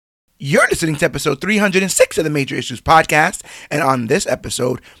You're listening to episode 306 of the Major Issues Podcast, and on this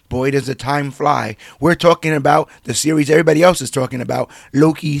episode, boy does the time fly, we're talking about the series everybody else is talking about,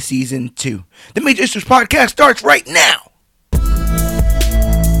 Loki Season 2. The Major Issues Podcast starts right now!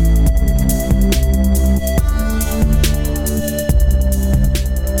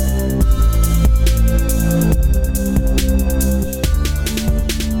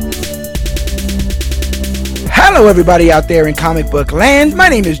 Hello everybody out there in comic book land, my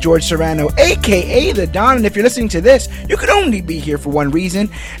name is George Serrano, aka The Don, and if you're listening to this, you could only be here for one reason,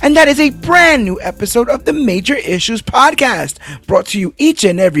 and that is a brand new episode of the Major Issues Podcast, brought to you each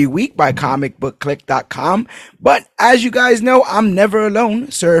and every week by comicbookclick.com, but as you guys know, I'm never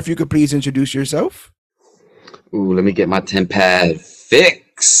alone. Sir, if you could please introduce yourself. Ooh, let me get my 10 pad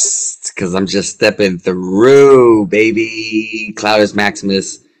fixed, because I'm just stepping through, baby. Cloudus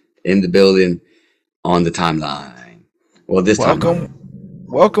Maximus in the building. On the timeline. Well, this timeline.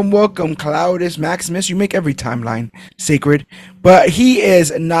 Welcome, Cloudus Maximus. You make every timeline sacred. But he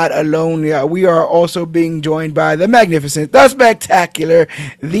is not alone. We are also being joined by the magnificent, the spectacular,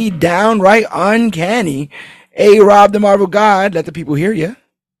 the downright uncanny A-Rob the Marvel God. Let the people hear you.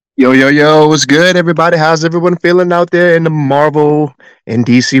 Yo, what's good, everybody? How's everyone feeling out there in the Marvel and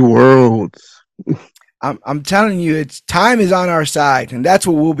DC worlds? I'm telling you, time is on our side, and that's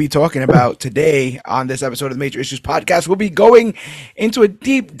what we'll be talking about today on this episode of the Major Issues Podcast. We'll be going into a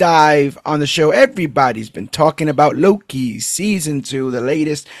deep dive on the show. Everybody's been talking about Loki Season 2, the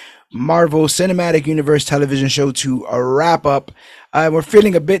latest Marvel Cinematic Universe television show to wrap up. We're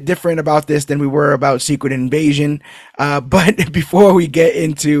feeling a bit different about this than we were about Secret Invasion. But before we get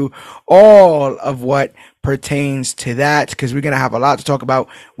into all of what pertains to that, because we're going to have a lot to talk about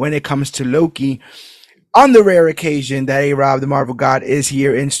when it comes to Loki, on the rare occasion that A-Rob, the Marvel God, is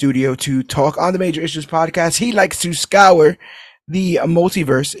here in studio to talk on the Major Issues Podcast, he likes to scour the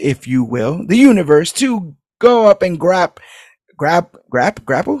multiverse, if you will, the universe, to go up and grab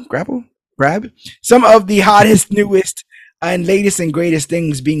some of the hottest, newest, and latest and greatest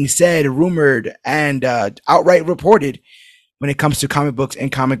things being said, rumored, and outright reported when it comes to comic books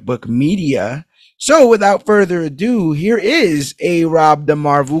and comic book media. So without further ado, here is A-Rob, the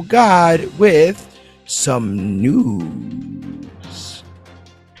Marvel God, with some news.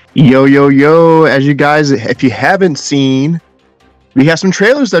 Yo, as you guys, if you haven't seen, we have some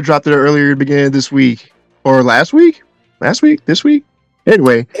trailers that dropped there earlier beginning of this week, or this week,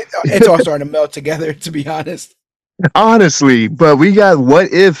 anyway. It's all starting to melt together, to be honestly, but we got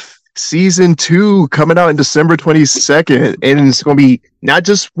What If Season 2 coming out in December 22nd, and it's going to be not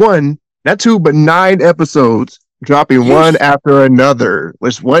just one, not two, but 9 episodes dropping one after another.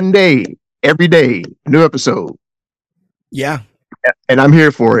 It's one day. Every day, new episode. Yeah. And I'm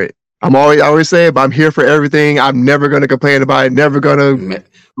here for it. I always say, but I'm here for everything. I'm never going to complain about it. Never going to.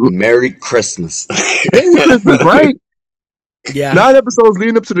 Merry Christmas. Merry Christmas, right? Yeah. 9 episodes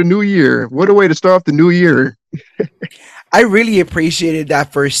leading up to the new year. What a way to start off the new year. I really appreciated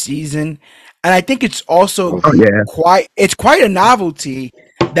that first season. And I think it's also quite a novelty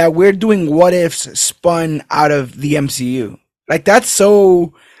that we're doing what ifs spun out of the MCU. Like that's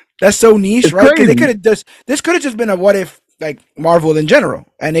so niche, it's right? Because this could have just been a what if, like Marvel in general,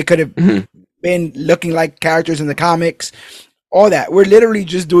 and it could have been looking like characters in the comics, all that. We're literally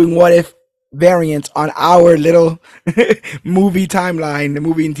just doing what if variants on our little movie timeline, the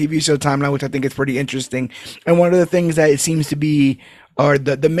movie and TV show timeline, which I think is pretty interesting. And one of the things that it seems to be, or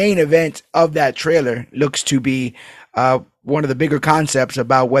the main event of that trailer looks to be one of the bigger concepts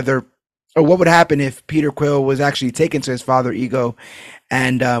about whether or what would happen if Peter Quill was actually taken to his father Ego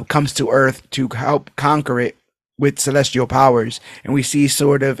and comes to Earth to help conquer it with celestial powers. And we see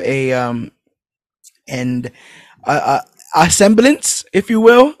sort of a semblance, if you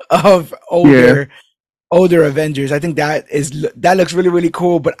will, of older Avengers. I think that looks really, really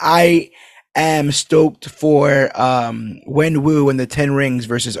cool. But I am stoked for Wenwu and the 10 Rings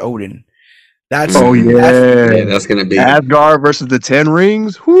versus Odin. That's gonna be Asgard versus the 10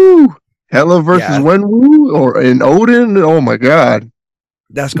 Rings. Whoo! Hela versus Wenwu and Odin. Oh my God.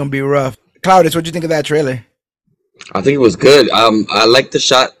 That's gonna be rough. Cloudus, what'd you think of that trailer? I think it was good. I like the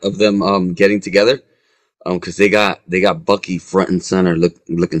shot of them getting together. Because they got Bucky front and center,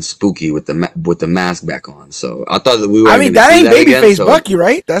 looking spooky with the mask back on. So I thought that we were. I mean, that ain't babyface Bucky,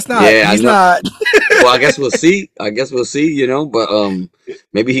 right? That's not. Yeah, he's not. Well, I guess we'll see. You know, but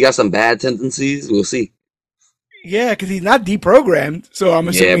maybe he got some bad tendencies. We'll see. Yeah, because he's not deprogrammed, so I'm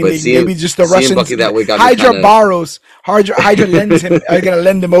assuming maybe just the Russians. Bucky that way Hydra lends him. Hydra gonna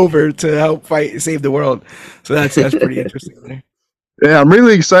lend him over to help save the world. So that's pretty interesting. There. Yeah, I'm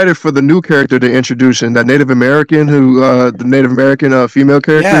really excited for the new character they introduced, and that Native American the Native American female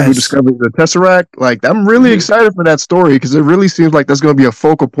character who Yes. discovered the Tesseract. Like, I'm really Hmm. excited for that story because it really seems like that's going to be a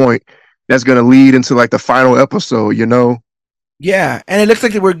focal point that's going to lead into like the final episode. You know? Yeah, and it looks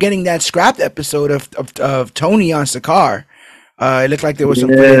like that we're getting that scrapped episode of Tony on Sakaar. It looked like there was some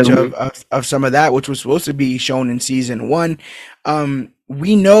Yeah, footage of some of that, which was supposed to be shown in season one.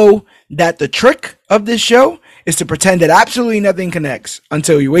 We know that the trick of this show is to pretend that absolutely nothing connects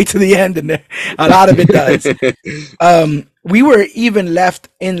until you wait to the end, and a lot of it does. We were even left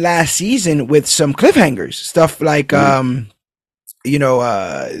in last season with some cliffhangers, stuff like Hmm. you know,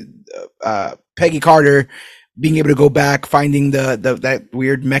 Peggy Carter being able to go back, finding the that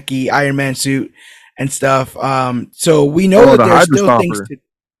weird mechy Iron Man suit and stuff. So we know oh, that the there's Hydra still things Stomper. to,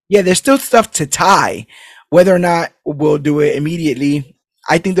 yeah, there's still stuff to tie. Whether or not we'll do it immediately,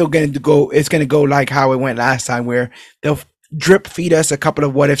 I think they're going to go. It's going to go like how it went last time, where they'll drip feed us a couple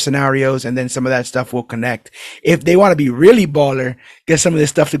of what if scenarios, and then some of that stuff will connect. If they want to be really baller, get some of this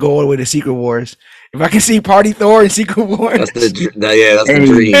stuff to go all the way to Secret Wars. If I can see Party Thor and Secret That's the Wars, yeah, that's the Hey,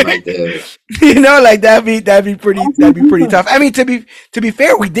 dream right there. like that'd be pretty tough. I mean, to be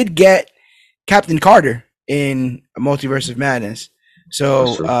fair, we did get Captain Carter in Multiverse of Madness, That's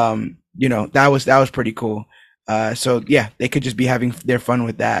so true. that was pretty cool. So yeah, they could just be having their fun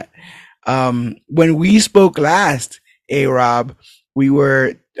with that. When we spoke last, A Rob, we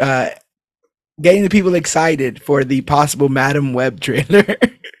were getting the people excited for the possible Madam Web trailer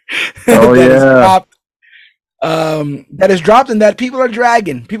oh that is yeah. dropped. That is dropped, and that people are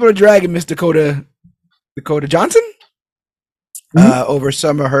dragging. People are dragging Miss Dakota Johnson Mhm. over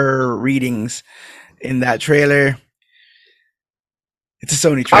some of her readings in that trailer. It's a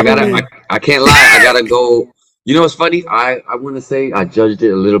Sony I trailer, gotta, man. I can't lie. I gotta go. You know what's funny? I want to say I judged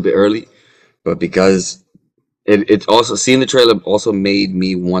it a little bit early, but because it's also seeing the trailer also made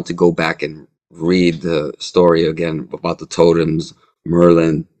me want to go back and read the story again about the totems,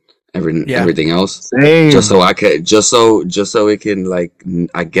 Merlin, Yeah. everything else, just so Same. I could, just so it can like,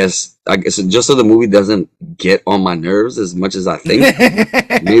 I guess, just so the movie doesn't get on my nerves as much as I think.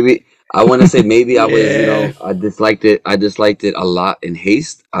 Maybe I want to say maybe I was, Yeah. I disliked it. I disliked it a lot in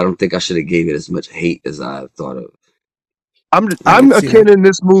haste. I don't think I should have gave it as much hate as I thought of. I I'm could see that. akin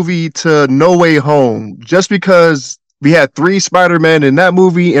this movie to No Way Home, just because we had three Spider-Men in that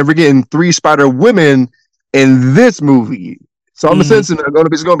movie, and we're getting three Spider-Women in this movie. So I'm Hmm. sensing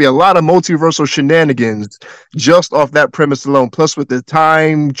there's going to be a lot of multiversal shenanigans just off that premise alone. Plus, with the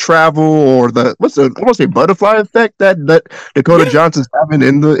time travel or the I want to say butterfly effect that Dakota Yeah. Johnson's having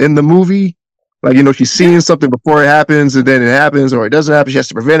in the movie. Like, she's Yeah. seeing something before it happens, and then it happens, or it doesn't happen. She has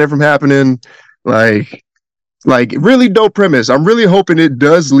to prevent it from happening. Like, really dope premise. I'm really hoping it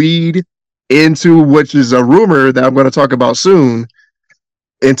does lead into, which is a rumor that I'm going to talk about soon,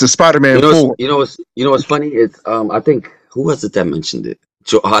 into Spider-Man 4. You know what's funny? It's I think who was it that mentioned it?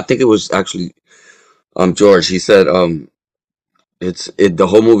 I think it was actually George. He said the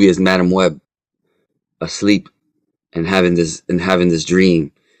whole movie is Madam Web asleep and having this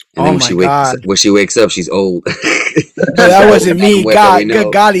dream, and then Oh my God. when she wakes up, she's old. No, She's that the old wasn't Madam me. Web that we God, good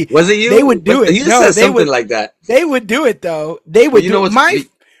know. golly, Was it they you? would do it. You just No, said they something would. like that. They would do it though. They But would you do know it. what's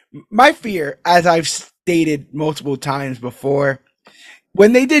My fear, as I've stated multiple times before,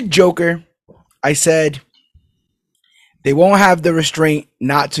 when they did Joker, I said they won't have the restraint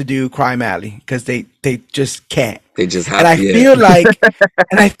not to do Crime Alley because they just can't. they just And have I yeah.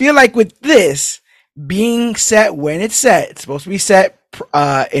 feel like, with this being set when it's set, it's supposed to be set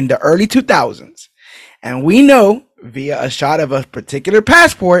in the early 2000s, and we know via a shot of a particular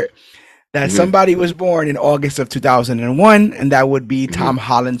passport that Hmm. somebody was born in August of 2001, and that would be Hmm. Tom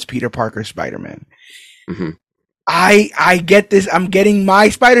Holland's Peter Parker Spider-Man. Hmm. I get this. I'm getting my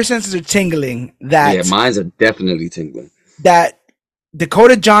spider senses are tingling Yeah, that mines are definitely tingling. that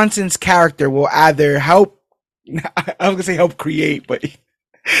Dakota Johnson's character will either help. I was gonna say help create, but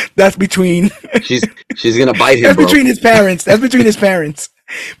that's between She's she's gonna bite him, that's bro. between his parents. That's between his parents.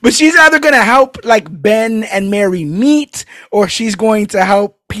 But she's either gonna help like Ben and Mary meet, or she's going to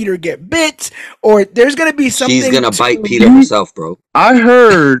help Peter get bit, or there's gonna be She's something gonna bite to. Peter herself, bro. I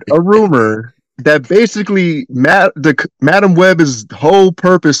heard a rumor that basically Madam Web's whole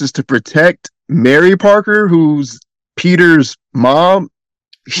purpose is to protect Mary Parker, who's Peter's mom.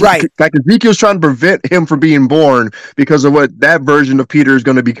 Right. Like, Ezekiel's trying to prevent him from being born because of what that version of Peter is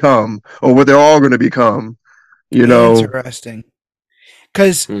going to become, or what they're all going to become. You know, Interesting.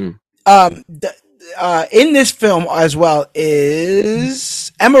 Because Hmm. in this film as well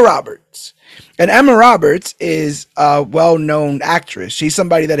is Emma Roberts. And Emma Roberts is a well-known actress. She's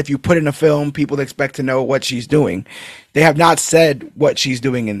somebody that if you put in a film, people expect to know what she's doing. They have not said what she's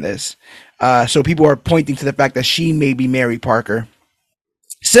doing in this. So people are pointing to the fact that she may be Mary Parker.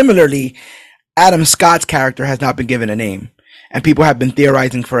 Similarly, Adam Scott's character has not been given a name. And people have been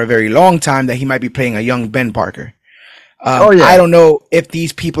theorizing for a very long time that he might be playing a young Ben Parker. I don't know if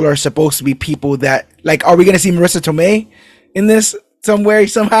these people are supposed to be people that, like, are we going to see Marissa Tomei in this somewhere,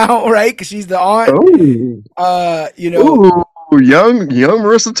 somehow, right? Because she's the aunt. Young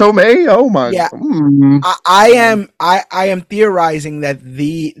Marissa Tomei. Oh my! Yeah, I am theorizing that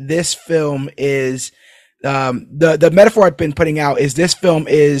this film is the metaphor I've been putting out is this film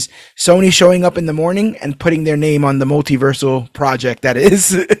is Sony showing up in the morning and putting their name on the multiversal project that is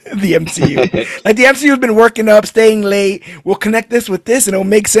the MCU. Like the MCU has been working up, staying late. We'll connect this with this, and it'll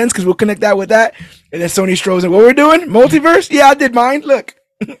make sense because we'll connect that with that. And then Sony strolls in. What we're doing? Multiverse? Yeah, I did mine. Look,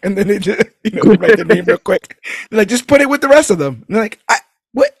 and then they just they write the name real quick. They're like, just put it with the rest of them. And they're like,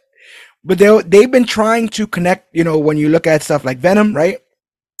 what? But they've been trying to connect. When you look at stuff like Venom, right?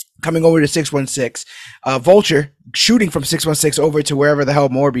 Coming over to 616, Vulture shooting from 616 over to wherever the hell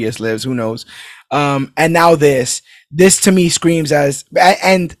Morbius lives, who knows? And now this to me screams as,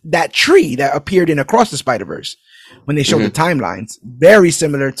 and that tree that appeared in Across the Spider-Verse when they showed the timelines, very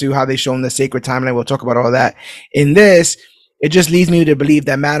similar to how they shown the sacred timeline. We'll talk about all that. In this, it just leads me to believe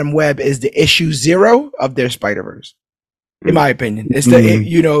that Madam Web is the issue 0 of their Spider-Verse. In my opinion, it's if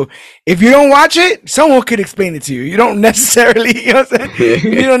you don't watch it, someone could explain it to you. You don't necessarily, what I'm saying?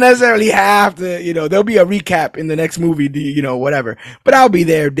 You don't necessarily have to, there'll be a recap in the next movie, whatever. But I'll be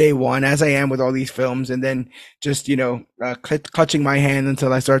there day one, as I am with all these films, and then just, clutching my hand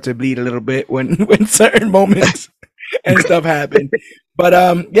until I start to bleed a little bit when certain moments and stuff happen. But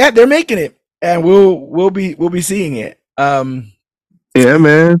yeah, they're making it, and we'll be seeing it. Yeah,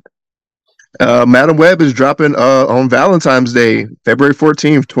 man. Madam Web is dropping on Valentine's Day, February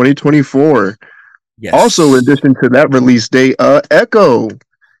 14th, 2024. Yes. Also, in addition to that release date, Echo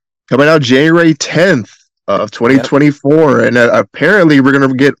coming out January 10th of 2024. Yep. And apparently we're going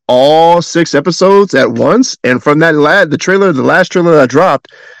to get all 6 episodes at once. And from that the last trailer that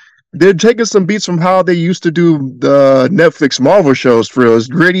dropped, they're taking some beats from how they used to do the Netflix Marvel shows for real. It's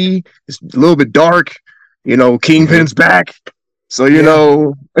gritty, it's a little bit dark, Kingpin's back. So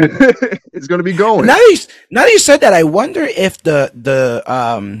it's going to be going. Now that you said that, I wonder if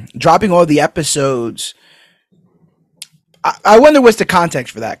the dropping all the episodes. I wonder what's the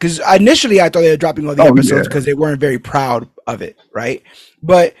context for that, because initially I thought they were dropping all the episodes because they weren't very proud of it, right?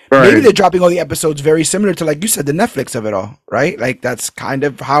 But maybe they're dropping all the episodes very similar to, like you said, the Netflix of it all, right? Like that's kind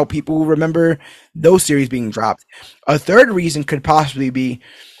of how people remember those series being dropped. A third reason could possibly be,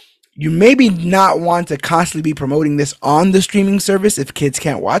 you maybe not want to constantly be promoting this on the streaming service if kids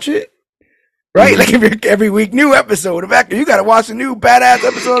can't watch it, right? Like if every week new episode of Echo, you got to watch a new badass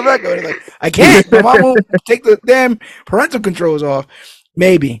episode of Echo. And like, I can't. My mom won't take the damn parental controls off.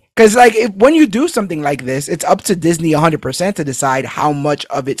 Maybe because when you do something like this, it's up to Disney 100% to decide how much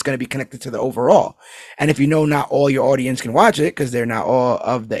of it's going to be connected to the overall. And if not all your audience can watch it because they're not all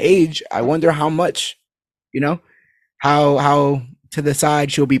of the age, I wonder how much, how to the side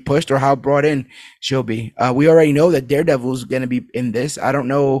she'll be pushed or how brought in she'll be. We already know that Daredevil's going to be in this. I don't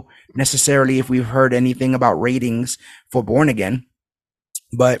know necessarily if we've heard anything about ratings for Born Again,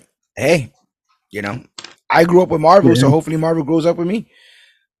 but hey, I grew up with Marvel, so hopefully Marvel grows up with me.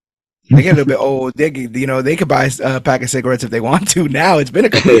 They get a little bit old. They could buy a pack of cigarettes if they want to. Now it's been a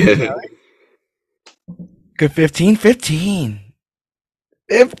couple of years now, right? Good 15.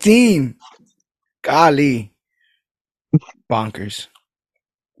 Golly. Bonkers.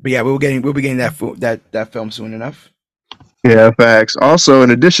 But yeah, we'll be getting that film soon enough. Yeah, facts. Also,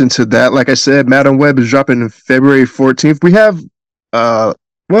 in addition to that, like I said, Madam Web is dropping February 14th. We have I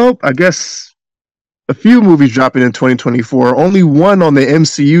guess a few movies dropping in 2024. Only one on the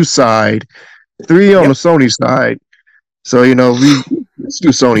MCU side, 3 on the Sony side. So let's do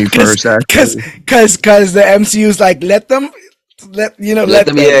Sony first, actually. Because the MCU's like, let them get that shit.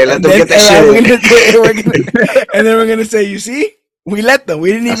 And then we're gonna say, you see, we let them.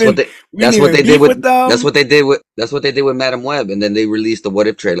 We didn't that's even. That's what they did with Madam Web, and then they released the What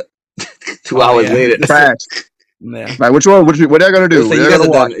If trailer 2 hours later. Yeah. Like which one? What are they gonna do? So you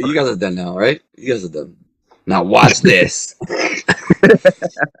guys are done now, right? You guys are done. Now watch this.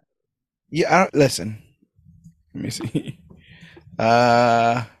 Yeah, listen. Let me see.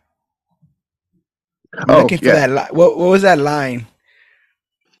 Looking for that. What was that line?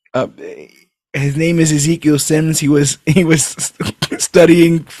 His name is Ezekiel Sims. He was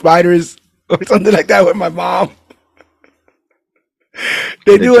studying spiders or something like that with my mom.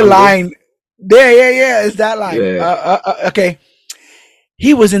 They do a line. Yeah. It's that line. Yeah. Okay.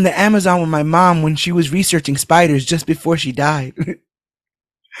 He was in the Amazon with my mom when she was researching spiders just before she died.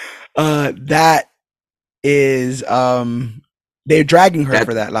 That is they're dragging her That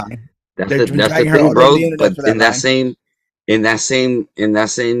for that line. that's They've been that's the dragging her thing, all over bro. the internet But for that line. in that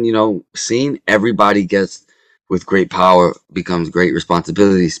same, scene, everybody gets with great power becomes great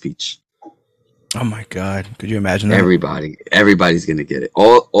responsibility speech. Oh my god, could you imagine that? Everybody's gonna get it.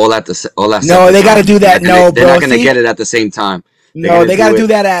 All at No, separate they got to times. do that. No, They're not bro. gonna See, get it at the same time. They're no, gonna they got do to do it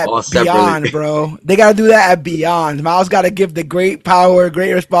that all at separately. Beyond, bro. They got to do that at Beyond. Miles got to give the great power,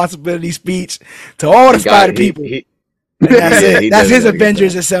 great responsibility speech to all the He got Spider he people, he and that's yeah, it. he That's does his gotta get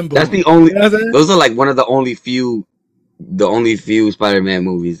Avengers that. That's Assemble. the only You know what I'm saying? those are like one of the only few Spider-Man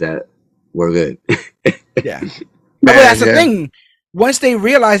movies that were good. Yeah. But Man, that's the yeah. thing. Once they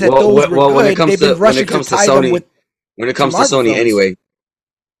realized that those were When it good, comes they've been to rushing to tie them with When it to comes to Marvel Sony films. anyway,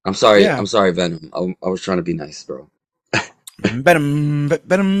 Yeah. I'm sorry, Venom. I was trying to be nice, bro. Venom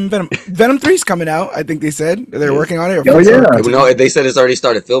 3's coming out. I think they said they're Yes. working on it Oh or yeah. No, continuing. they said it's already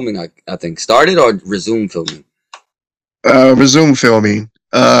started filming. I think started or resumed filming. Resume filming.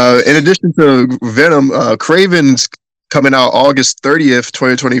 In addition to Venom, Craven's coming out August 30th,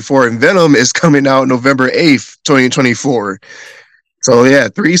 2024, and Venom is coming out November 8th, 2024. So yeah,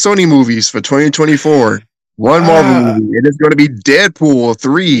 3 Sony movies for 2024. One Marvel Uh movie. It is going to be Deadpool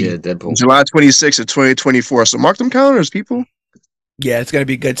 3, Yeah, Deadpool. July 26th of 2024. So mark them calendars, people. yeah, it's gonna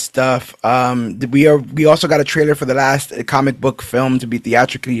be good stuff. We also got a trailer for the last comic book film to be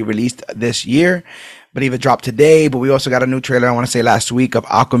theatrically released this year. I believe it dropped today, but we also got a new trailer, I want to say last week, of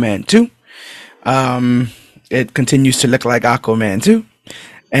Aquaman 2. Um, it continues to look like Aquaman 2.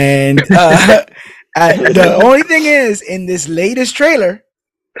 And the only thing is, in this latest trailer,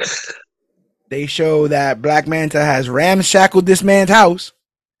 they show that Black Manta has ramshackled this man's house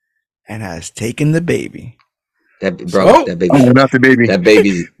and has taken the baby. So Oh, not the baby. That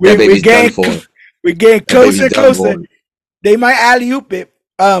we're baby's done getting for. we're getting That closer baby's and done closer. for. They might alley oop it.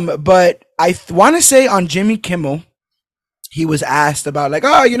 But I want to say on Jimmy Kimmel, he was asked about like,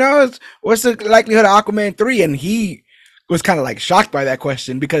 oh, what's the likelihood of Aquaman 3? And he was kind of like shocked by that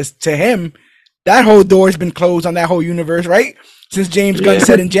question because to him, that whole door's been closed on that whole universe, right? Since James Gunn Yeah.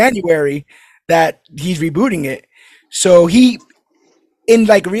 said in January that he's rebooting it. So he, in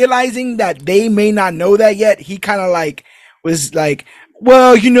like realizing that they may not know that yet, he kind of like was like,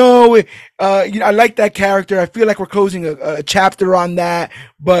 well, I like that character. I feel like we're closing a chapter on that,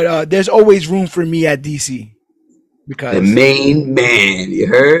 but there's always room for me at DC The because main man. You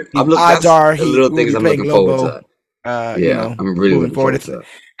heard? odds That's are the he little will things be I'm playing looking forward to Lobo. that. Yeah, I'm really Moving looking forward, forward it to that.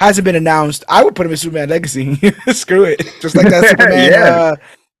 hasn't been announced. I would put him in Superman Legacy. Screw it, just like that Superman, Yeah.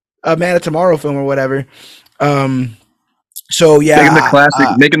 a Man of Tomorrow film or whatever. So yeah,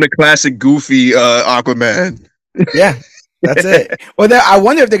 Making the classic goofy Aquaman. yeah, that's it. Well, I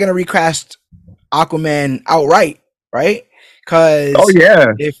wonder if they're gonna recast Aquaman outright, right? Oh Because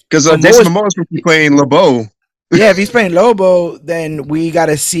yeah. if Because Jason Momoa's Momoa's supposed to be playing LeBeau. yeah, if he's playing Lobo, then we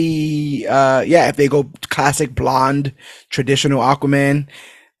gotta see if they go classic blonde traditional Aquaman,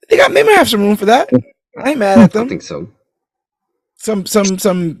 they might have some room for that. I ain't mad at I them. think so. Some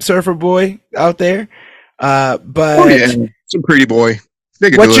surfer boy out there. Oh yeah. But Some pretty boy.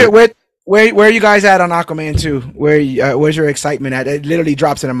 They can what's do your it. where are you guys at on Aquaman 2? Where's your excitement at? It literally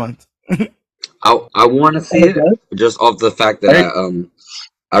drops in a month. I want to see it just off the fact that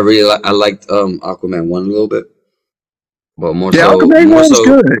I liked Aquaman 1 a little bit, but Yeah, Aquaman was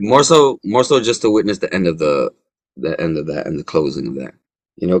good. more so just to witness the end of that and the closing of that.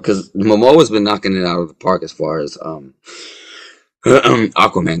 Because Momoa's been knocking it out of the park as far as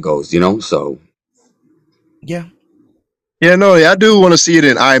Aquaman goes. So Yeah. Yeah, no, yeah, I do want to see it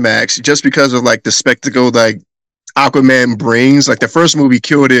in IMAX just because of like the spectacle like Aquaman brings. Like the first movie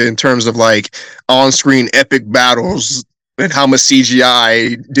killed it in terms of like on-screen epic battles and how much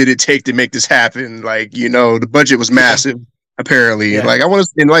CGI did it take to make this happen. Like, the budget was Yeah. massive, apparently. And Yeah. like I want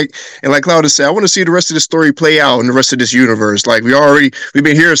to and like Claudia said, I want to see the rest of the story play out in the rest of this universe. Like we've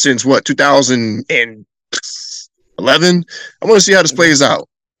been here since what, 2011? I want to see how this plays out.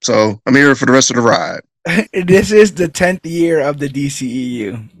 So I'm here for the rest of the ride. This is the 10th year of the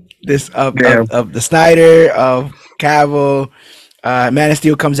DCEU. This Yeah. of the Snyder, of Cavill. Man of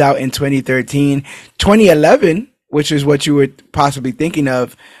Steel comes out in 2013. 2011, which is what you were possibly thinking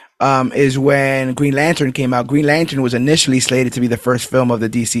of, is when Green Lantern came out. Green Lantern was initially slated to be the first film of the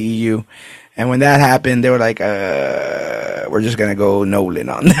DCEU. And when that happened, they were like, we're just going to go Nolan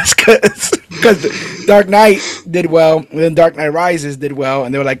on this because Dark Knight did well. And then Dark Knight Rises did well.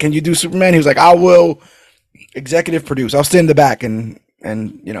 And they were like, can you do Superman? He was like, I will executive produce. I'll stand in the back and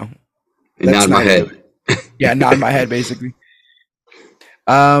And Let nod my Snyder do head. it. Yeah, nod my head basically.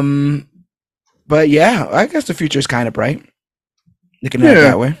 Um, but yeah, I guess the future is kind of bright. Looking at it Yeah,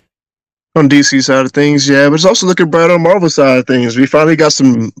 that way. on DC side of things, yeah, but it's also looking bright on Marvel side of things. We finally got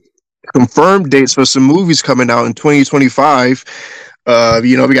some confirmed dates for some movies coming out in 2025.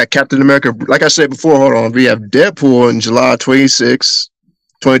 We got Captain America. Like I said before, hold on. We have Deadpool in July 26,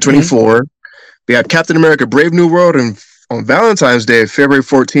 Mm-hmm. 2024. We have Captain America Brave New World on Valentine's Day, February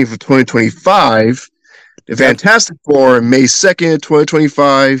 14th of 2025. The Yep. Fantastic Four on May 2nd,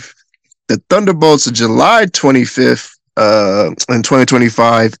 2025. The Thunderbolts of July 25th in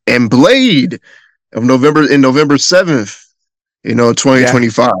 2025. And Blade of November 7th, Yeah.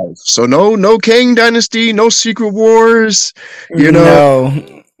 2025. So no Kang Dynasty, no Secret Wars, you know,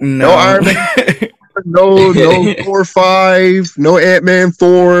 No. no No. Iron Man, no Thor 5, no Ant-Man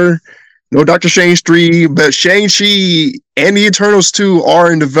 4, no Doctor Strange 3, but Shang-Chi and the Eternals 2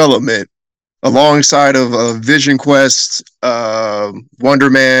 are in development alongside of Vision Quest, Wonder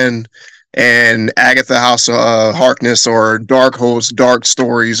Man, and Agatha House of Harkness, or Darkhold Dark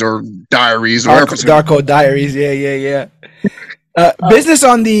Stories, or Diaries, or whatever. Darko Diaries. Yeah, yeah, yeah. Business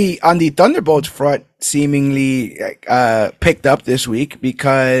on the Thunderbolts front seemingly picked up this week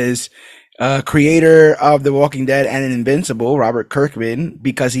because creator of The Walking Dead and Invincible, Robert Kirkman,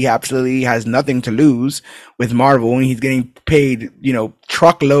 because he absolutely has nothing to lose with Marvel and he's getting paid,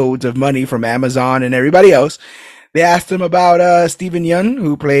 truckloads of money from Amazon and everybody else. They asked him about Stephen Yeun,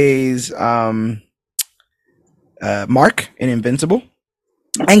 who plays Mark in Invincible,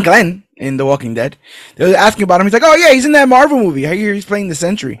 and Glenn in The Walking Dead. They were asking about him. He's like, "Oh yeah, he's in that Marvel movie. I hear he's playing the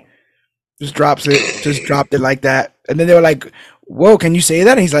Sentry." Just dropped it like that. And then they were like, "Whoa, can you say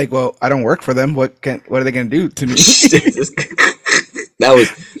that?" And he's like, "Well, I don't work for them. What are they gonna do to me?" that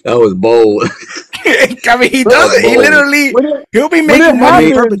was bold. I mean, he That does was it. He bold. literally When it, he'll be when it making money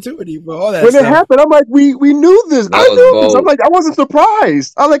in happened, perpetuity for all that when it stuff. happened, I'm like, we knew this. I That was knew this. I'm bold. like, I wasn't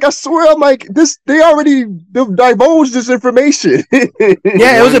surprised. I swear, I'm like, this. They already divulged this information.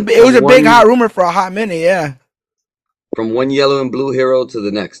 Yeah, it was From a big hot one rumor for a hot minute. Yeah, from one yellow and blue hero to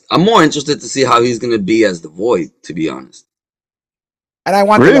the next. I'm more interested to see how he's gonna be as the Void, to be honest. and I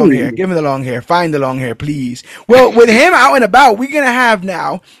want the long Really? hair. Give me the long hair. Find the long hair, please. Well, with him out and about, we're gonna have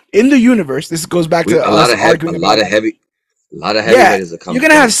now in the universe. This goes back We to us arguing about that. a lot of Yeah, heavyweights are you're coming,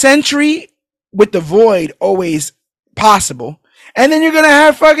 gonna have bro. Sentry with the Void always possible, and then you're gonna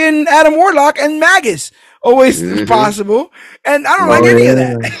have fucking Adam Warlock and Magus always Mm-hmm. possible. And I don't like Oh Mm-hmm. any of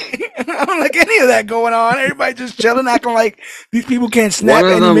that. yeah. I don't like any of that going on. Everybody just chilling, acting like these people can't One snap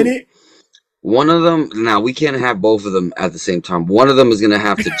of any them minute. One of them, now we can't have both of them at the same time. One of them is gonna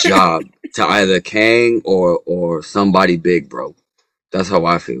have to job to either Kang or somebody big, bro. That's how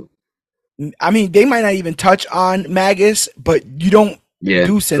I feel. I mean, they might not even touch on Magus, but you don't Yeah,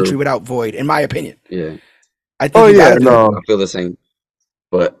 do Sentry true. without Void, in my opinion. Yeah, I Oh think you yeah. gotta do it. No. I feel the same.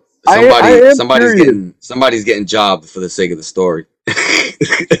 But I am curious. somebody's getting jobbed for the sake of the story.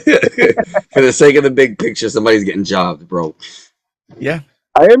 For the sake of the big picture, somebody's getting jobbed, bro. Yeah.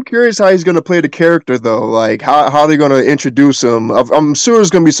 I am curious how he's going to play the character, though. Like, how are they going to introduce him? I'm sure there's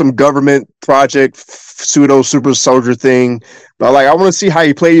going to be some government project, pseudo super soldier thing. But, like, I want to see how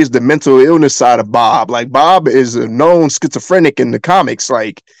he plays the mental illness side of Bob. Like, Bob is a known schizophrenic in the comics.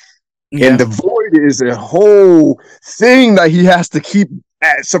 Like, and Yeah. the Void is a whole thing that he has to keep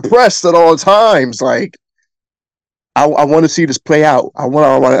suppressed at all times. Like, I want to see this play out.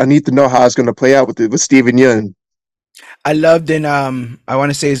 I need to know how it's going to play out with Steven Yeun. I loved in I want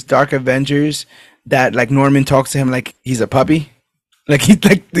to say it's Dark Avengers that like Norman talks to him like he's a puppy. Like he's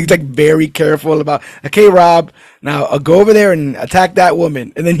like very careful about okay, Rob, now I'll go over there and attack that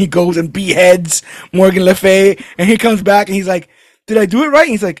woman. And then he goes and beheads Morgan Le Fay and he comes back and he's like, "Did I do it right?"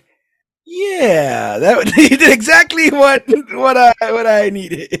 And he's like, "Yeah, that he did exactly what I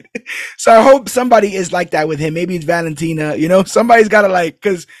needed." So I hope somebody is like that with him. Maybe it's Valentina. Somebody's got to like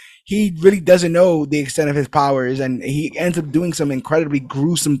because he really doesn't know the extent of his powers, and he ends up doing some incredibly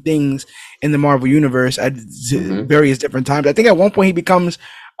gruesome things in the Marvel universe at Mm-hmm. various different times. I think at one point he becomes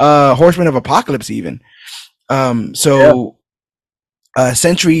Horseman of Apocalypse, even. Yeah. So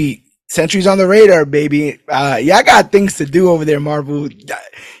Sentry's on the radar, baby. Yeah, I got things to do over there, Marvel.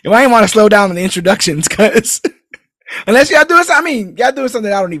 You might want to slow down on the introductions, cause unless y'all doing something I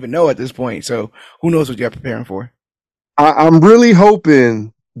don't even know at this point. So who knows what you're preparing for? I'm really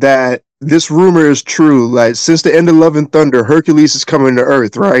hoping that this rumor is true. Like, since the end of Love and Thunder, Hercules is coming to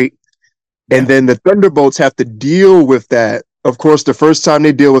Earth, right? And Yeah. then the Thunderbolts have to deal with that. Of course, the first time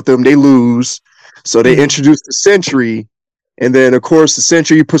they deal with them, they lose. So they Mhm. introduce the Sentry. And then, of course, the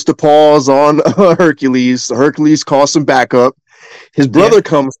Sentry puts the pause on Hercules. So Hercules calls some backup. His Yeah. brother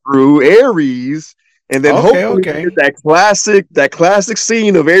comes through, Ares, and then Okay. hopefully we get Okay. that classic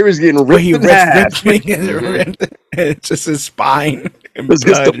scene of Ares getting Where ripped he in rips half. Vince Ring and Hmm. it's just his spine and Just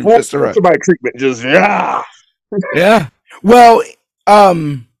gets the blood and full viscera. ultimate treatment. Just yeah. Yeah. Well,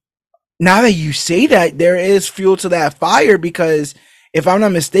 um, now that you say that, there is fuel to that fire because if I'm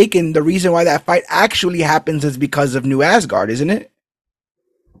not mistaken, the reason why that fight actually happens is because of New Asgard, isn't it?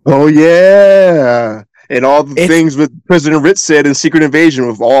 Oh yeah. And all the It's things with President Ritz said in Secret Invasion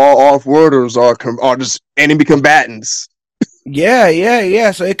with all off-worlders are just enemy combatants.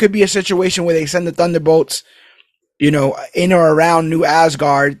 yeah. So it could be a situation where they send the Thunderbolts, in or around New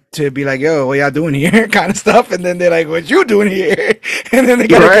Asgard to be like, "Yo, what y'all doing here?" kind of stuff, and then they're like, "What you doing here?" And then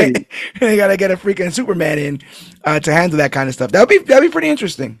Right. they gotta get a freaking Superman in to handle that kind of stuff. That'd be pretty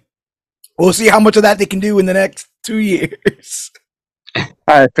interesting. We'll see how much of that they can do in the next 2 years. I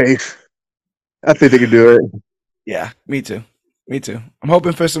have faith. I think they can do it. Yeah, me too. Me too. I'm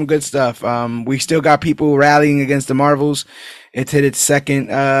hoping for some good stuff. We still got people rallying against the Marvels. It's hit its second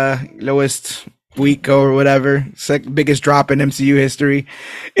lowest week or whatever, biggest drop in MCU history.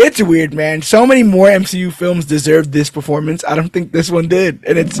 It's weird, man. So many more MCU films deserved this performance. I don't think this one did,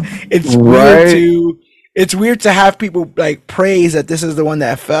 and it's weird Right. to have people like praise that this is the one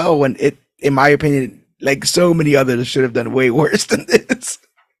that fell when it, in my opinion, like so many others should have done way worse than this.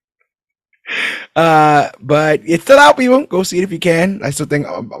 But it's still out, people. Go see it if you can. I still think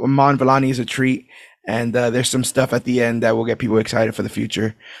Amon Vellani is a treat, and there's some stuff at the end that will get people excited for the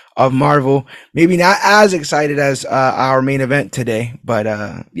future of Marvel. Maybe not as excited as our main event today, but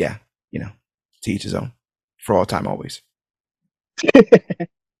yeah, to each his own. For all time, always.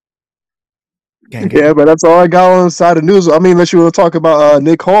 Gang, Yeah, gang. but that's all I got on the side of news. I mean, unless you want to talk about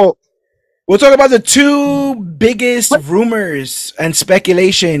Nick Holt. We'll talk about the two biggest rumors and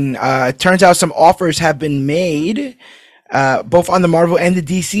speculation. It turns out some offers have been made, both on the Marvel and the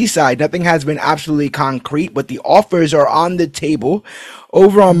DC side. Nothing has been absolutely concrete, but the offers are on the table.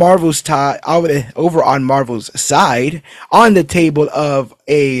 Over on Marvel's side, on the table of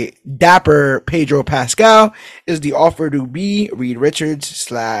a dapper Pedro Pascal, is the offer to be Reed Richards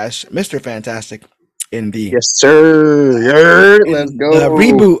slash Mr. Fantastic in the Yes, sir. Yeah, let's go.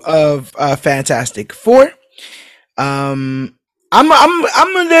 reboot of Fantastic Four. I'm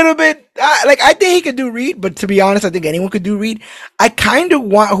a little bit like I think he could do Reed, but to be honest, I think anyone could do Reed. I kind of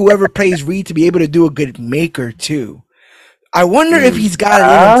want whoever plays Reed to be able to do a good Maker too. I wonder if Mm. he's got it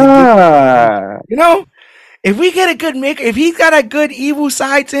in him to do it. Ah, If we get a good Maker, if he's got a good evil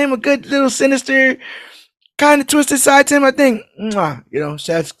side to him, a good little sinister kind of twisted side to him, I think,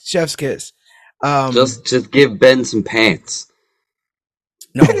 chef's kiss. Um, Just give Ben some pants.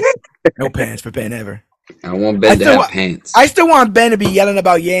 no, no pants for Ben ever. I want I Ben to still have want. pants. I still want Ben to be yelling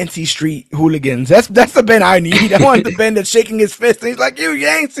about Yancey Street hooligans. That's the Ben I need. I want the Ben that's shaking his fist and he's like, "You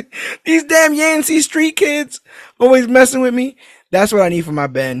Yancey, these damn Yancey Street kids always messing with me." That's what I need for my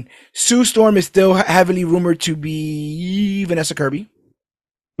Ben. Sue Storm is still heavily rumored to be Vanessa Kirby,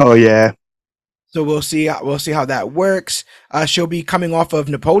 oh yeah. so we'll see. We'll see how that works. She'll be coming off of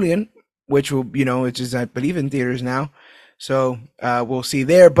Napoleon, which which is I believe in theaters now. So we'll see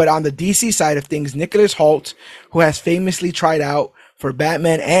there. But on the DC side of things, Nicholas Hoult, who has famously tried out for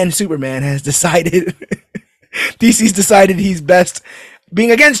Batman and Superman, has decided DC's decided he's best being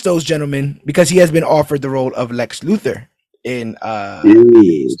against those gentlemen because he has been offered the role of Lex Luthor in the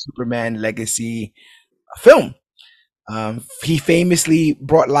Ew. Superman Legacy film. He famously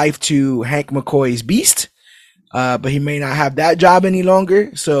brought life to Hank McCoy's Beast, but he may not have that job any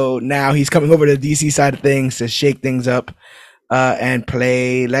longer. So now he's coming over to the DC side of things to shake things up and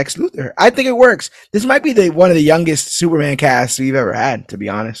play Lex Luthor. I think it works. This might be one of the youngest Superman casts we've ever had, to be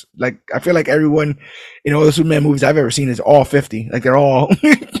honest. Like I feel like everyone in all the Superman movies I've ever seen is all 50. Like they're all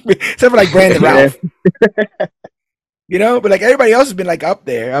except for like Brandon Yeah. Ralph. But like everybody else has been like up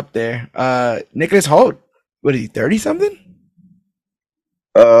there. Nicholas Hoult, what is he, 30 something?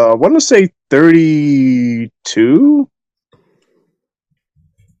 I want to say 32.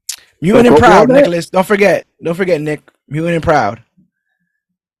 Mutant and Don't quote me on Proud, that. Nicholas. Don't forget, Nick. Mutant and Proud.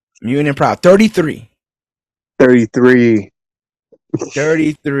 33. 33.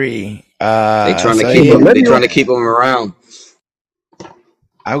 33. They trying to So keep yeah, him. They Millennial. trying to keep him around.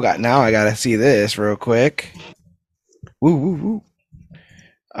 I gotta see this real quick. Woo woo woo.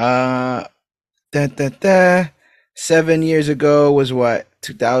 Da, da, da. 7 years ago was what?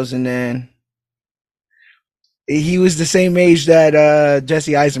 2000 and he was the same age that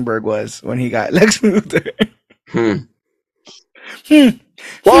Jesse Eisenberg was when he got Lex Luthor. Hmm.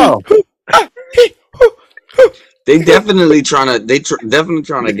 Wow. They definitely trying to. Definitely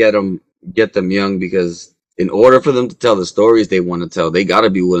trying to get them young because in order for them to tell the stories they want to tell, they got to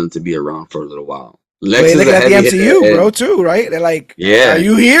be willing to be around for a little while. Well, Lex you're is a looking at the heavy hitter, MCU, bro, and too, right? They're like, are yeah,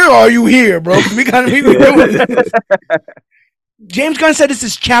 you here or are you here, bro? Because we got to be doing this. James Gunn said this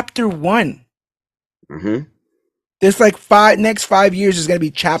is chapter 1. hmm This like next 5 years is gonna be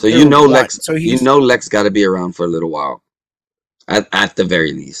so chapter 1. So Lex got to be around for a little while, at the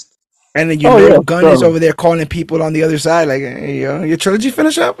very least. and then Oh yeah, Gunn is so over there calling people on the other side, like, hey, yo, your trilogy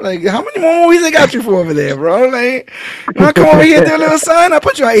finish up? Like, how many more movies they got you for over there, bro? Like, you wanna come over here, do a little sign? I'll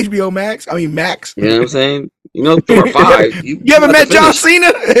put you on HBO Max. I mean Max. You know what I'm saying? Thor 5. You You ever about to met John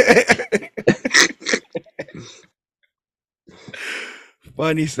finish. Cena?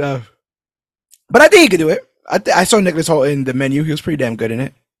 Funny stuff. But I think he could do it. I saw Nicholas Hoult in The Menu. He was pretty damn good in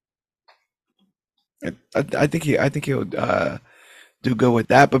it. I think he'll do good with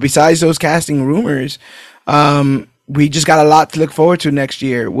that. But besides those casting rumors, we just got a lot to look forward to next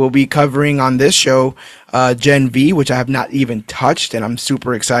year. We'll be covering on this show Gen V, which I have not even touched, and I'm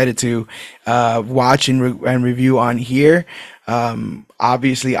super excited to watch and review on here.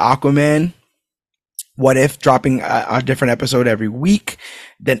 Obviously, Aquaman. What If dropping a different episode every week.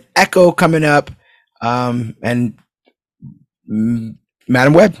 Then Echo coming up, and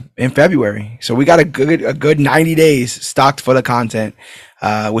Madam Web in February. So we got a good 90 days stocked full of content,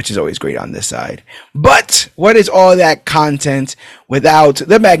 which is always great on this side. But what is all that content without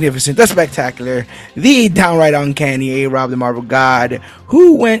the magnificent, the spectacular, the downright uncanny A-Rob, the Marvel God,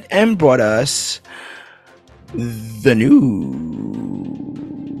 who went and brought us the news.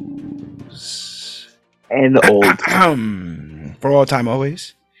 and the old. For all time,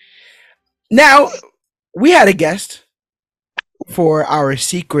 always. Now, we had a guest for our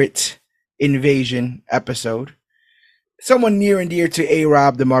secret invasion episode. Someone near and dear to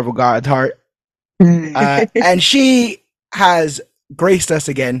A-Rob, the Marvel God's heart. And she has graced us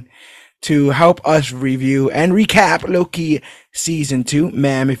again to help us review and recap Loki Season 2.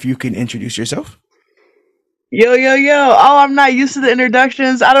 Ma'am, if you can introduce yourself. Yo. Oh, I'm not used to the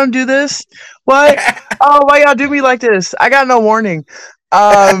introductions. I don't do this. What? Oh, why y'all do me like this? I got no warning.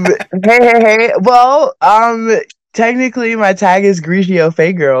 Hey. Well, technically my tag is Grigio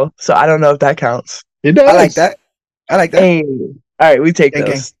Faygirl, so I don't know if that counts. It does. I like that. Hey. All right, we take Gang,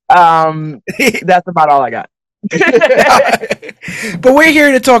 those. That's about all I got. But we're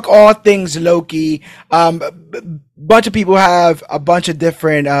here to talk all things Loki. Bunch of people have a bunch of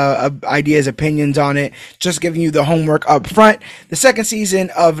different ideas, opinions on it. Just giving you the homework up front. The second season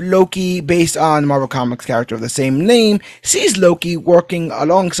of Loki, based on the Marvel Comics character of the same name, sees Loki working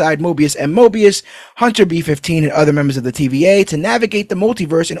alongside Mobius and Mobius, Hunter B-15, and other members of the TVA to navigate the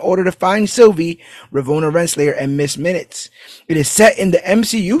multiverse in order to find Sylvie, Ravonna Renslayer, and Miss Minutes. It is set in the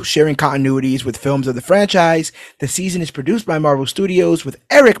MCU, sharing continuities with films of the franchise. The season is produced by Marvel Studios, with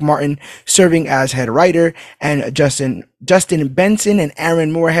Eric Martin serving as head writer and Justin Benson and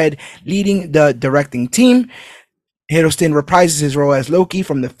Aaron Moorhead leading the directing team. Hiddleston reprises his role as Loki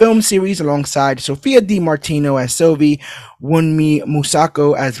from the film series alongside Sophia Di Martino as Sylvie, Wunmi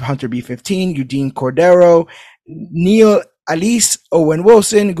Musako as Hunter B-15, Eugene Cordero, Neil Alice, Owen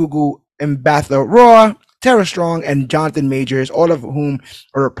Wilson, Gugu Mbatha Raw, Tara Strong, and Jonathan Majors, all of whom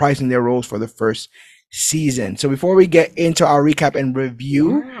are reprising their roles for the first season. So before we get into our recap and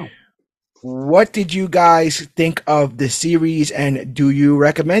review, what did you guys think of the series, and do you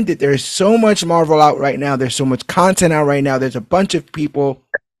recommend it? There's so much Marvel out right now. There's so much content out right now. There's a bunch of people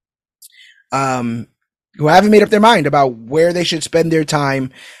who haven't made up their mind about where they should spend their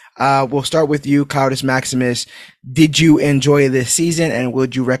time. We'll start with you, Cloudus Maximus. Did you enjoy this season, and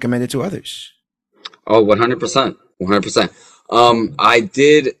would you recommend it to others? Oh, 100%. 100%. I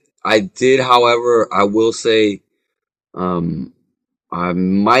did. However, I will say, I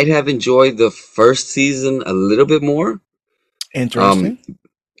might have enjoyed the first season a little bit more. Interesting.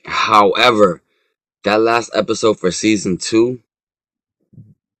 However, that last episode for season 2,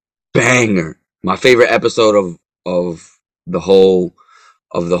 banger. My favorite episode of the whole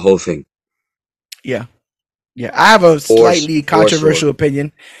thing. Yeah. I have a slightly controversial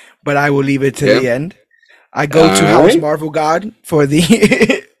opinion, but I will leave it to the end. I go to House Marvel God for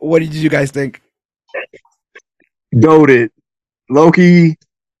the. What did you guys think? Goated. Loki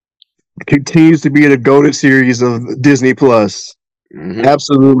continues to be the goated series of Disney Plus. Mm-hmm.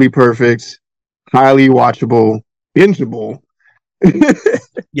 Absolutely perfect, highly watchable, bingeable.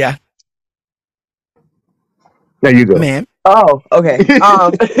 Yeah. There you go, man. Oh, okay.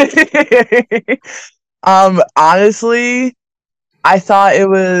 Honestly, I thought it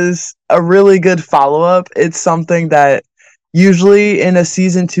was a really good follow-up. It's something that usually in a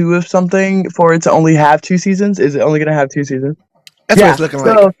season 2 of something, for it to only have 2 seasons, is it only going to have 2 seasons? That's what it's looking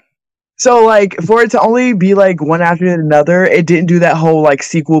like. So like for it to only be like one after another, it didn't do that whole like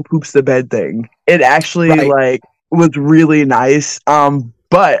sequel poops the bed thing. It actually Right. like was really nice.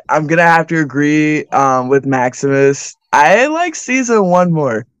 But I'm gonna have to agree with Maximus. I like season one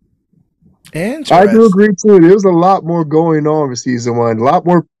more. I do Interesting. agree too. There was a lot more going on with season one. A lot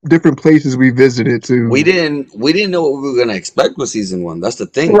more different places we visited We too. didn't know what we were gonna expect with season one. That's the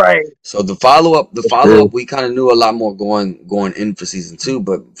thing. Right. So the follow True. up, we kind of knew a lot more going in for season two.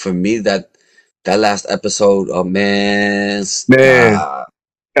 But for me, that last episode, oh man, Man, stop,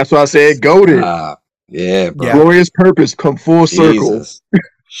 that's why I said goaded. stop, yeah, Yeah. bro, Glorious purpose come full circle. Jesus.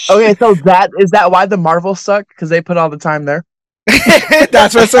 Okay, so that is that why the Marvel suck? Because they put all the time there.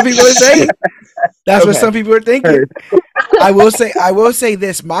 That's what some people are saying. That's what Okay. some people are thinking. Heard. I will say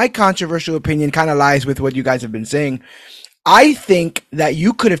this. My controversial opinion kind of lies with what you guys have been saying. I think that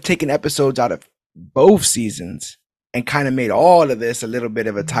you could have taken episodes out of both seasons and kind of made all of this a little bit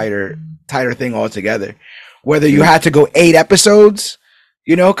of a tighter thing altogether. Whether you had to go 8 episodes,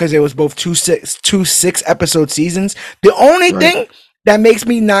 because it was both two 6 episode seasons. The only Right. thing that makes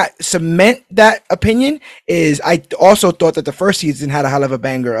me not cement that opinion is I also thought that the first season had a hell of a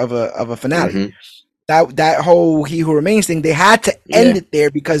banger of a finale. hmm That whole He Who Remains thing, they had to end Yeah. it there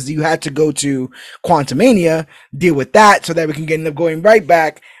because you had to go to Quantumania, deal with that, so that we can end up going right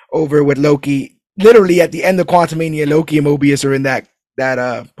back over with Loki. Literally at the end of Quantumania, Loki and Mobius are in that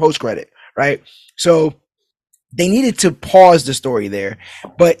post credit, right? So they needed to pause the story there.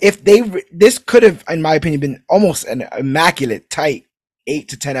 But if this could have, in my opinion, been almost an immaculate, tight 8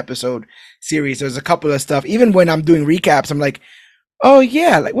 to 10 episode series. There's a couple of stuff. Even when I'm doing recaps, I'm like, oh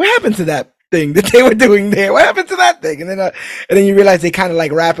yeah, like what happened to that thing that they were doing there? What happened to that thing? And then you realize they kind of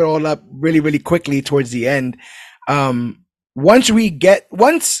like wrap it all up really, really quickly towards the end. Once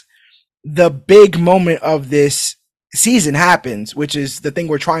the big moment of this season happens, which is the thing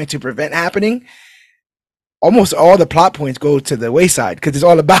we're trying to prevent happening, almost all the plot points go to the wayside because it's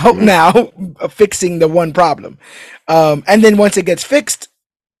all about now fixing the one problem. And then once it gets fixed,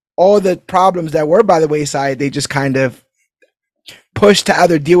 all the problems that were by the wayside, they just kind of push to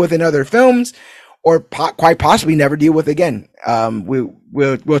either deal with in other films or quite possibly never deal with again.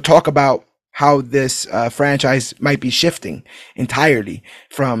 We'll talk about how this franchise might be shifting entirely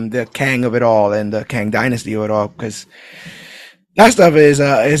from the Kang of it all and the Kang dynasty of it all, because that stuff is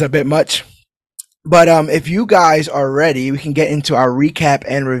a bit much. But if you guys are ready, we can get into our recap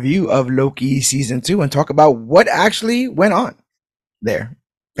and review of Loki season 2 and talk about what actually went on there.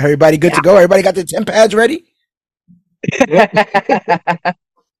 Everybody good to go? Everybody got their 10 pads ready?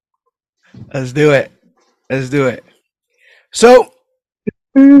 Let's do it. So,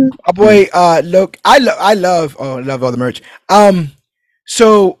 my boy, look, I love all the merch.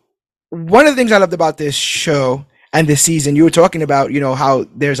 So one of the things I loved about this show and this season, you were talking about, how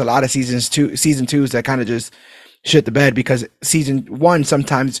there's a lot of season twos that kind of just shit the bed because season 1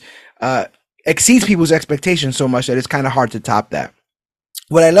 sometimes exceeds people's expectations so much that it's kind of hard to top that.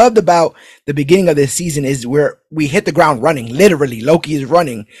 What I loved about the beginning of this season is where we hit the ground running. Literally, Loki is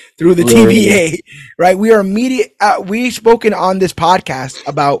running through the TVA, right? We are immediate. We've spoken on this podcast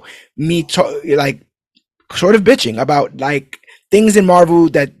about me, sort of bitching about like things in Marvel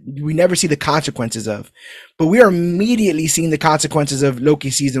that we never see the consequences of. But we are immediately seeing the consequences of Loki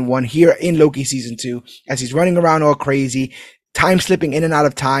season 1 here in Loki season 2 as he's running around all crazy, time slipping in and out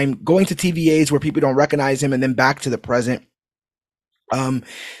of time, going to TVAs where people don't recognize him, and then back to the present.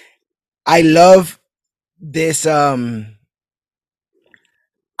 I love this. I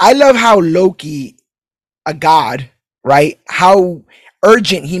love how Loki, a god, right? How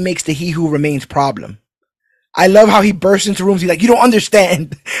urgent he makes the He Who Remains problem. I love how he bursts into rooms. He's like, "You don't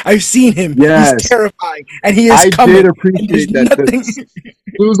understand. I've seen him. Yes. He's terrifying, and he is I coming." did appreciate that. Nothing.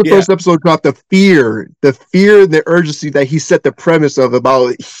 It was the Yeah. first episode about the fear and the urgency that he set the premise of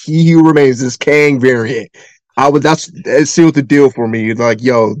about He Who Remains, this Kang variant. That sealed the deal for me. Like,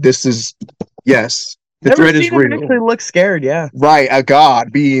 yo, this is yes. The Never threat is seen him real. actually look scared. Yeah. Right, a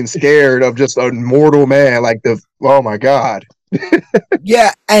god being scared of just a mortal man. Like oh my god.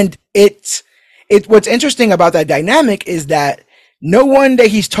 Yeah, and it's what's interesting about that dynamic is that no one that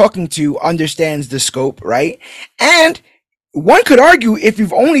he's talking to understands the scope, right? And one could argue if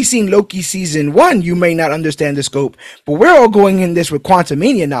you've only seen Loki season 1, you may not understand the scope, but we're all going in this with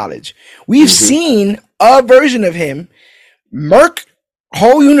Quantumania knowledge. We've seen a version of him murk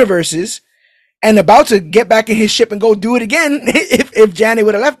whole universes and about to get back in his ship and go do it again if Janet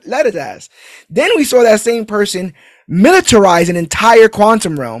would have let his ass. Then we saw that same person militarize an entire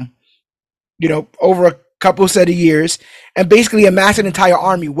quantum realm, over a couple set of years and basically amass an entire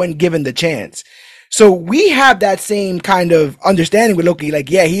army when given the chance. So we have that same kind of understanding with Loki.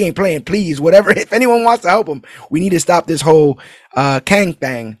 Like, yeah, he ain't playing. Please, whatever. If anyone wants to help him, we need to stop this whole Kang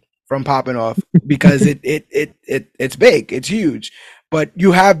thing from popping off because it's big. It's huge. But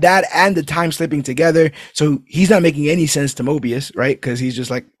you have that and the time slipping together. So he's not making any sense to Mobius, right? Because he's just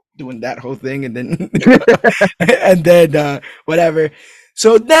like doing that whole thing and then and then whatever.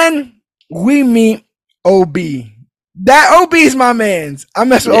 So then we meet OB. That OB is my man's. I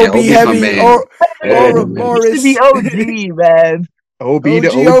mess with OB OB's my heavy. man. Used to be Ouroboros. OG, man. OB OG to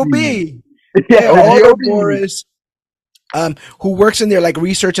OG. OB. Yeah, Yeah. OG. Ouroboros. Who works in their like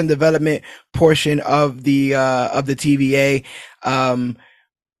research and development portion of the TVA.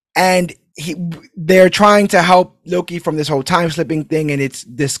 And they're trying to help Loki from this whole time slipping thing, and it's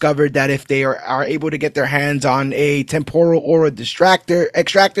discovered that if they are able to get their hands on a temporal aura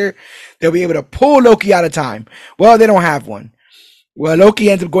extractor, they'll be able to pull Loki out of time. Well, they don't have one. Well,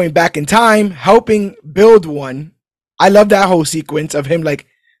 Loki ends up going back in time, helping build one. I love that whole sequence of him like,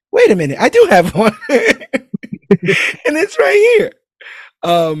 wait a minute, I do have one. And it's right here.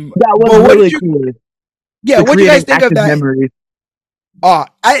 That was really cool. Yeah, what do you guys think of that? Memories.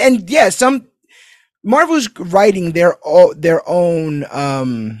 Some Marvel's writing their own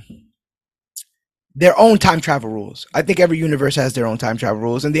time travel rules. I think every universe has their own time travel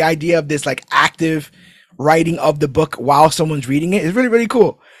rules, and the idea of this like active writing of the book while someone's reading it is really really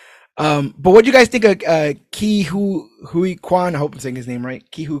cool. But what do you guys think of Hui Kwan? I hope I'm saying his name right.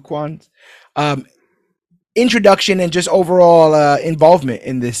 Ki Hui Kwan's introduction and just overall involvement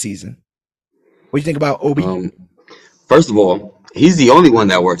in this season. What do you think about Obi? First of all, he's the only one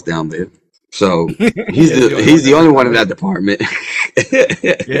that works down there, so he's the only one in that department.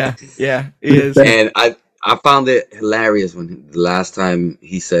 yeah, he is. And I found it hilarious when the last time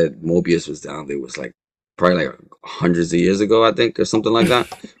he said Mobius was down there was like probably like hundreds of years ago, I think, or something like that,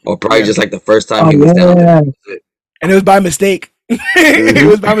 or probably just like the first time he was down there. And it was by mistake. It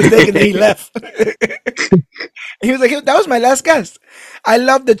was by mistake, and then he left. He was like, "That was my last guest." I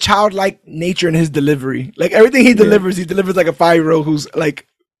love the childlike nature in his delivery. Like everything he delivers like a 5-year-old who's like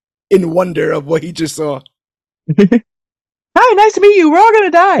in wonder of what he just saw. Hi, nice to meet you. We're all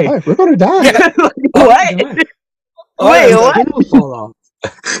gonna die. Hi, we're gonna die. Yeah. What? Wait, what?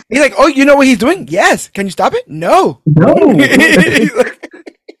 He's like, "Oh, you know what he's doing? Yes. Can you stop it? No.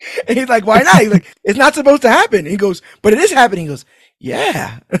 He's like, why not? He's like, it's not supposed to happen. He goes, but it is happening. He goes,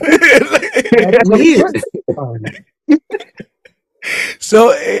 yeah.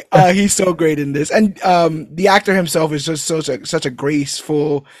 So he's so great in this, and the actor himself is just such a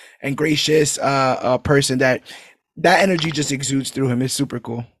graceful and gracious person that energy just exudes through him. It's super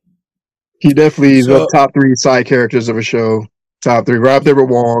cool. He definitely is the top 3 side characters of a show. Top 3, right up there with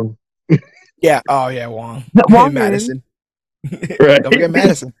Wong. Yeah. Oh yeah, Wong. Wong Madison. Right. Don't forget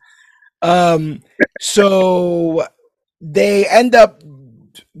Madison. So they end up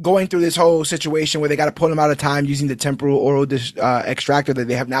going through this whole situation where they got to pull him out of time using the temporal oral extractor that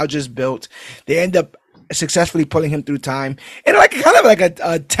they have now just built. They end up successfully pulling him through time in like kind of like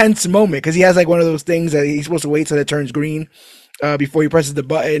a tense moment because he has like one of those things that he's supposed to wait till it turns green before he presses the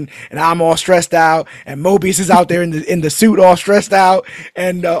button, and I'm all stressed out, and Mobius is out there in the suit all stressed out,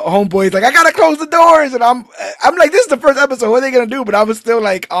 and homeboy's like, I gotta close the doors, and I'm like, this is the first episode, what are they gonna do? But I was still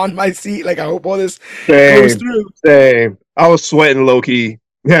like on my seat, like I hope all this goes through. Same. I was sweating low key.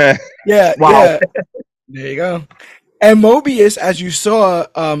 Yeah. Yeah. Wow. Yeah. There you go. And Mobius, as you saw,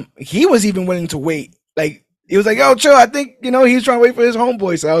 he was even willing to wait. Like he was like, "Yo, chill." I think he was trying to wait for his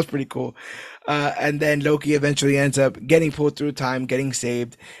homeboy, so that was pretty cool. And then Loki eventually ends up getting pulled through time, getting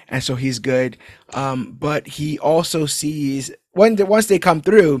saved, and so he's good. But he also sees once they come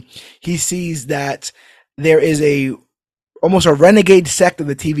through, he sees that there is almost a renegade sect of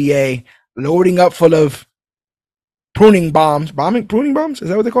the TVA loading up full of pruning bombs. Is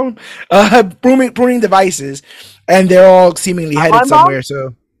that what they call them? Pruning devices, and they're all seemingly headed somewhere.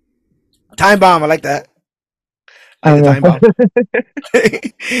 So, time bomb. I like that. Time bomb.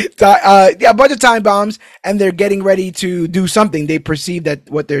 A bunch of time bombs, and they're getting ready to do something. They perceive that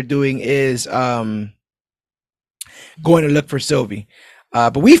what they're doing is going to look for Sylvie.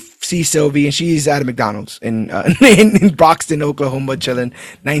 But we see Sylvie, and she's at a McDonald's in Broxton, Oklahoma, chilling.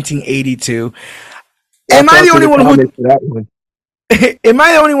 1982. Am I the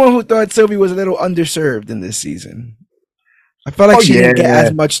only one who thought Sylvie was a little underserved in this season? I felt like she didn't get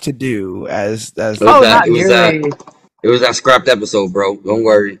as much to do as. It was that scrapped episode, bro. Don't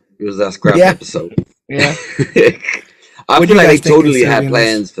worry, it was that scrapped episode. Yeah, I feel like they totally had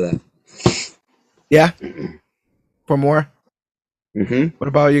plans for that. Yeah, for more. Mm-hmm. What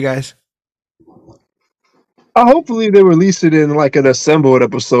about you guys? Hopefully they release it in like an assembled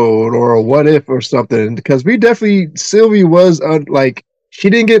episode or a what if or something, because we definitely Sylvie was like she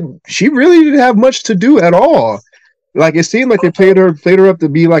really didn't have much to do at all. Like it seemed like they played her up to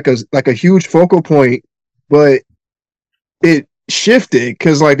be like a huge focal point, but it shifted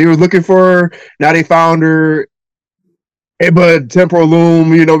because like they were looking for her, now they found her. Hey, bud, temporal loom,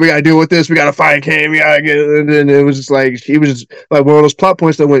 we gotta deal with this. We gotta fight Kane. We gotta get. And then it was just like she was just like one of those plot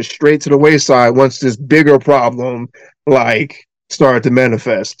points that went straight to the wayside once this bigger problem like started to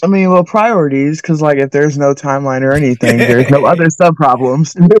manifest. I mean, well, priorities, because like if there's no timeline or anything, there's no other sub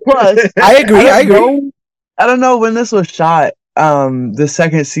problems. Plus, I agree. I don't know when this was shot, the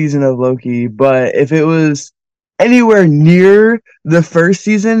second season of Loki, but if it was anywhere near the first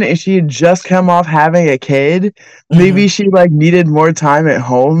season and she had just come off having a kid, maybe she like needed more time at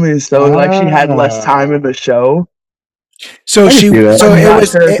home, and so like she had less time in the show. So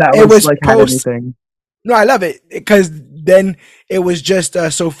it was like post. anything. No, I love it because then it was just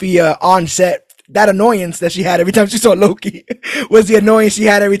Sophia on set. That annoyance that she had every time she saw Loki was the annoyance she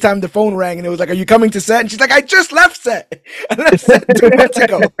had every time the phone rang, and it was like, "Are you coming to set?" And she's like, "I just left set. I left set 2 months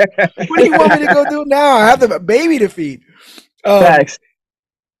ago. What do you want me to go do now? I have the baby to feed." Facts.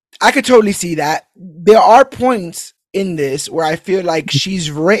 I could totally see that. There are points in this where I feel like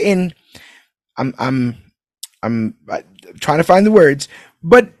she's written. I'm trying to find the words,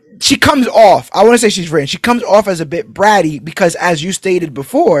 but she comes off. I want to say she's written. She comes off as a bit bratty because, as you stated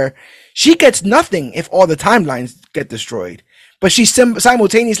before, she gets nothing if all the timelines get destroyed. But she's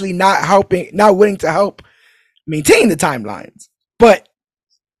simultaneously not willing to help maintain the timelines. But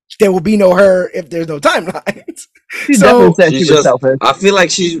there will be no her if there's no timelines. She definitely said she was selfish. I feel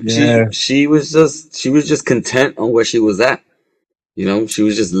like she was just content on where she was at. She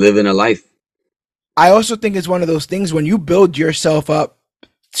was just living her life. I also think it's one of those things when you build yourself up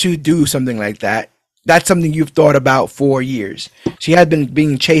to do something like that. That's something you've thought about for years. She had been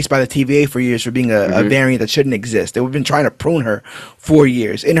being chased by the TVA for years for being a variant that shouldn't exist. They've been trying to prune her for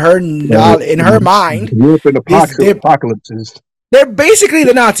years. In her mind, apocalypses. They're basically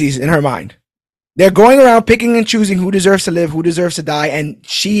the Nazis in her mind. They're going around picking and choosing who deserves to live, who deserves to die, and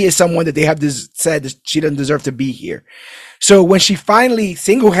she is someone that they have said that she doesn't deserve to be here. So when she finally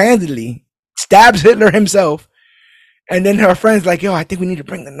single-handedly stabs Hitler himself, and then her friend's like, "Yo, I think we need to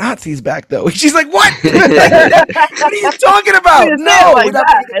bring the Nazis back, though." She's like, "What? What are you talking about? No, we're not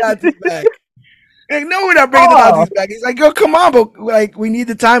bringing the Nazis back." Like, no, we're not bringing the Nazis back. He's like, "Yo, come on, but like, we need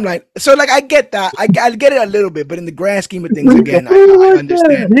the timeline." So, like, I get that. I get it a little bit, but in the grand scheme of things, again, I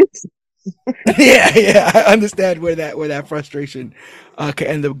understand. yeah, I understand where that frustration can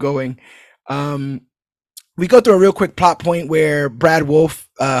end up going. We go through a real quick plot point where Brad Wolf,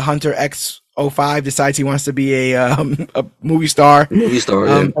 Hunter X05, decides he wants to be a movie star. Movie star,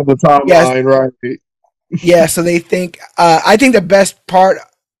 on the timeline, right? Yeah, so they think. I think the best part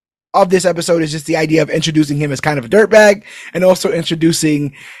of this episode is just the idea of introducing him as kind of a dirtbag, and also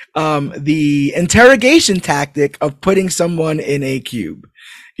introducing the interrogation tactic of putting someone in a cube.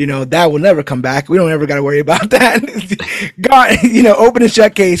 That will never come back. We don't ever got to worry about that. God, open and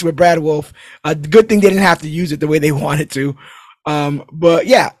shut case with Brad Wolf. Good thing they didn't have to use it the way they wanted to. But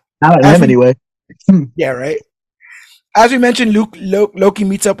yeah. Not him anyway. Yeah, right. As we mentioned, Loki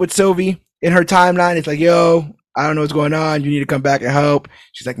meets up with Sylvie in her timeline. It's like, "Yo, I don't know what's going on. You need to come back and help."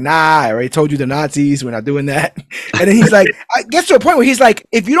 She's like, "Nah, I already told you the Nazis. We're not doing that." And then he's like, I gets to a point where he's like,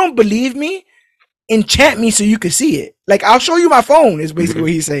 "If you don't believe me, enchant me so you can see it. Like, I'll show you my phone," is basically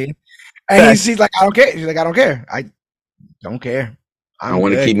what he's saying. And he's like, "I don't care." She's like, "I don't care. I don't care. I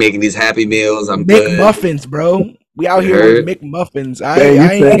want to keep making these Happy Meals. I'm Make muffins, bro. We out here with McMuffins.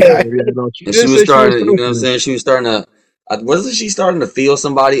 And she was starting, you know what I'm saying? She was starting to, wasn't she starting to feel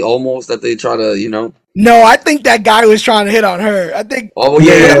somebody almost that they try to, No, I think that guy was trying to hit on her. I think. Oh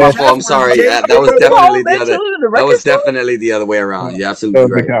yeah, my fault. I'm sorry. That was definitely the other. That was definitely the other way around. Yeah,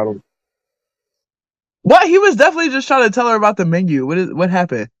 absolutely right. What? He was definitely just trying to tell her about the menu. What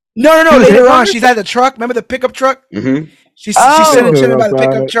happened? No. Later on, she's at the truck. Remember the pickup truck? Mm-hmm. She's sitting chilling by the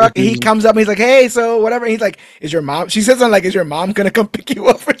pickup truck, and he comes up and he's like, "Hey, so whatever." And he's like, "Is your mom?" She says something like, "Is your mom gonna come pick you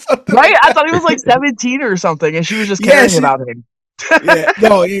up or something?" Right? I thought he was like 17 or something, and she was just caring about him.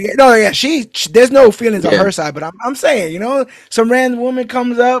 No. She there's no feelings on her side, but I'm saying, some random woman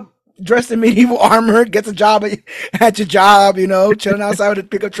comes up dressed in medieval armor, gets a job at your job, chilling outside with a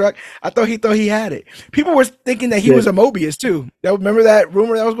pickup truck. I thought he had it. People were thinking that he was a Mobius too. Remember that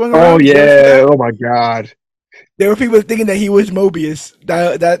rumor that was going around? Oh yeah! Oh my god! There were people thinking that he was Mobius.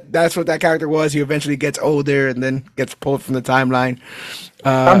 That's what that character was. He eventually gets older and then gets pulled from the timeline.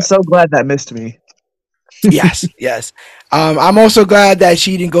 I'm so glad that missed me. Yes. I'm also glad that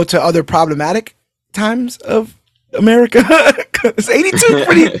she didn't go to other problematic. times of America. Because 82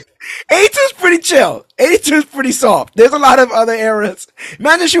 is pretty chill. 82 is pretty soft. There's a lot of other eras.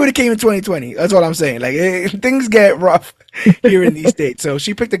 Imagine she would have came in 2020. That's what I'm saying. Like things get rough here in these states. So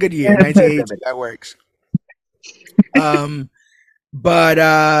she picked a good year, 1982. That works. But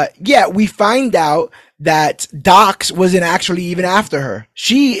yeah, we find out that Dox wasn't actually even after her.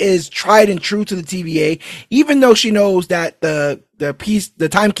 She is tried and true to the TVA, even though she knows that the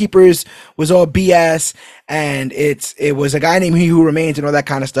timekeepers was all BS and it was a guy named He Who Remains and all that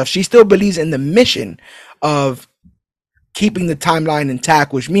kind of stuff. She still believes in the mission of keeping the timeline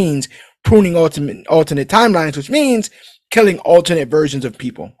intact, which means pruning alternate timelines, which means killing alternate versions of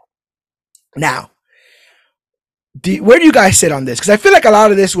people. Now, where do you guys sit on this? Because I feel like a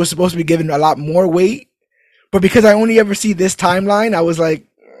lot of this was supposed to be given a lot more weight, but because I only ever see this timeline, I was like,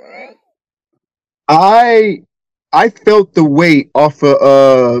 I felt the weight off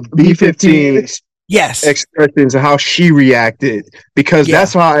of B15's yes expressions and how she reacted, because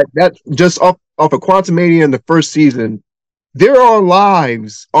that's how that just off of Quantumania in the first season. There are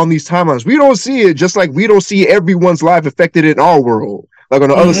lives on these timelines. We don't see it, just like we don't see everyone's life affected in our world, like on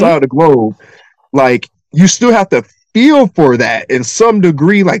the other side of the globe. Like, you still have to feel for that in some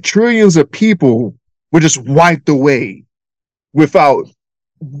degree. Like, trillions of people were just wiped away without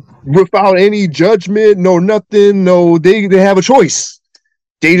any judgment, no nothing, no, they have a choice.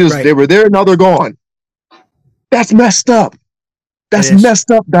 They were there, now they're gone. That's messed up. That's messed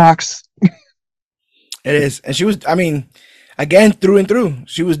up, Dox. It is. And she was, I mean, again, through and through,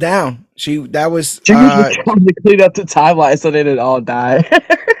 she was down. She was trying to clean up the timeline so they didn't all die.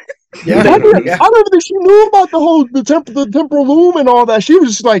 I don't think she knew about the temporal loom and all that. She was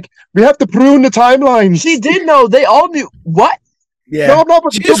just like, we have to prune the timeline. She did know. They all knew. What? Yeah. No, I'm not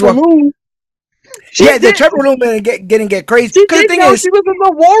about the temporal loom. The temporal loom get crazy. She did know. She was in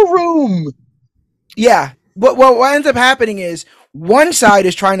the war room. Yeah. What ends up happening is one side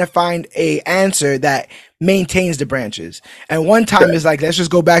is trying to find a answer that maintains the branches, and one time is like, let's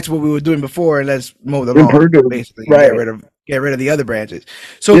just go back to what we were doing before and let's mow the lawn, basically, right? Get rid of the other branches.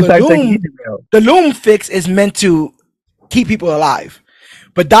 So the loom fix is meant to keep people alive.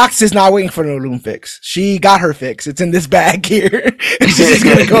 But Dox is not waiting for no loom fix. She got her fix. It's in this bag here. She's just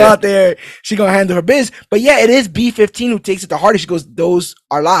going to go out there. She's going to handle her biz. But yeah, it is B15 who takes it the hardest. She goes, those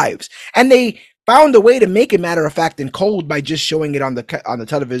are lives. And they found a way to make it matter of fact and cold by just showing it on the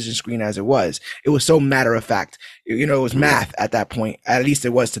television screen as it was. It was so matter of fact. It was math at that point. At least it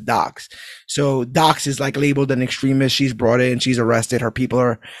was to Dox. So Dox is like labeled an extremist. She's brought in. She's arrested. Her people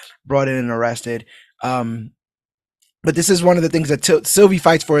are brought in and arrested. But this is one of the things that Sylvie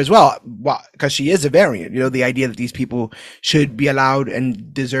fights for as well, because she is a variant. The idea that these people should be allowed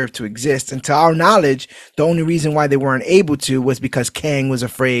and deserve to exist. And to our knowledge, the only reason why they weren't able to was because Kang was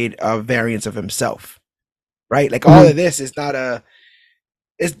afraid of variants of himself, right? Like all of this is not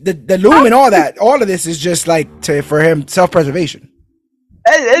it's the loom and all that. All of this is just like for him self-preservation.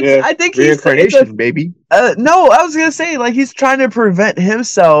 I think reincarnation, baby. No, I was gonna say, like, he's trying to prevent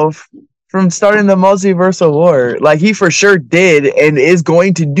himself from starting the multiversal war. Like, he for sure did and is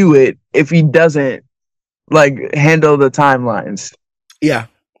going to do it if he doesn't, like, handle the timelines. Yeah.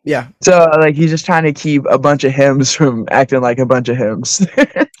 So, like, he's just trying to keep a bunch of hymns from acting like a bunch of hymns.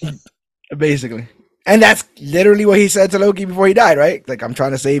 Basically. And that's literally what he said to Loki before he died, right? Like, I'm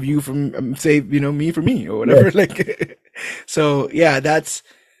trying to save you from, save, me from me or whatever. Yeah. Like, so yeah, that's,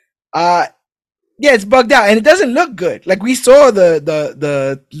 yeah, it's bugged out and it doesn't look good. Like, we saw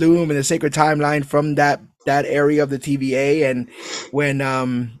the loom and the sacred timeline from that area of the TVA, and when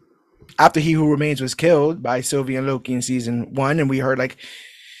after He Who Remains was killed by Sylvie and Loki in season 1, and we heard, like,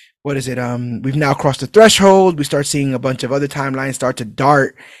 what is it? We've now crossed the threshold. We start seeing a bunch of other timelines start to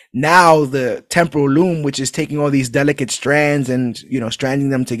dart. Now the temporal loom, which is taking all these delicate strands and stranding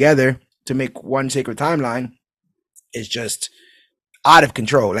them together to make one sacred timeline, is just out of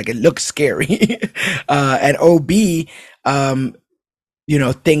control. Like, it looks scary. And OB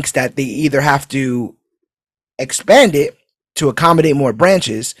thinks that they either have to expand it to accommodate more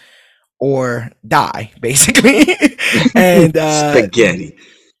branches or die, basically. And spaghetti.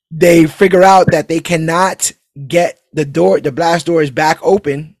 They figure out that they cannot get the blast doors back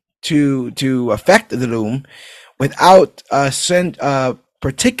open to affect the loom without a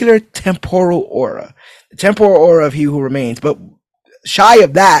particular temporal aura, the temporal aura of He Who Remains. But shy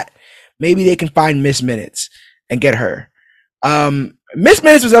of that, maybe they can find Miss Minutes and get her. Miss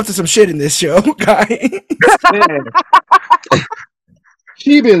Minutes was up to some shit in this show, guy.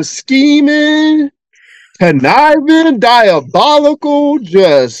 She been scheming, conniving, diabolical,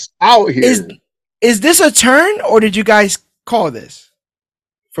 just out here. Is this a turn, or did you guys call this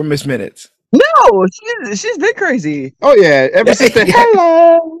for Miss Minutes? No, she's been crazy. Oh yeah, ever since the Yeah.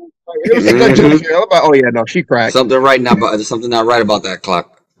 hello, like, ever since that Mhm. junction, I'm like, oh yeah, no, she cracked. Something not right about that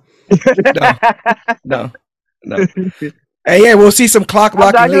clock. No, no, no. And yeah, we'll see some clock I'm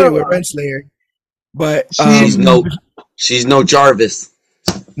blocking not gonna later with lie. Renslayer. But She's no, she's no Jarvis.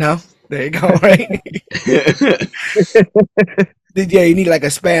 no, there you go. Right? Yeah, you need like a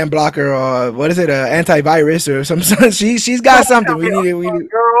spam blocker or what is it, antivirus or some. She's got something. We need it. We need.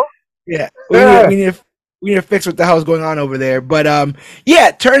 Girl. Yeah, Yeah. we need to fix what the hell's going on over there. But yeah,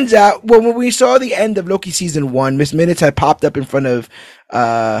 it turns out when we saw the end of Loki season 1, Miss Minutes had popped up in front of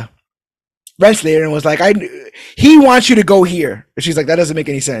Renslayer and was like, he wants you to go here. And she's like, that doesn't make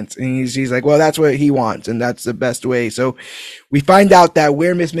any sense. And she's like, well, that's what he wants, and that's the best way. So we find out that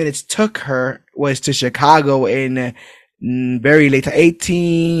where Miss Minutes took her was to Chicago in very late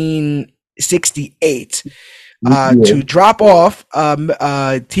 1868 to drop off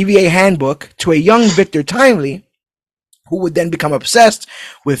TVA handbook to a young Victor Timely, who would then become obsessed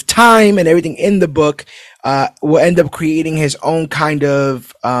with time and everything in the book, will end up creating his own kind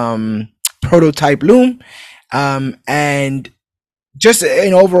of prototype loom, and just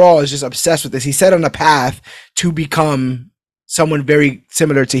in overall is just obsessed with this. He's set on a path to become someone very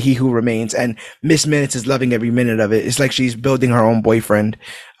similar to He Who Remains, and Miss Minutes is loving every minute of it. It's like she's building her own boyfriend.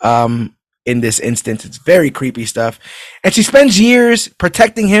 In this instance, it's very creepy stuff, and she spends years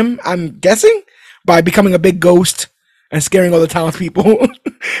protecting him, I'm guessing, by becoming a big ghost and scaring all the townspeople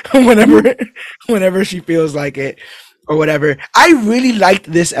whenever she feels like it or whatever. I really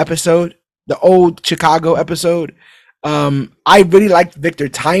liked this episode, the old Chicago episode. I really liked Victor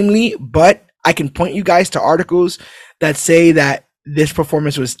Timely, but I can point you guys to articles that say that this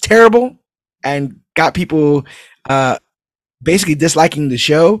performance was terrible and got people basically disliking the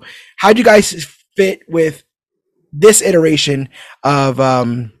show. How do you guys fit with this iteration of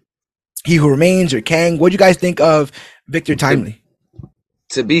He Who Remains or Kang? What do you guys think of Victor Timely?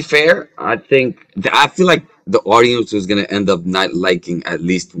 To be fair, I feel like the audience was gonna end up not liking at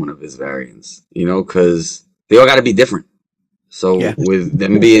least one of his variants. You know, because they all got to be different. So Yeah. with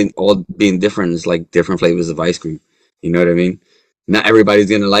them being different, it's like different flavors of ice cream. You know what I mean? Not everybody's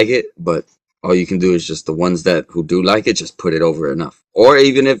gonna like it, but all you can do is just the ones that who do like it, just put it over enough. Or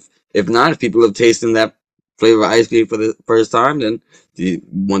even if not, if people have tasted that flavor of ice cream for the first time, then the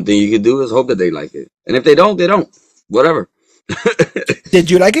one thing you can do is hope that they like it. And if they don't, they don't. Whatever. Did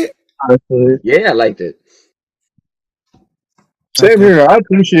you like it? Yeah, I liked it. Same Okay. here. I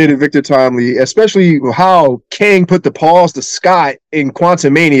appreciated Victor Timely, especially how Kang put the pause to Scott in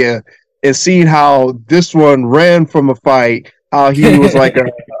Quantumania, and seeing how this one ran from a fight, how he was like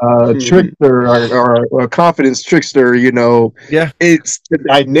a trickster or a confidence trickster. You know, Yeah. it's the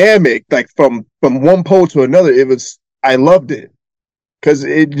dynamic, like from one pole to another. I loved it. Because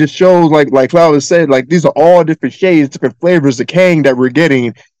it just shows, like Flowers said, like these are all different shades, different flavors of Kang that we're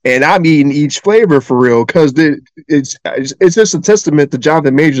getting, and I'm eating each flavor for real. Because it's just a testament to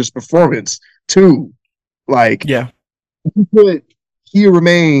Jonathan Major's performance too. Like Yeah. you put He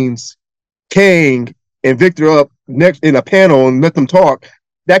Remains, Kang, and Victor up next in a panel and let them talk.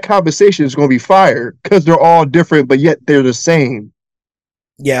 That conversation is going to be fire because they're all different, but yet they're the same.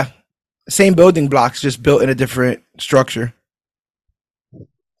 Yeah. Same building blocks, just built in a different structure.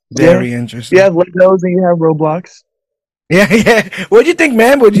 Very interesting. You have Legos and you have Roblox. Yeah, yeah. What do you think,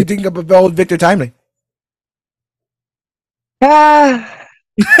 man? What do you think of old Victor Timely? Ah,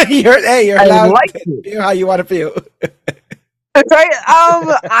 You're I allowed like to it. feel how you want to feel.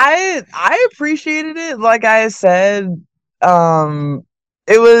 Right. I appreciated it. Like I said,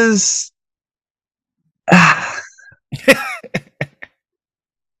 it was.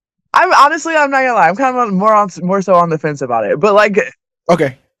 I'm not gonna lie. I'm kind of more so on the fence about it. But like,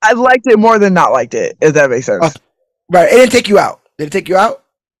 Okay. I liked it more than not liked it. If that makes sense. Right. It didn't take you out. Did it take you out?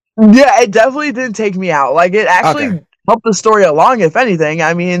 Yeah, it definitely didn't take me out. Like, it actually Okay. helped the story along, if anything.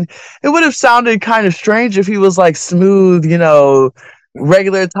 I mean, it would have sounded kind of strange if he was like smooth,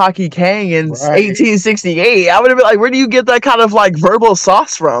 regular Taki Kang in Right. 1868. I would have been like, where do you get that kind of like verbal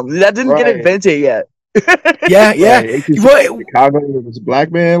sauce from? That didn't get Right. invented yet. Yeah, yeah. Right. Well, Chicago was a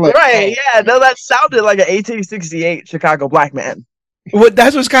black man. Like, Right, yeah. No, that sounded like an 1868 Chicago black man.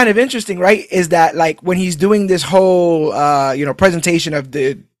 that's what's kind of interesting, right? Is that like when he's doing this whole presentation of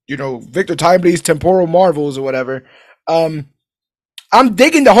the Victor Timely's temporal marvels or whatever, I'm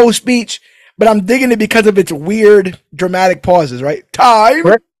digging the whole speech, but I'm digging it because of its weird dramatic pauses, right? Time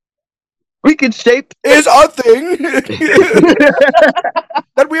Right. We could shape is a thing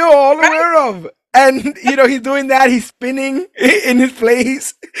that we are all aware of. And he's doing that. He's spinning in his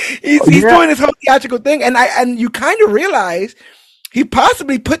place. He's doing this whole theatrical thing, and you kind of realize he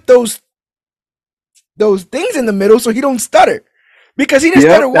possibly put those those things in the middle so he don't stutter. Because he didn't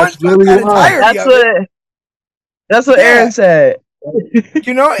stutter once that's really that why. entirety of it. That's what Yeah. Aaron said.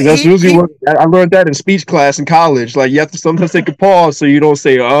 You know, That's usually what I learned that in speech class in college. Like you have to sometimes take a pause so you don't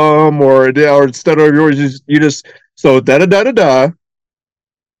say or stutter of yours. You just so da da da da da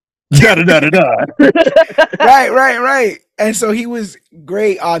da da da da da. right. And so he was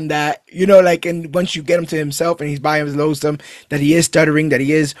great on that, you know, like, and once you get him to himself and he's by his lonesome, that he is stuttering, that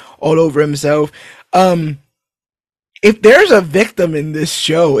he is all over himself. If there's a victim in this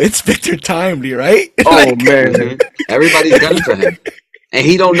show, it's Victor Timely, right? Oh Like, man, Everybody's done for him, and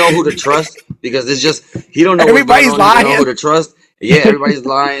he don't know who to trust because it's just he don't know what's going everybody's on. He don't know who lying. to trust. Yeah, everybody's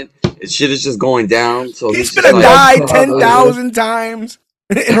lying. Shit is just going down. So He's he's just gonna like, die 10,000 times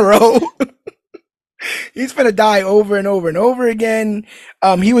in a row. He's gonna die over and over and over again.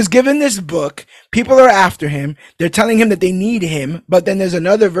 He was given this book. People are after him. They're telling him that they need him, but then there's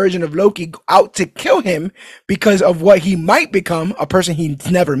another version of Loki out to kill him because of what he might become, a person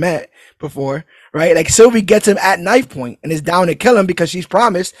he's never met before, right? Like Sylvie gets him at knife point and is down to kill him because she's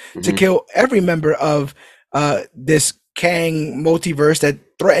promised to kill every member of this Kang multiverse that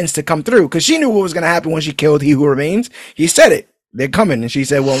threatens to come through. Because she knew what was gonna happen when she killed He Who Remains. He said it. They're coming, and she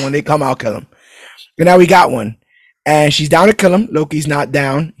said, "Well, when they come, I'll kill them." And now we got one. And she's down to kill him. Loki's not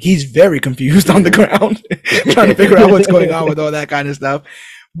down. He's very confused on the ground, trying to figure out what's going on with all that kind of stuff.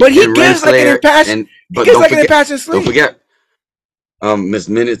 But he gives like an impassioned. He gives like an impassioned sleep. Don't forget, Miss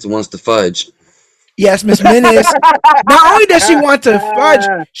Minutes wants to fudge. Yes, Miss Minutes. Not only does she want to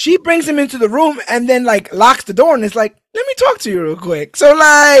fudge, she brings him into the room and then like locks the door and is like, "Let me talk to you real quick." So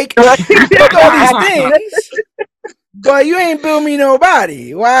like, you built all these things, but you ain't build me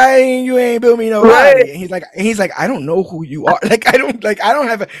nobody. Why you ain't build me nobody? Right. And he's like, I don't know who you are. I don't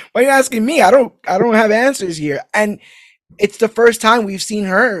have. Why are you asking me? I don't have answers here. And it's the first time we've seen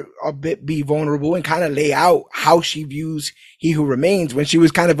her a bit be vulnerable and kind of lay out how she views He Who Remains, when she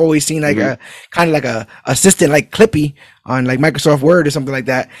was kind of always seen like a kind of like a assistant, like Clippy on like Microsoft Word or something like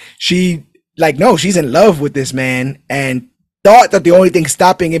that. She like, no, she's in love with this man and thought that the only thing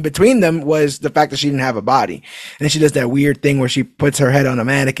stopping in between them was the fact that she didn't have a body. And then she does that weird thing where she puts her head on a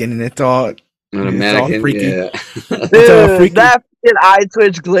mannequin and it's all freaky. Yeah. Dude, that eye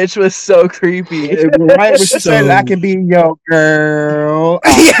twitch glitch was so creepy. Right when she said, "I can be your girl,"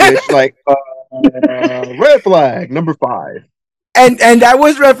 like red flag number 5. And that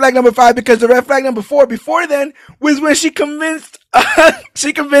was red flag number 5 because the red flag number 4 before then was when she convinced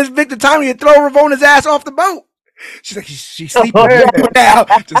Victor Timely to throw Ravona's ass off the boat. She's like, she's sleeping now.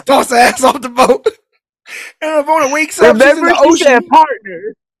 Just toss her ass off the boat. And Ravona wakes up. She's in the ocean.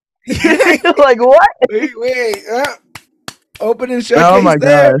 Partner. Like what? Wait. Open and shut. Oh my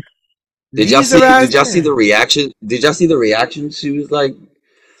god! Did y'all see the reaction? Did y'all see the reaction she was like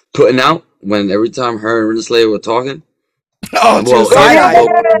putting out when every time her and Renée Slayer were talking? Oh, well, the side-eye.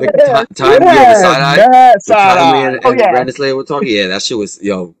 And Renée Slayer were talking. Yeah, that shit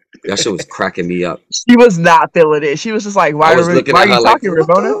was cracking me up. She was not feeling it. She was just like, "Why are you talking,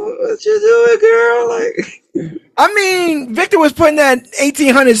 Ravona? What you doing, girl?" Like, I mean, Victor was putting that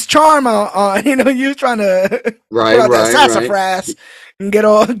 1800s charm on. You know, you was trying to that sassafras and get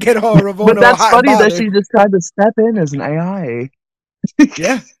all Ravona. But that's funny that she just tried to step in as an AI.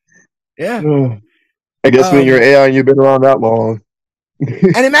 Yeah. I guess when you're AI and you've been around that long.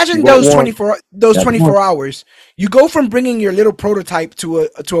 And imagine those 24 hours. You go from bringing your little prototype to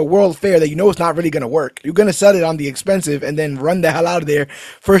a world fair that you know it's not really going to work. You're going to sell it on the expensive and then run the hell out of there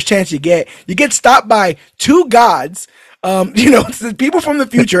first chance you get. You get stopped by 2 gods, people from the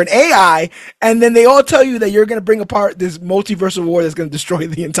future, an AI, and then they all tell you that you're going to bring apart this multiversal war that's going to destroy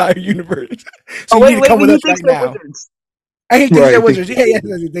the entire universe. So you need to come with us right now. And he thinks they're wizards. Yes,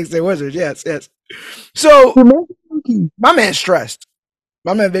 he thinks they're wizards. Yes. So my man's stressed.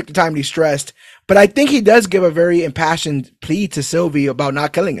 My man Victor Timely stressed, but I think he does give a very impassioned plea to Sylvie about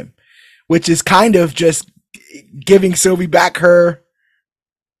not killing him, which is kind of just giving Sylvie back her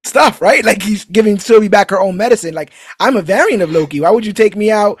stuff, right? Like he's giving Sylvie back her own medicine. Like, I'm a variant of Loki. Why would you take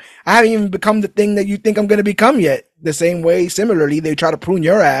me out? I haven't even become the thing that you think I'm going to become yet. The same way, similarly, they try to prune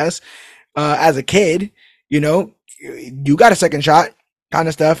your ass as a kid. You know, you got a second shot. Kind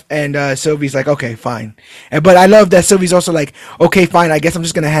of stuff, and Sylvie's like, okay, fine. But I love that Sylvie's also like, okay, fine. I guess I'm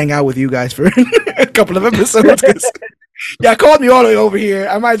just gonna hang out with you guys for a couple of episodes. Yeah, called me all the way over here.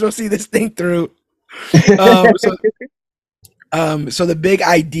 I might as well see this thing through. So the big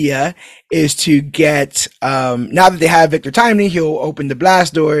idea is to get now that they have Victor Timely, he'll open the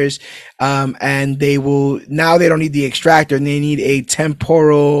blast doors, and they don't need the extractor, and they need a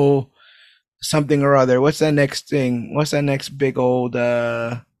temporal something or other. What's that next thing? What's that next big old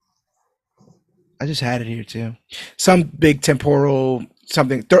I just had it here too. Some big temporal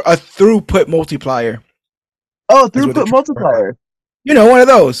something. A throughput multiplier. Oh, Is what they're throughput trying to work on. multiplier. You know, one of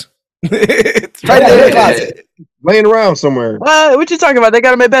those. It's right there in the closet. Laying around somewhere. What you talking about? They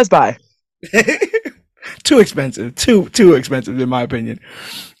got them at Best Buy. Too expensive. Too expensive in my opinion.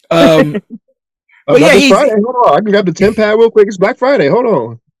 But Not yeah, this he's Friday. Hold on. I can grab the 10 pad real quick. It's Black Friday. Hold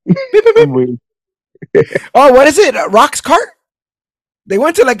on. I'm weak. oh, what is it? Rock's Cart? They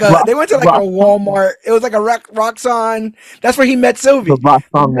went to like a Rock, a Walmart. It was like a Roxxon. That's where he met the Sylvie. Rock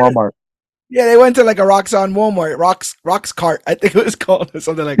on Walmart. Yeah, they went to like a Roxxon Walmart. Rock's Cart, I think it was called, or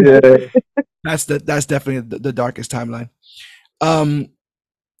something like that. Yeah. That's definitely the darkest timeline.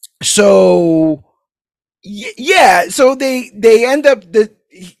 So yeah, so they end up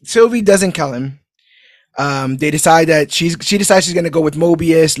Sylvie doesn't kill him. They decide that she decides she's gonna go with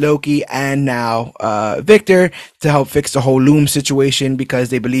Mobius, Loki, and now Victor to help fix the whole Loom situation because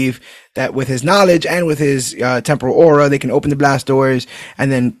they believe that with his knowledge and with his temporal aura, they can open the blast doors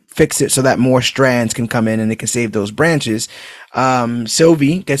and then fix it so that more strands can come in and they can save those branches.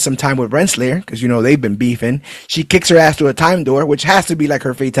 Sylvie gets some time with Renslayer because they've been beefing. She kicks her ass through a time door, which has to be like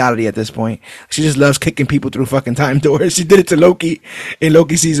her fatality at this point. She just loves kicking people through fucking time doors. She did it to Loki in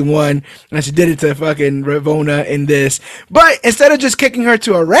Loki season 1, and she did it to fucking Ravonna in this. But instead of just kicking her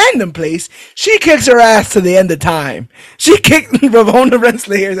to a random place, she kicks her ass to the end of time. She kicked Ravonna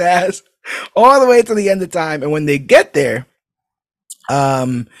Renslayer's ass all the way to the end of time, and when they get there,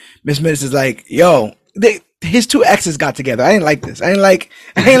 Miss Minutes is like, yo, his two exes got together. I didn't like this. I didn't like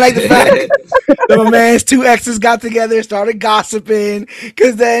the fact that my man's two exes got together, started gossiping.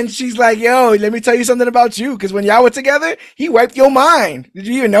 Cause then she's like, yo, let me tell you something about you. Cause when y'all were together, he wiped your mind. Did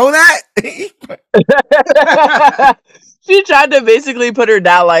you even know that? She tried to basically put her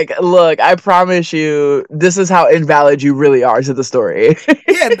down like, look, I promise you, this is how invalid you really are to the story.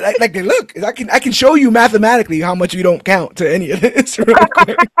 Yeah, like look, I can show you mathematically how much you don't count to any of this real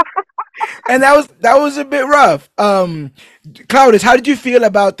quick. And that was a bit rough. Claudius, how did you feel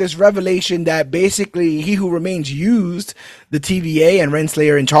about this revelation that basically He Who Remains used the TVA and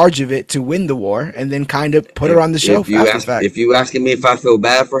Renslayer in charge of it to win the war, and then kind of put her on the shelf after the fact? If you asking me if I feel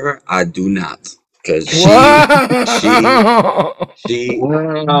bad for her, I do not, because she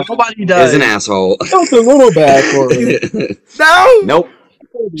Nobody does. is an asshole. Felt a little bad for her. No, Nope.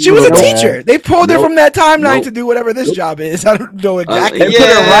 she was a teacher. They pulled her Nope. from that timeline Nope. to do whatever this job is. I don't know exactly. They put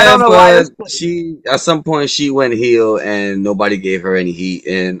her right on the line. She at some point she went heel and nobody gave her any heat,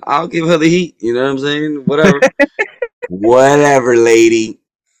 and I'll give her the heat. You know what I'm saying? Whatever, whatever, lady.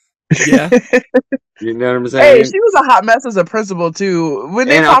 Yeah. You know what I'm Hey, saying? she was a hot mess as a principal too. When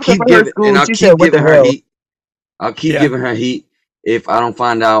they And I'll popped up keep in her giving, school, and I'll she keep said, "What the giving her hell?" heat. I'll keep giving her heat if I don't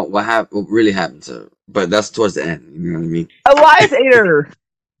find out what really happened to her. But that's towards the end. You know what I mean? Elias ate her.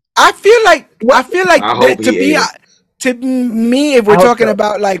 I feel like I hope he ate her. to me, if we're talking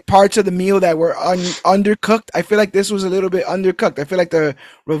about like parts of the meal that were undercooked, I feel like this was a little bit undercooked. I feel like the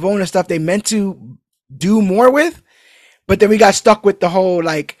Ravonna stuff they meant to do more with, but then we got stuck with the whole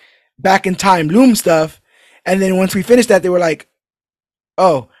like back in time Loom stuff, and then once we finished that, they were like,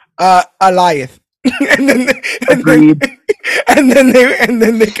 "Oh, Elias," and then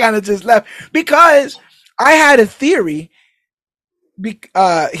they kind of just left because I had a theory.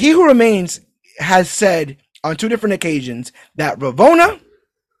 He Who Remains has said on 2 different occasions that Ravonna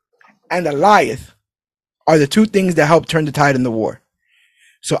and Elias are the 2 things that helped turn the tide in the war.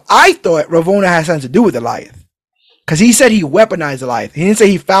 So I thought Ravonna had something to do with Elias because he said he weaponized Elias. He didn't say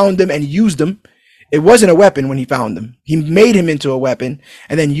he found them and used them. It wasn't a weapon when he found them. He made him into a weapon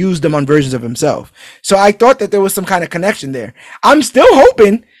and then used them on versions of himself. So I thought that there was some kind of connection there. I'm still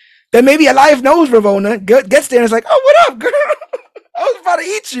hoping that maybe Elias knows Ravonna, gets there and is like, "Oh, what up, girl? I was about to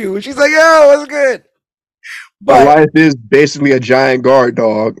eat you." And she's like, "Yo, what's good?" But life is basically a giant guard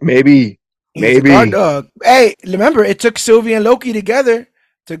dog. Maybe. he's a guard dog. Hey, remember, it took Sylvie and Loki together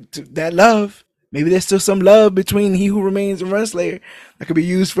to that love. Maybe there's still some love between He Who Remains and Renslayer that could be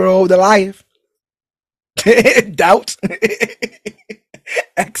used for old Elias. Doubt.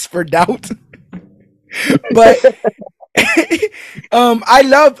 X for doubt. But I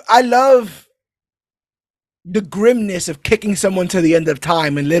love the grimness of kicking someone to the end of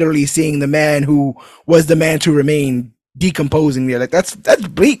time and literally seeing the man who was the man to remain decomposing there. Like that's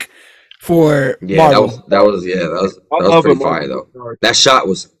bleak for Marvel. That was pretty fire though. That shot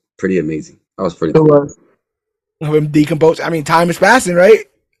was pretty amazing. That was pretty cool. Of him decomposed. I mean, time is passing, right?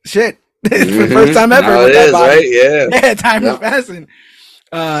 Shit. It's for the first time ever with that body. Right? Yeah. Time is passing.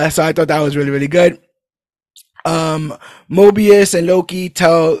 So I thought that was really, really good. Mobius and Loki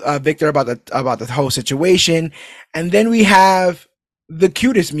tell Victor about the whole situation, and then we have the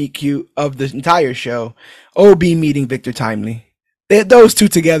cutest meet cute of the entire show. OB meeting Victor Timely. Those two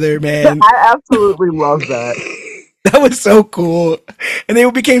together, man. I absolutely love that. That was so cool. And they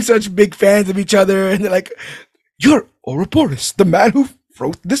became such big fans of each other. And they're like, "You're Ouroboros, the man who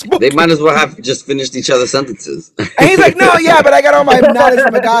wrote this book." They might as well have just finished each other's sentences. And he's like, "No, yeah, but I got all my knowledge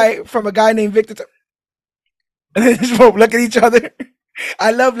from a guy named Victor." And they just both look at each other.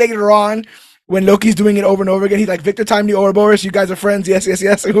 I love later on when Loki's doing it over and over again. He's like, "Victor Timely, Ouroboros, you guys are friends. Yes, yes,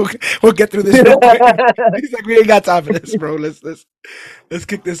 yes. We'll get through this real quick." He's like, "We ain't got time for this, bro. Let's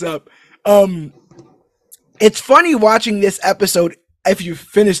kick this up." It's funny watching this episode if you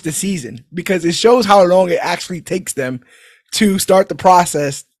finish the season because it shows how long it actually takes them to start the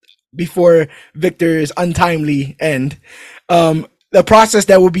process before Victor's untimely end. The process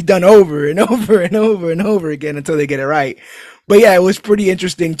that will be done over and over and over and over again until they get it right. But yeah, it was pretty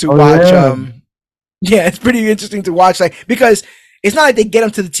interesting to watch. Yeah. It's pretty interesting to watch, like, because it's not like they get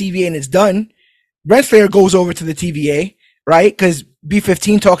them to the TVA and it's done. Renslayer goes over to the TVA, right? Because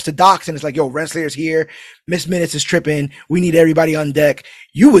B-15 talks to Docs and it's like, "Yo, Renslayer's here. Miss Minutes is tripping. We need everybody on deck.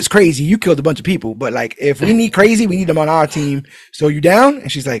 You was crazy. You killed a bunch of people. But like, if we need crazy, we need them on our team. So you down?"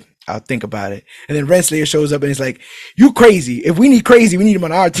 And she's like, "I'll think about it." And then Renslayer shows up and it's like, "You crazy. If we need crazy, we need them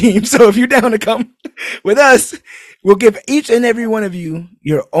on our team. So if you're down to come with us, we'll give each and every one of you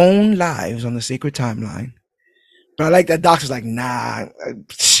your own lives on the sacred timeline." But I like that Docs was like, "Nah."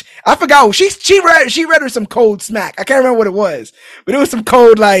 I forgot. She read her some code smack. I can't remember what it was, but it was some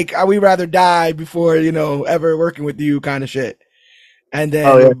code like, "We rather die before, ever working with you," kind of shit. And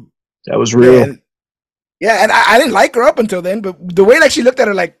then, that was real. Yeah, and I didn't like her up until then, but the way like she looked at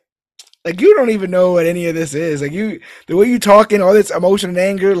her like you don't even know what any of this is. Like the way you talking, all this emotion and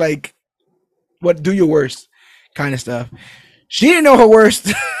anger, like what do your worst kind of stuff. She didn't know her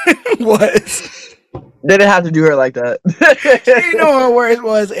worst was. They didn't have to do her like that. You know where it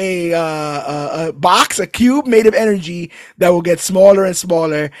was a box, a cube made of energy that will get smaller and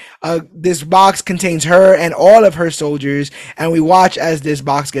smaller. This box contains her and all of her soldiers, and we watch as this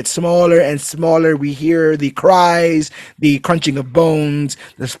box gets smaller and smaller. We hear the cries, the crunching of bones,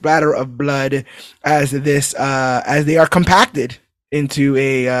 the splatter of blood as they are compacted into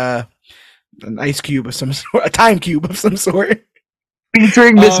an ice cube of some sort, a time cube of some sort.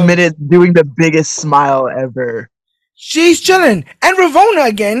 Featuring Miss Minutes doing the biggest smile ever. She's chilling. And Ravonna,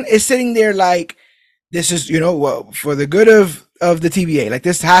 again, is sitting there like, this is, for the good of the TVA. Like,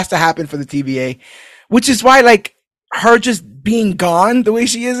 this has to happen for the TVA. Which is why, like, her just being gone the way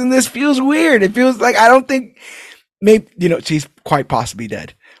she is in this feels weird. It feels like, I don't think, maybe, she's quite possibly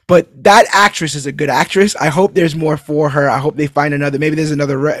dead. But that actress is a good actress. I hope there's more for her. I hope they find another, maybe there's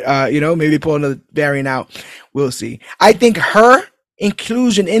another, maybe they pull another variant out. We'll see. I think her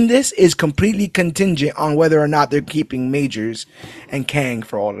inclusion in this is completely contingent on whether or not they're keeping Majors and Kang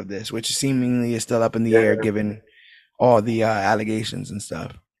for all of this, which seemingly is still up in the air given all the allegations and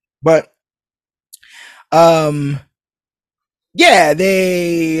stuff. But yeah,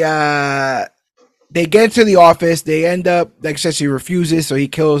 they get to the office. They end up, like I said, she refuses, so she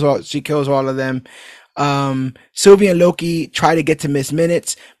kills all of them. Sylvie and Loki try to get to Miss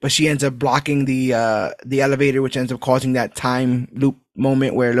Minutes, but she ends up blocking the elevator, which ends up causing that time loop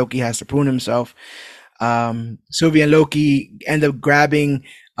moment where Loki has to prune himself. Sylvie and Loki end up grabbing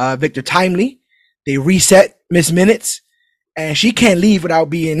Victor Timely. They reset Miss Minutes, and she can't leave without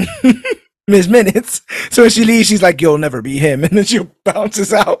being Miss Minutes. So when she leaves, she's like, "You'll never be him," and then she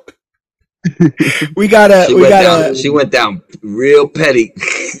bounces out. She went down real petty.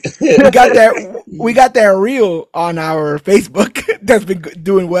 we got that reel on our Facebook that's been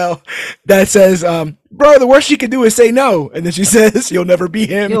doing well that says, "Bro, the worst she can do is say no," and then she says, "You'll never be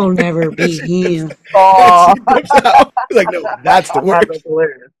him." You'll never be him. Oh, like, no, that's the worst.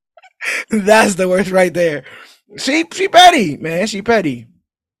 That's the worst right there. She petty, man. She petty.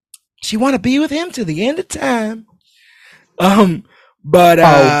 She want to be with him to the end of time. But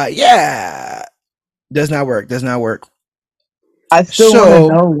yeah, does not work. I still want to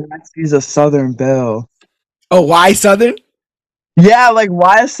know why she's a Southern Belle. Oh, why Southern? Yeah, like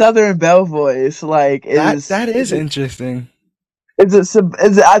why a Southern Belle voice? Like that is interesting. Is it?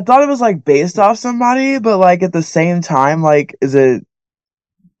 I thought it was like based off somebody, but like at the same time, like is it?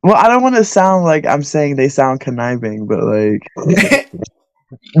 Well, I don't want to sound like I'm saying they sound conniving, but like.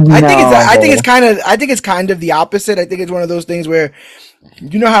 I think it's kind of the opposite. I think it's one of those things where,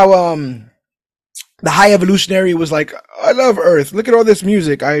 you know how the High Evolutionary was like, "I love Earth. Look at all this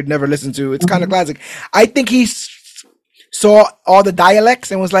music I'd never listened to. It's kind of classic." I think he saw all the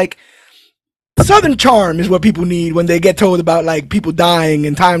dialects and was like, Southern charm is what people need when they get told about like people dying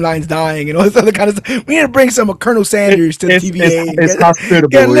and timelines dying and all this other kind of stuff. We need to bring some of Colonel Sanders to the TVA and It's get a hospitable.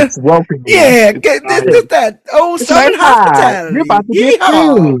 little, It's welcoming. yeah, It's get nice. that old It's like, Southern hi, you're hospitality. about to get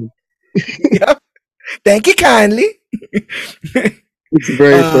Yeehaw! food. Yep. Thank you kindly. It's a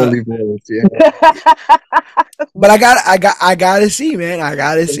very Uh, friendly voice. Yeah. but I gotta see, man. I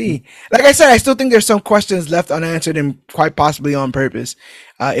gotta see. Like I said, I still think there's some questions left unanswered and quite possibly on purpose,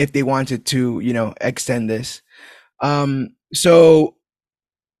 if they wanted to, extend this. So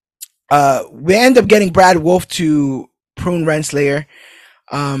we end up getting Brad Wolf to prune Renslayer.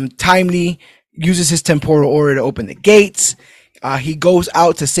 Timely uses his temporal aura to open the gates. He goes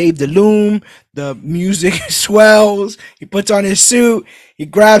out to save the loom. The music swells. He puts on his suit. He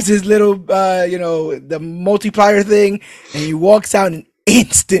grabs his little, the multiplier thing, and he walks out and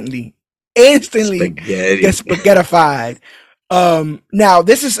instantly Spaghetti. gets spaghettified. Now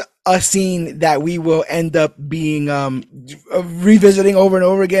this is a scene that we will end up being revisiting over and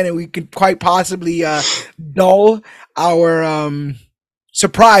over again, and we could quite possibly dull our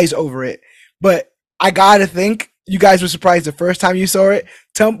surprise over it. But I gotta think you guys were surprised the first time you saw it.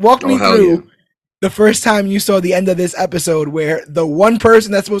 Walk me hell through yeah. the first time you saw the end of this episode where the one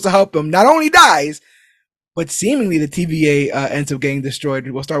person that's supposed to help him not only dies, but seemingly the TVA ends up getting destroyed.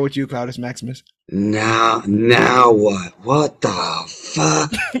 We'll start with you, Claudius Maximus. Now what? What the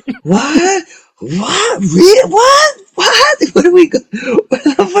fuck? What? What? What? What? Where do we go? Where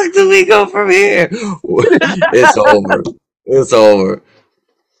the fuck do we go from here? It's over. It's over.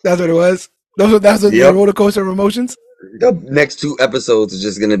 That's what it was. That's the Yep. roller coaster of emotions. The next 2 episodes is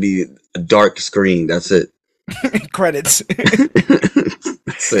just gonna be a dark screen. That's it. Credits.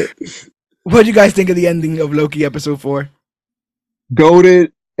 That's it. What do you guys think of the ending of Loki episode 4?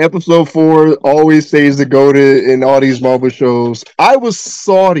 Goated. Episode 4 always stays the goated in all these Marvel shows. I was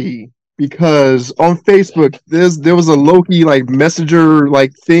salty because on Facebook there was a Loki like messenger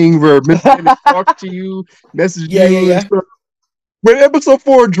like thing where Miss Sanders talks to you, message you and stuff. When episode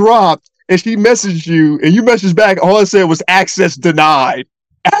 4 dropped and she messaged you and you messaged back, all it said was access denied.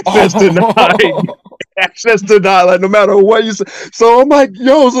 Access denied. Access denied. Like no matter what you say. So I'm like,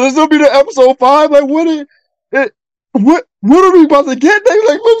 yo, so this will be the episode 5? Like what are we about to get? They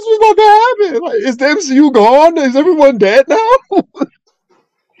like, what's about to happen? Like, is the MCU gone? Is everyone dead now?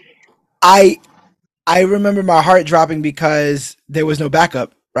 I remember my heart dropping because there was no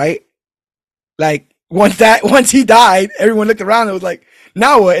backup, right? Like once he died, everyone looked around and was like,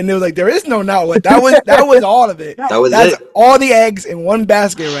 now what? And they was like, there is no now what. That was all of it. That's it. all the eggs in one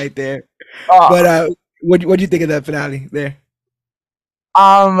basket right there. But what do you think of that finale there?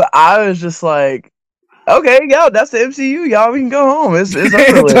 I was just like, okay, yo, that's the MCU, y'all. We can go home. It's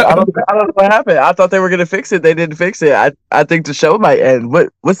over with. I don't know what happened. I thought they were gonna fix it. They didn't fix it. I think the show might end.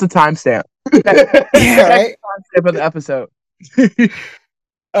 What's the timestamp? Yeah, right. Timestamp of the episode.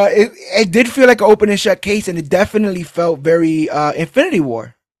 It did feel like an open and shut case, and it definitely felt very Infinity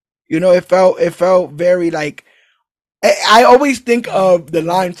War. It felt very like I always think of the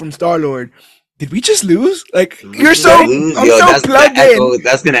line from Star-Lord. Did we just lose? Like I'm so plugged in.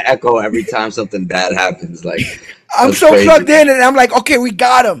 That's gonna echo every time something bad happens. Like I'm so plugged in, and I'm like, okay, we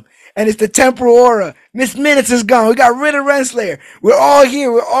got him. And it's the temporal aura. Miss Minutes is gone. We got rid of Renslayer. We're all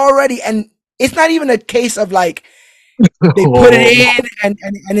here. We're all ready. And it's not even a case of like they put it in and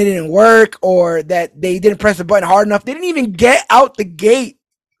it didn't work, or that they didn't press the button hard enough. They didn't even get out the gate.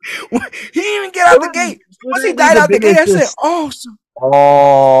 He didn't even get out the gate. Once he died out the gate, I said,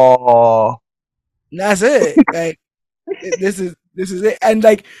 oh. That's it. Like this is it. And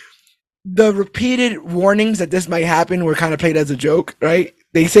like the repeated warnings that this might happen were kind of played as a joke, right?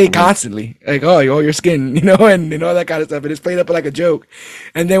 They say constantly, like, "Oh, your skin," and all that kind of stuff. And it's played up like a joke.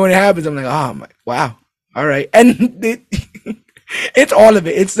 And then when it happens, I'm like, "Oh, wow, all right." And it's all of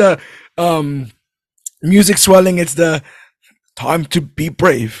it. It's the music swelling. It's the time to be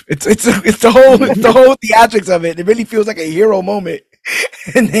brave. It's the whole theatrics of it. It really feels like a hero moment.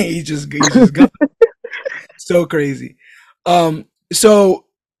 And then he's just gone. So crazy. So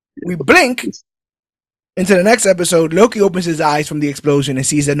we blink into the next episode. Loki opens his eyes from the explosion and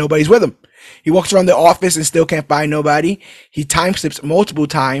sees that nobody's with him. He walks around the office and still can't find nobody. He time slips multiple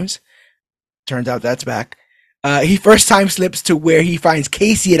times. Turns out that's back. He first time slips to where he finds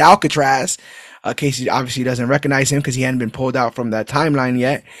Casey at Alcatraz. Casey obviously doesn't recognize him because he hadn't been pulled out from that timeline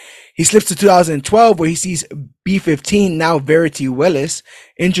yet. He slips to 2012 where he sees B-15, now Verity Willis.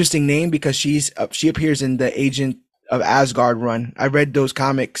 Interesting name because she appears in the Agent of Asgard run. I read those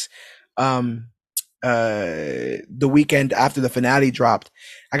comics the weekend after the finale dropped.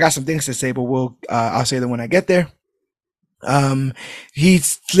 I got some things to say, but I'll say them when I get there. Um, he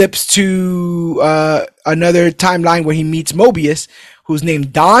slips to another timeline where he meets Mobius, who's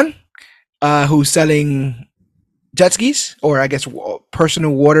named Don, who's selling jet skis, or I guess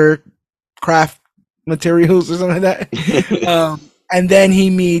personal watercraft materials or something like that. And then he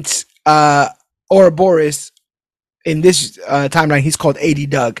meets Ouroboros. In this timeline, he's called 80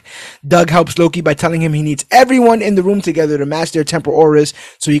 Doug. Doug helps Loki by telling him he needs everyone in the room together to match their temporal auras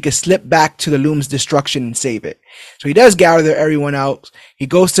so he can slip back to the loom's destruction and save it. So he does gather everyone out. He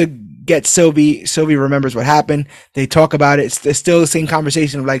goes to get Sylvie. Sylvie remembers what happened. They talk about it. It's still the same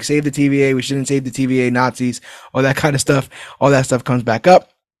conversation of like, save the TVA. We shouldn't save the TVA, Nazis, all that kind of stuff. All that stuff comes back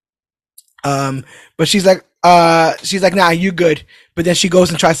up. But she's like, nah, you good. But then she goes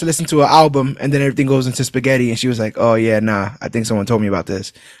and tries to listen to an album, and then everything goes into spaghetti. And she was like, oh yeah, nah, I think someone told me about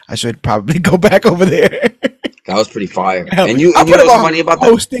this. I should probably go back over there. That was pretty fire. And you know what's funny about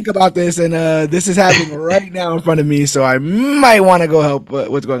that? Think about this, and this is happening right now in front of me, so I might want to go help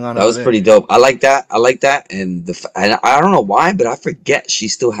what's going on. That was pretty dope. I like that. And and I don't know why, but I forget she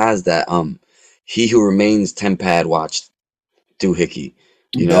still has that He Who Remains Tempad watch doohickey.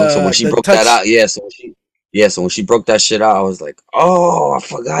 You know, so when she broke that out, so when she broke that shit out, I was like, oh, I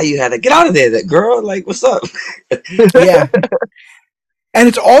forgot you had to get out of there, that girl. Like, what's up? Yeah. And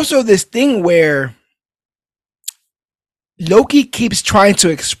it's also this thing where Loki keeps trying to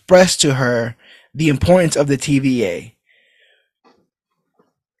express to her the importance of the TVA.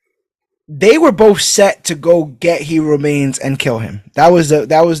 They were both set to go get He Remains and kill him. That was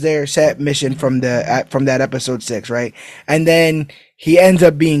their set mission from that episode 6, right? And then he ends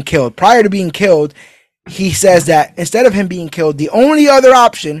up being killed. Prior to being killed, he says that instead of him being killed, the only other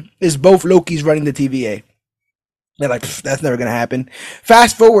option is both Lokis running the TVA. They're like, that's never going to happen.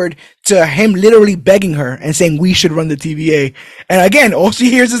 Fast forward to him literally begging her and saying, we should run the TVA. And again, all she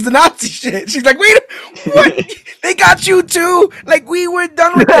hears is the Nazi shit. She's like, wait, what? They got you too? Like, we were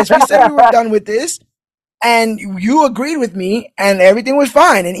done with this. We said we were done with this. And you agreed with me and everything was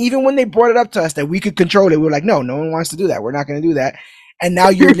fine. And even when they brought it up to us that we could control it, we were like, no one wants to do that. We're not going to do that. And now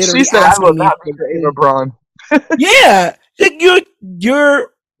you're literally asking me. LeBron. Yeah. Like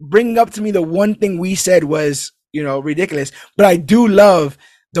you're bringing up to me the one thing we said was, ridiculous. But I do love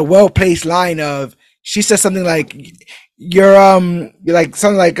the well-placed line of, she says something like, you're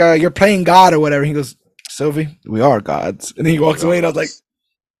playing God or whatever. He goes, Sylvie, we are gods. And then he walks away and I was like,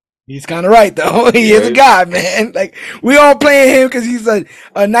 he's kind of right though. He is a god, man. Like, we all playing him because he's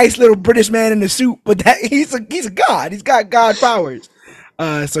a nice little British man in a suit, but he's a god. He's got god powers.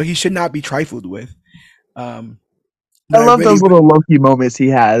 So he should not be trifled with. I love those little Loki moments he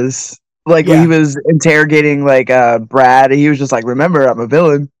has. Like when he was interrogating Brad, he was just like, "Remember, I'm a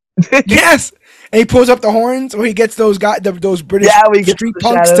villain." Yes, and he pulls up the horns, or he gets those British street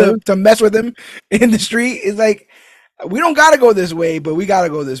punks to mess with him in the street. It's like, we don't gotta go this way, but we gotta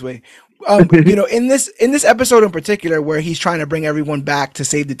go this way. In this episode in particular, where he's trying to bring everyone back to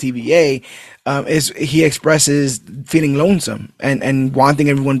save the TVA, is he expresses feeling lonesome and wanting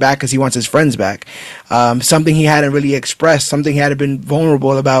everyone back because he wants his friends back. Something he hadn't really expressed, something he hadn't been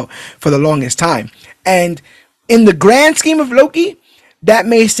vulnerable about for the longest time. And in the grand scheme of Loki, that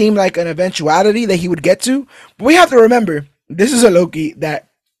may seem like an eventuality that he would get to, but we have to remember this is a Loki that,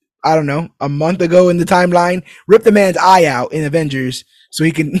 I don't know, a month ago in the timeline, ripped the man's eye out in Avengers so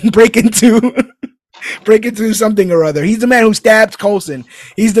he can break into something or other. He's the man who stabbed Coulson.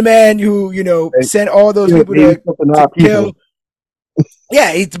 He's the man who, sent all those people to kill.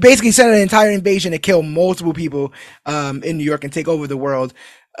 Yeah, he basically sent an entire invasion to kill multiple people in New York and take over the world.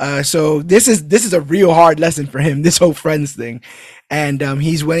 So this is a real hard lesson for him, this whole friends thing. And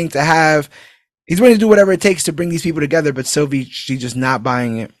he's willing to do whatever it takes to bring these people together, but Sylvie, she's just not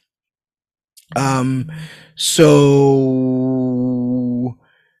buying it. So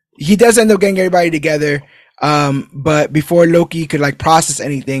he does end up getting everybody together. But before Loki could process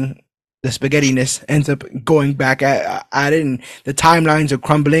anything, the spaghettiness ends up going back at it, and the timelines are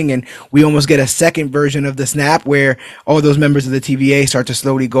crumbling, and we almost get a second version of the snap where all those members of the TVA start to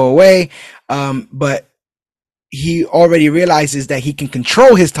slowly go away. But he already realizes that he can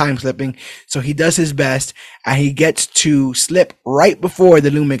control his time slipping, so he does his best, and he gets to slip right before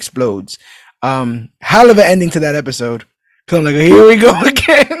the loom explodes. Hell of an ending to that episode. So I'm like, here we go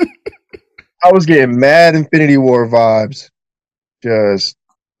again. I was getting mad Infinity War vibes. Just,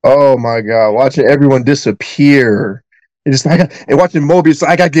 oh my god, watching everyone disappear. And watching Mobius,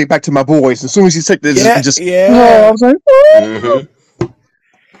 I gotta get back to my voice. As soon as he said this, I was like, oh.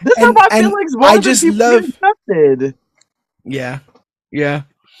 This is my feelings. I just love. Infected. Yeah.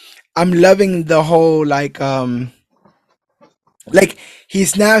 I'm loving the whole he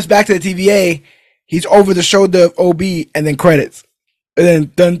snaps back to the TVA. He's over the shoulder of OB, and then credits. And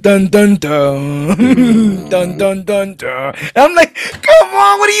then dun dun dun dun dun dun dun dun. And I'm like, come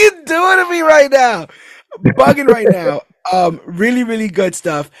on, what are you doing to me right now? Bugging right now. Really, really good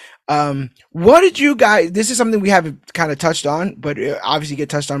stuff. What did you guys? This is something we haven't kind of touched on, but obviously get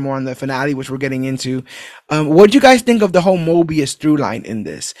touched on more on the finale, which we're getting into. What did you guys think of the whole Mobius through line in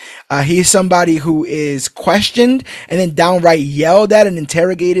this? He's somebody who is questioned and then downright yelled at and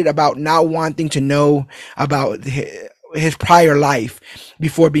interrogated about not wanting to know about his prior life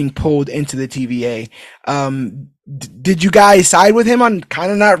before being pulled into the TVA. Did you guys side with him on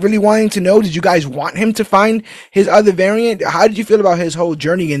kind of not really wanting to know? Did you guys want him to find his other variant? How did you feel about his whole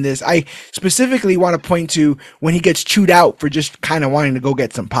journey in this? I specifically want to point to when he gets chewed out for just kind of wanting to go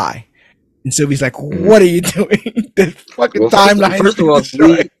get some pie. And Sylvie's like, what are you doing? The fucking timeline. First of all,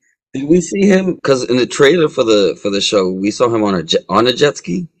 did we see him? Because in the trailer for the show, we saw him on a jet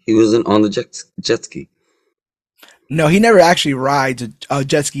ski. He wasn't on the jet ski. No, he never actually rides a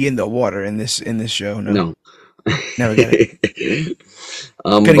jet ski in the water in this show. No. Never get it.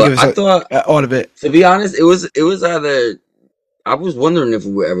 But I thought all of it. To be honest, it was either. I was wondering if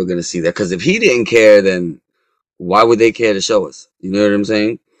we were ever going to see that, because if he didn't care, then why would they care to show us? You know what I'm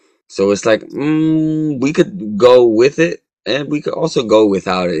saying? So it's like we could go with it, and we could also go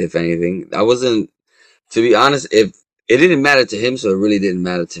without it. If anything, I wasn't. To be honest, if it didn't matter to him, so it really didn't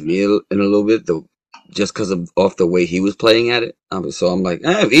matter to me in a little bit, though. Just because of the way he was playing at it. So I'm like,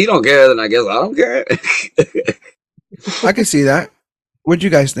 if he don't care, then I guess I don't care. I can see that. What'd you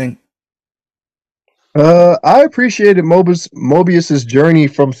guys think? I appreciated Mobius's journey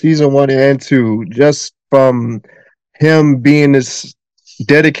from season 1 and 2, just from him being this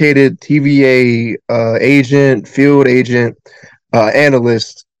dedicated TVA agent, field agent,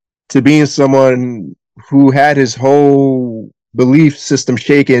 analyst, to being someone who had his whole belief system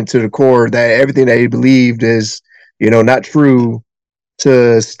shaken to the core, that everything that he believed is, not true,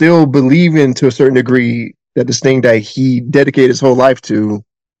 to still believing to a certain degree that this thing that he dedicated his whole life to,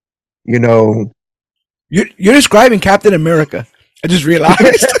 You're describing Captain America. I just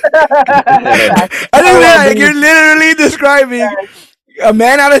realized. You're literally describing a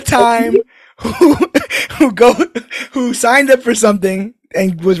man out of time who signed up for something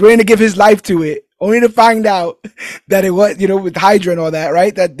and was ready to give his life to it, only to find out that it was, with Hydra and all that,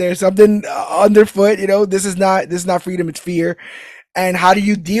 right? That there's something underfoot. This is not freedom, it's fear. And how do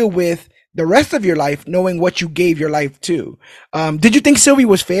you deal with the rest of your life knowing what you gave your life to? Did you think Sylvie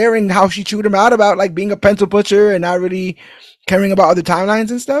was fair in how she chewed him out about like being a pencil pusher and not really caring about other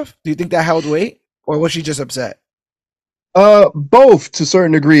timelines and stuff? Do you think that held weight, or was she just upset? Both to a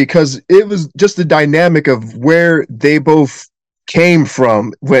certain degree, because it was just the dynamic of where they both came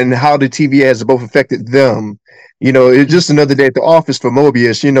from, how the TVA has both affected them. It's just another day at the office for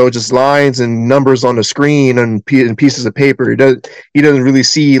Mobius, just lines and numbers on the screen and pieces of paper. He doesn't really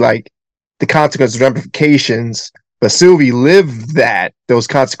see like the consequences, ramifications, but Sylvie lived those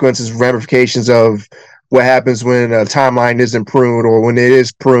consequences, ramifications of what happens when a timeline isn't pruned, or when it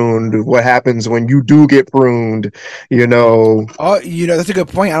is pruned, what happens when you do get pruned, Oh, that's a good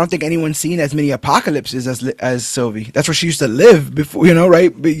point. I don't think anyone's seen as many apocalypses as Sylvie. That's where she used to live before,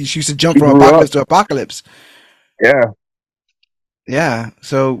 right? She used to jump from apocalypse to apocalypse. Yeah.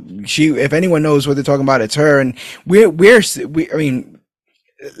 So if anyone knows what they're talking about, it's her. And we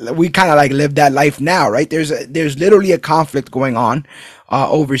kind of like live that life now, right? There's literally a conflict going on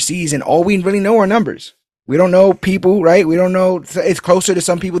overseas, and all we really know are numbers. We don't know people, right? We don't know. It's closer to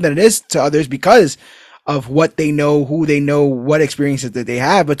some people than it is to others because of what they know, who they know, what experiences that they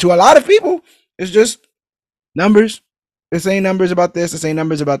have. But to a lot of people, it's just numbers. They're saying numbers about this, they're saying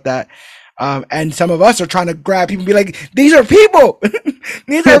numbers about that. And some of us are trying to grab people and be like, these are people.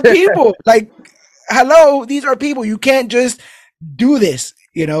 These are people. Like, hello, these are people. You can't just do this,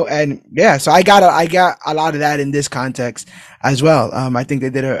 and yeah, so I got a lot of that in this context as well. I think they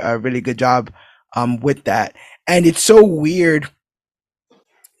did a really good job with that. And it's so weird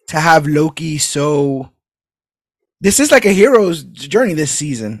to have Loki this is like a hero's journey this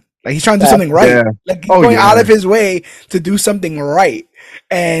season. Like he's trying to do something right. Yeah. Like he's going out of his way to do something right.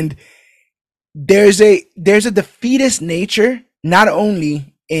 And there's a defeatist nature, not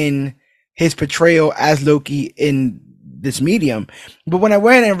only in his portrayal as Loki in this medium, but when I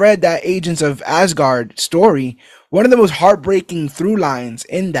went and read that Agents of Asgard story, one of the most heartbreaking through lines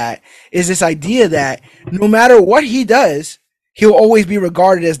in that is this idea that no matter what he does, he'll always be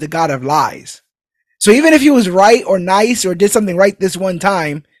regarded as the god of lies. So even if he was right or nice or did something right this one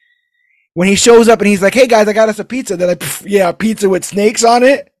time, when he shows up and he's like, hey guys, I got us a pizza, they're like, yeah, pizza with snakes on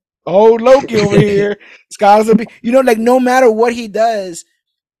it. Oh, Loki over here. Like no matter what he does,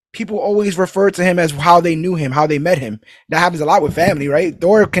 people always refer to him as how they knew him, how they met him. That happens a lot with family, right?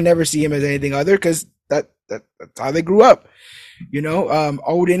 Thor can never see him as anything other because that's how they grew up.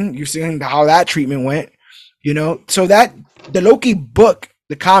 Odin, you're seeing how that treatment went. So that the Loki book,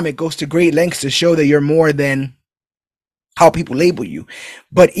 the comic, goes to great lengths to show that you're more than how people label you.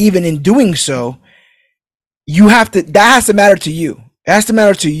 But even in doing so, that has to matter to you. It has to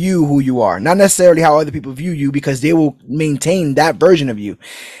matter to you who you are, not necessarily how other people view you, because they will maintain that version of you.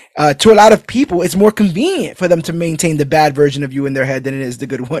 To a lot of people, it's more convenient for them to maintain the bad version of you in their head than it is the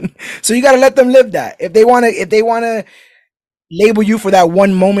good one. So you got to let them live that. If they want to label you for that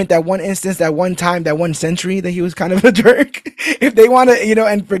one moment, that one instance, that one time, that one century that he was kind of a jerk, if they want to,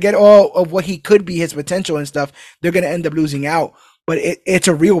 and forget all of what he could be, his potential and stuff, they're going to end up losing out. But it's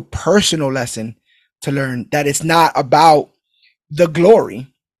a real personal lesson to learn that it's not about the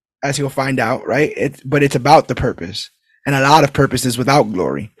glory, as you'll find out, right? But it's about the purpose. And a lot of purpose is without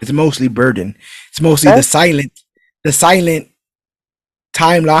glory. It's mostly burden. It's mostly the silent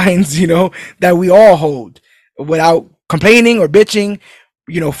timelines, that we all hold without complaining or bitching,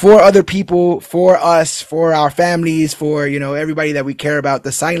 for other people, for us, for our families, for, everybody that we care about,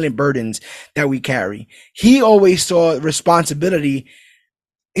 the silent burdens that we carry. He always saw responsibility.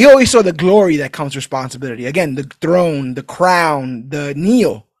 He always saw the glory that comes with responsibility. Again, the throne, the crown, the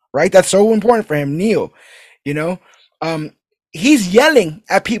kneel, right? That's so important for him. Kneel, he's yelling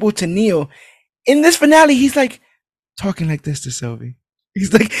at people to kneel. In this finale, he's like talking like this to Sylvie.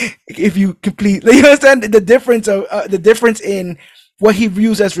 He's like, if you completely, you understand the difference in what he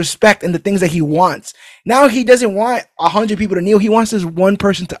views as respect and the things that he wants. Now he doesn't want 100 people to kneel. He wants this one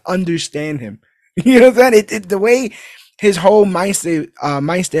person to understand him. You know what I'm saying? The way his whole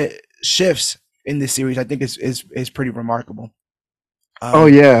mindset shifts in this series, I think is pretty remarkable. Oh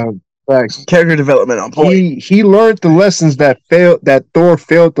yeah, facts. Character development on point. He learned the lessons that Thor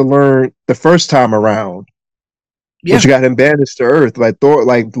failed to learn the first time around. Yeah. Which got him banished to Earth. Like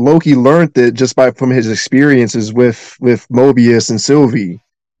Loki learned it just from his experiences with Mobius and Sylvie,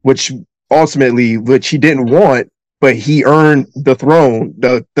 which he didn't want, but he earned the throne,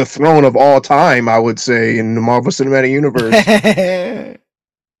 the throne of all time, I would say, in the Marvel Cinematic Universe.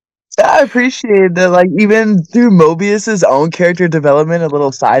 I appreciate that, like, even through Mobius's own character development, a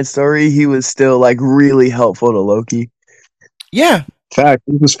little side story, he was still, like, really helpful to Loki. Yeah. In fact,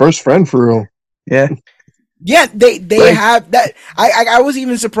 he was his first friend for real. Yeah. Yeah, they have that. I was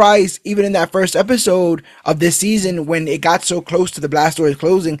even surprised, even in that first episode of this season, when it got so close to the blast doors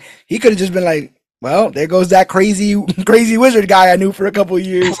closing, he could have just been like, well, there goes that crazy wizard guy I knew for a couple of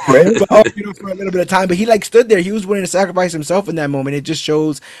years, for a little bit of time. But he stood there. He was willing to sacrifice himself in that moment. It just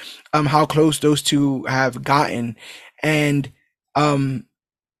shows how close those two have gotten. And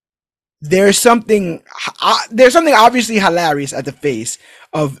there's something obviously hilarious at the face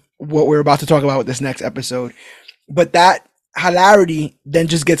of what we're about to talk about with this next episode, but that hilarity then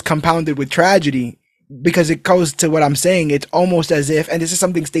just gets compounded with tragedy, because it goes to what I'm saying. It's almost as if, and this is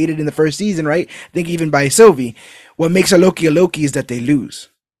something stated in the first season, right? I think even by Sylvie, what makes a Loki is that they lose,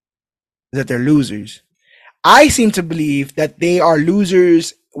 that they're losers. I seem to believe that they are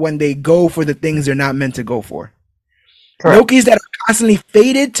losers when they go for the things they're not meant to go for. Correct. Lokis that are constantly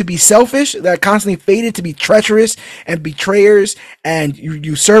fated to be selfish, that are constantly fated to be treacherous and betrayers and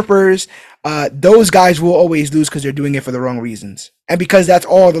usurpers, those guys will always lose because they're doing it for the wrong reasons. And because that's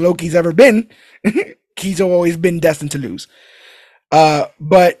all the Loki's ever been, he's always been destined to lose.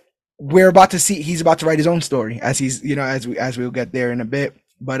 But we're about to see, he's about to write his own story as he's, as we'll get there in a bit.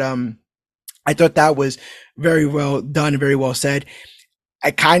 But I thought that was very well done, very well said.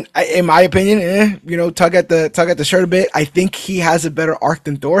 In my opinion, tug at the shirt a bit. I think he has a better arc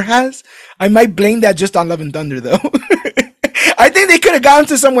than Thor has. I might blame that just on Love and Thunder, though. I think they could have gotten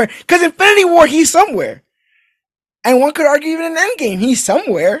to somewhere, because Infinity War, he's somewhere, and one could argue even in Endgame, he's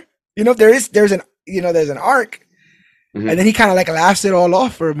somewhere. There's an arc, and then he kind of laughs it all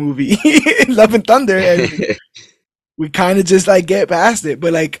off for a movie in Love and Thunder, and we kind of just get past it.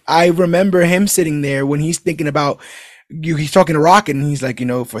 But I remember him sitting there when he's thinking about. He's talking to Rocket, and he's like,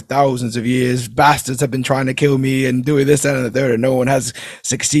 for thousands of years, bastards have been trying to kill me and doing this, that, and the third, and no one has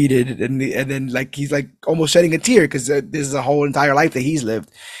succeeded. And then he's almost shedding a tear, because this is a whole entire life that he's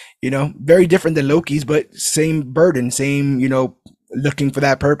lived. Very different than Loki's, but same burden, same, looking for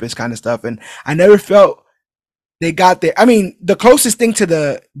that purpose kind of stuff. And I never felt they got there. I mean, the closest thing to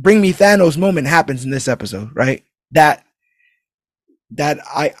the bring me Thanos moment happens in this episode, right? That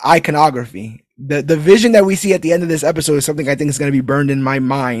iconography. The vision that we see at the end of this episode is something I think is going to be burned in my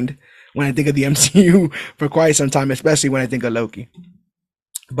mind when I think of the MCU for quite some time, especially when I think of Loki.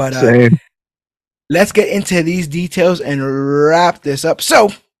 But let's get into these details and wrap this up.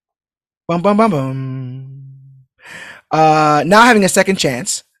 So Bum bum bum bum. Now having a second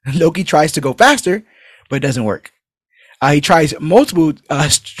chance, Loki tries to go faster, but it doesn't work. He tries multiple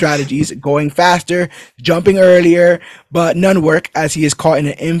strategies, going faster, jumping earlier, but none work as he is caught in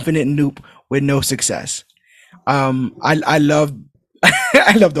an infinite loop with no success. I loved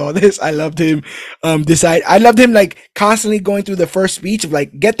I loved all this. I loved him decide. I loved him like constantly going through the first speech of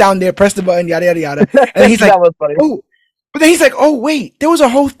like get down there, press the button, yada yada yada, and then he's like, That was funny. oh, but then he's like, oh wait, there was a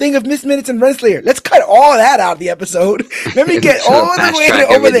whole thing of Miss Minutes and Renslayer. Let's cut all that out of the episode. Let me get Trying to all the fast way track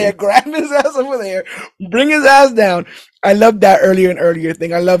over there, everything. grab his ass over there, bring his ass down. I loved that earlier and earlier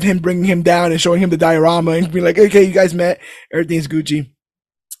thing. I loved him bringing him down and showing him the diorama and being like, okay, you guys met, everything's Gucci.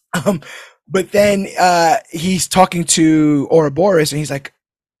 Um, but then he's talking to Ouroboros and he's like,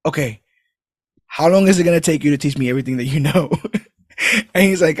 okay, how long is it going to take you to teach me everything that you know? And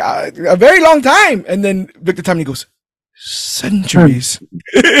he's like, a very long time. And then Victor Timely goes, centuries.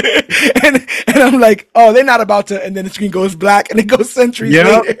 And I'm like, oh, they're not about to. And then the screen goes black and it goes centuries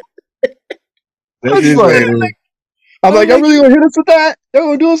Yep. later. Centuries later. I'm like, like, I'm really gonna hit us with that? They're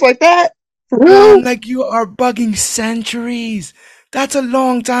gonna do us like that? For real? I'm like, you are bugging centuries. That's a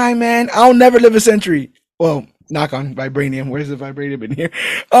long time, man. I'll never live a century. Well, knock on vibranium. Where's the vibranium in here?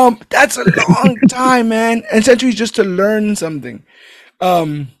 That's a long time, man. And centuries just to learn something.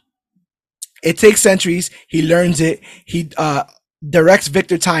 It takes centuries. He learns it. He directs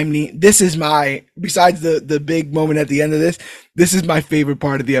Victor Timely. This is my, besides the big moment at the end of this is my favorite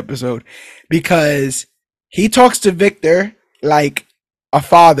part of the episode because he talks to Victor like a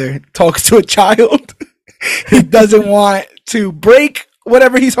father talks to a child. He doesn't want to break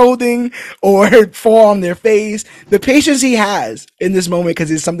whatever he's holding or fall on their face. The patience he has in this moment because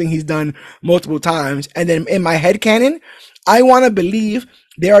it's something he's done multiple times. And then in my head canon, I want to believe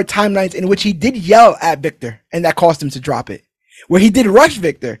there are timelines in which he did yell at Victor and that caused him to drop it. Where he did rush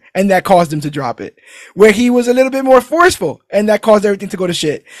Victor and that caused him to drop it. Where he was a little bit more forceful and that caused everything to go to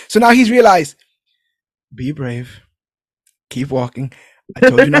shit. So now he's realized, be brave. Keep walking. I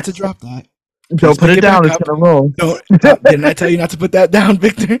told you not to drop that. Don't put it down. It's gonna roll. Don't, didn't I tell you not to put that down,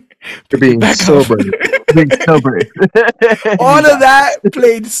 Victor? You're being sober. Being sober. All of that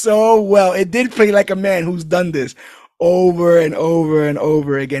played so well. It did play like a man who's done this over and over and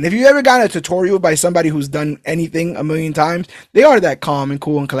over again. If you ever got a tutorial by somebody who's done anything a million times, they are that calm and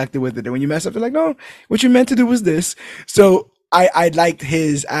cool and collected with it. And when you mess up, they're like, no, what you meant to do was this. So I liked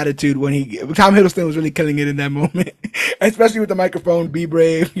his attitude when Tom Hiddleston was really killing it in that moment, especially with the microphone. Be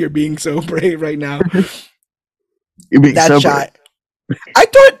brave. You're being so brave right now. You're being That sober. shot. I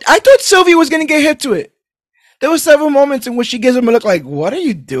thought Sylvia was going to get hit to it. There were several moments in which she gives him a look like, what are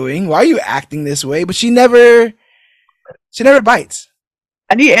you doing? Why are you acting this way? But she never bites.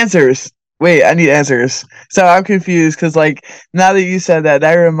 I need answers. Wait, I need answers. So I'm confused because, like, now that you said that,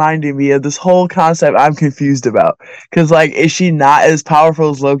 that reminded me of this whole concept I'm confused about. Because, like, is she not as powerful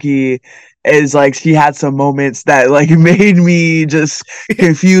as Loki? Is like she had some moments that like made me just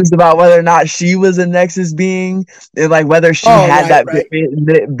confused about whether or not she was a Nexus being, and like whether she had that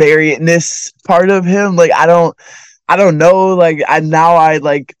variantness part of him. Like I don't know. Like I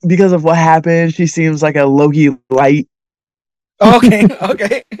like because of what happened, she seems like a Loki light. Okay.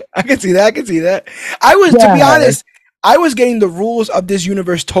 I can see that. To be honest, I was getting the rules of this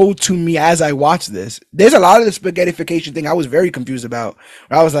universe told to me as I watched this. There's a lot of the spaghettification thing I was very confused about.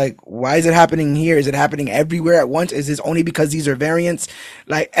 I was like, why is it happening here? Is it happening everywhere at once? Is this only because these are variants?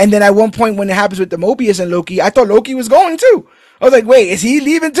 Like, and then at one point when it happens with the Mobius and Loki, I thought Loki was going too. I was like, wait, is he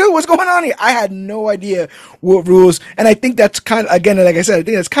leaving too? What's going on here? I had no idea what rules. And I think that's kind of, again, like I said, I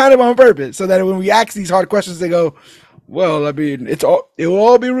think that's kind of on purpose. So that when we ask these hard questions, they it will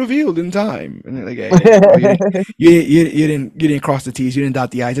all be revealed in time. And like, hey, you didn't cross the T's, you didn't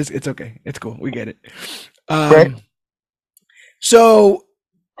dot the I's. It's okay. It's cool. We get it. Right. So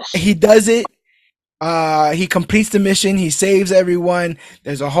he does it. He completes the mission. He saves everyone.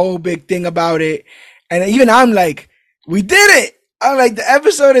 There's a whole big thing about it. And even I'm like, we did it. I'm like, the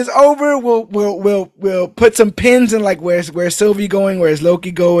episode is over. We'll put some pins in like where's Sylvie going, where's Loki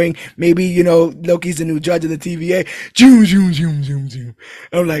going? Maybe Loki's the new judge of the TVA. Zoom.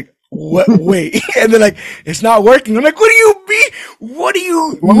 I'm like, what? Wait, and they're like, it's not working. I'm like, what do you mean? What do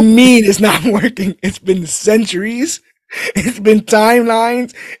you mean it's not working? It's been centuries. It's been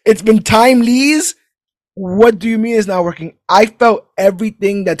timelines. It's been timelies. What do you mean it's not working? I felt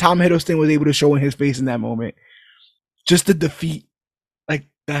everything that Tom Hiddleston was able to show in his face in that moment. Just the defeat. Like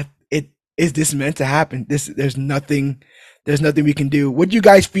that, is this meant to happen? There's nothing we can do. What do you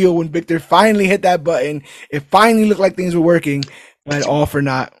guys feel when Victor finally hit that button? It finally looked like things were working, but all for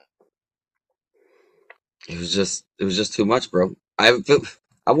naught. It was just too much, bro. I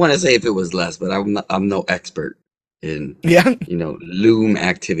I want to say if it was less, but I'm no expert in Yeah, loom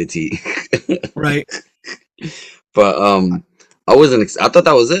activity. right. But I wasn't. I thought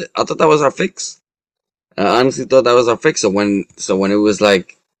that was it. I thought that was our fix. I honestly thought that was our fix. So when it was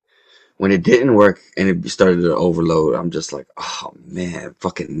like when it didn't work and it started to overload, I'm just like, oh man,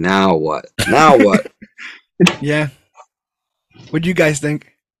 fucking now what? Now what? Yeah. What do you guys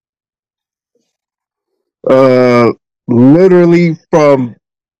think? Uh, literally from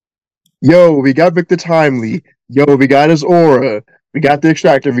yo, we got Victor Timely. Yo, we got his aura. We got the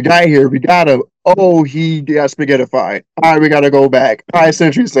extractor. We got here. We got him. Oh, he got spaghettified. All right, we gotta go back. All right,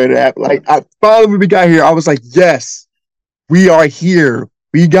 Sentry said that. Like, I finally when we got here, I was like, yes, we are here.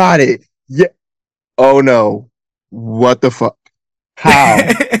 We got it. Yeah. Oh no. What the fuck? How?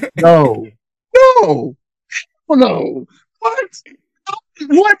 No. No. Oh no. What?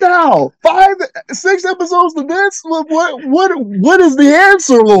 What now? 6 episodes to this? What is the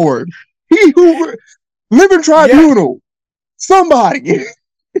answer, Lord? He who living Yeah. tribunal. Somebody.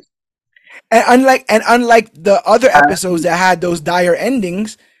 And unlike the other episodes that had those dire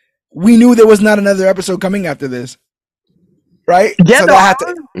endings, we knew there was not another episode coming after this, right? Yeah, So no, that I had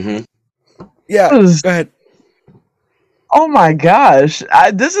to. Hmm. Yeah. was. Go ahead. Oh my gosh,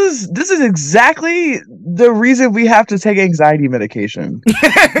 this is exactly the reason we have to take anxiety medication.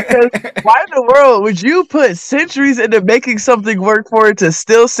 Because why in the world would you put centuries into making something work for it to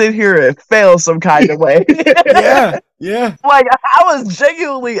still sit here and fail some kind of way? Yeah. Yeah. Like, I was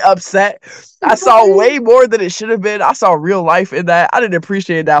genuinely upset. I saw way more than it should have been. I saw real life in that. I didn't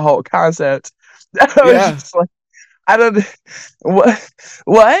appreciate that whole concept. I was Yeah. just like, I don't what?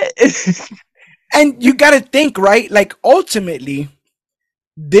 And you got to think, right? Like ultimately,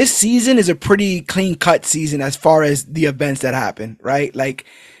 this season is a pretty clean cut season as far as the events that happen, right? Like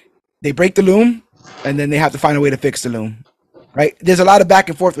they break the loom and then they have to find a way to fix the loom. Right? There's a lot of back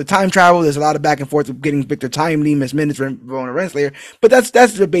and forth with time travel. There's a lot of back and forth with getting Victor Timely, Miss Minutes, Rona Renslayer. But that's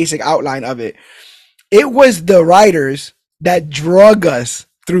the basic outline of it. It was the writers that drug us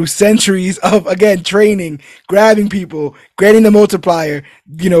through centuries of again training, grabbing people, getting the multiplier,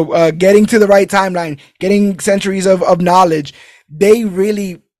 getting to the right timeline, getting centuries of knowledge. They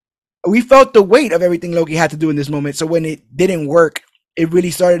really, we felt the weight of everything Loki had to do in this moment. So when it didn't work, it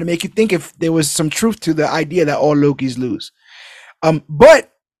really started to make you think if there was some truth to the idea that all Lokis lose.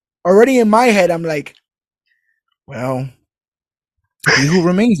 But already in my head, I'm like, well, he who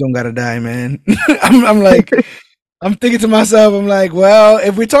remains don't gotta die, man. I'm like, I'm thinking to myself, I'm like, well,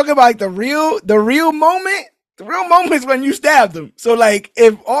 if we're talking about like the real moment is when you stabbed him. So like,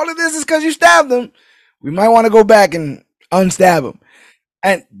 if all of this is because you stabbed him, we might want to go back and unstab him.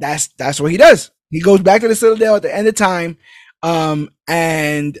 And that's what he does. He goes back to the Citadel at the end of time,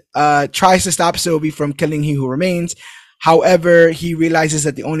 and tries to stop Sylvie from killing He Who Remains. However, he realizes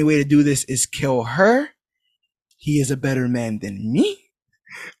that the only way to do this is kill her. He is a better man than me.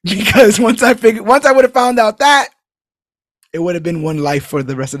 Because once I would have found out that, it would have been one life for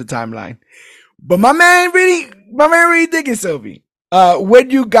the rest of the timeline. But my man really digging Sylvie. What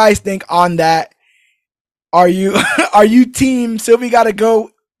do you guys think on that? Are you team Sylvie gotta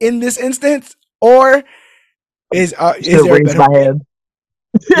go in this instance? Or is there a Raise better my way? hand.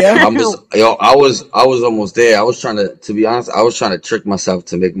 Yeah? I was almost there. I was trying to be honest, I was trying to trick myself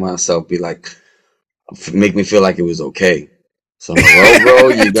to make myself be like, make me feel like it was okay. So I'm like, well, bro,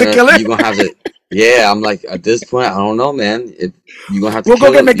 you're gonna have to. Yeah, I'm like, at this point, I don't know, man. If you're gonna have to We'll go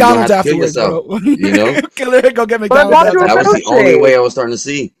get you're gonna McDonald's have to kill afterwards, yourself. bro. You know, Killer, go get But I McDonald's bought you a that was the afterwards. only milkshake. way I was starting to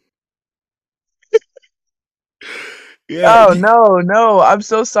see. Yeah. Oh no! I'm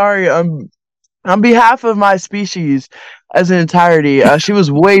so sorry. On behalf of my species as an entirety, she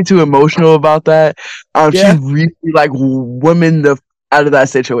was way too emotional about that. She Yeah. really like woman the out of that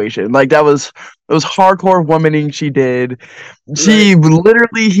situation. Like it was hardcore womaning she did. Right. She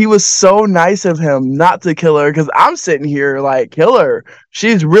literally, he was so nice of him not to kill her because I'm sitting here like, kill her.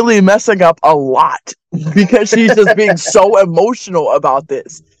 She's really messing up a lot because she's just being so emotional about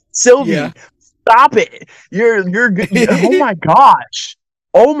this. Yeah. Sylvie, stop it. Oh my gosh.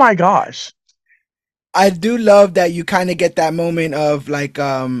 Oh my gosh. I do love that you kind of get that moment of like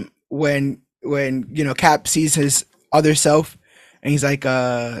when Cap sees his other self and he's like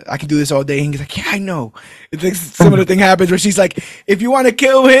I can do this all day and he's like, yeah, I know. It's like similar thing happens where she's like, if you want to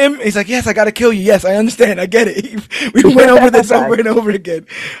kill him, he's like, yes, I gotta kill you. Yes, I understand, I get it. We went over this over and over again.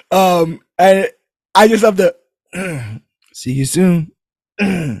 And I just love the see you soon.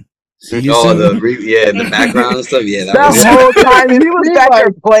 See you Oh, soon. the background and stuff. Yeah, that That was. Yeah. whole time he was Seemed back there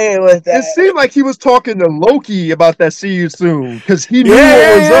like- playing with It that. seemed like he was talking to Loki about that see you soon because he knew Yeah,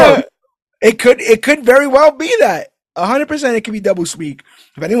 what was yeah. up. It could very well be that. 100% it could be double speak.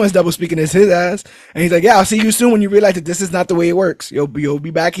 If anyone's double speaking, it's his ass. And he's like, yeah, I'll see you soon when you realize that this is not the way it works. You'll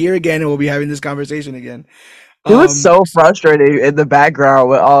be back here again and we'll be having this conversation again. He was so frustrated in the background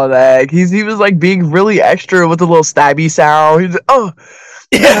with all of that. He was like being really extra with the little stabby sound. He's like, oh,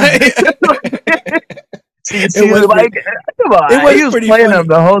 it was like, come on. He was pretty playing funny. him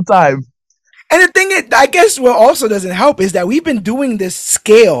the whole time. And the thing is, I guess what also doesn't help is that we've been doing this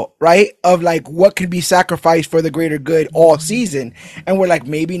scale, right, of like what could be sacrificed for the greater good all season. And we're like,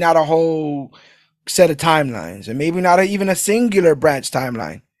 maybe not a whole set of timelines and maybe not even a singular branch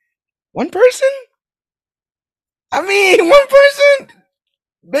timeline. One person? I mean, one person?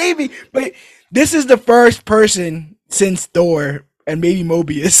 Maybe. But this is the first person since Thor and maybe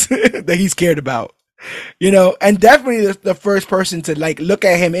Mobius that he's cared about. And definitely the first person to like look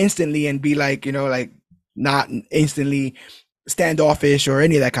at him instantly and be like, like not instantly standoffish or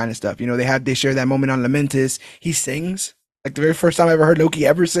any of that kind of stuff. They share that moment on Lamentis. He sings like the very first time I ever heard Loki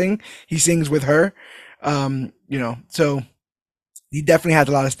ever sing. He sings with her. So he definitely has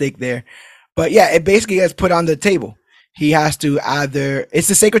a lot of stake there. But yeah, it basically gets put on the table. He has to it's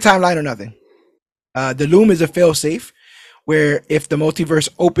the sacred timeline or nothing. The loom is a fail safe where if the multiverse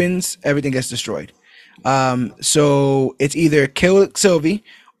opens, everything gets destroyed. So it's either kill Sylvie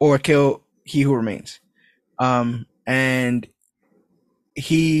or kill He Who Remains. And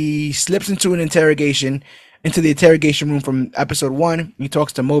he slips into the interrogation room from episode 1. He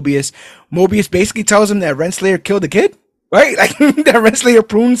talks to Mobius. Mobius basically tells him that Renslayer killed the kid, right? Like that Renslayer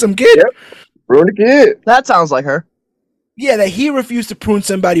pruned some kid. Yep, pruned a kid. That sounds like her. Yeah, that he refused to prune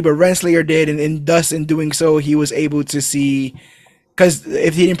somebody, but Renslayer did, and thus in doing so, he was able to see. Because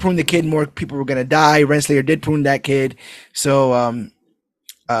if he didn't prune the kid, more people were gonna die. Renslayer did prune that kid, so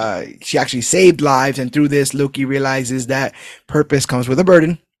she actually saved lives. And through this, Loki realizes that purpose comes with a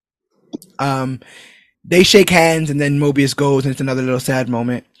burden. They shake hands, and then Mobius goes, and it's another little sad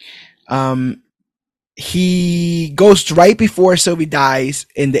moment. He goes right before Sylvie dies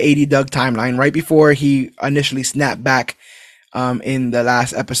in the 80 Doug timeline, right before he initially snapped back in the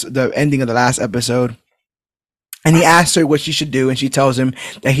last episode, the ending of the last episode. And he asks her what she should do, and she tells him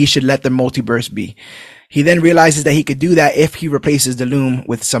that he should let the multiverse be. He then realizes that he could do that if he replaces the loom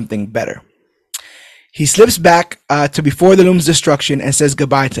with something better. He slips back to before the loom's destruction and says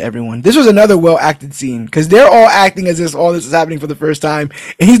goodbye to everyone. This was another well-acted scene because they're all acting as if all this is happening for the first time,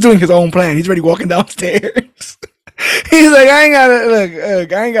 and he's doing his own plan. He's already walking downstairs. He's like, I ain't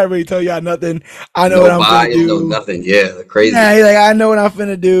gotta really tell y'all nothing. I know what I'm finna do. No nothing. Yeah, crazy. Yeah, he's like, I know what I'm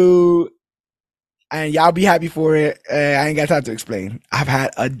finna do, and y'all be happy for it. I ain't got time to explain. I've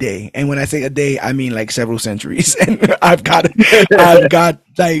had a day, and when I say a day, I mean like several centuries. And I'm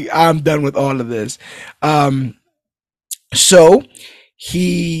done with all of this. So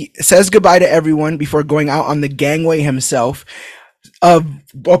he says goodbye to everyone before going out on the gangway himself. A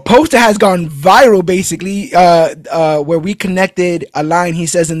post that has gone viral, basically, where we connected a line he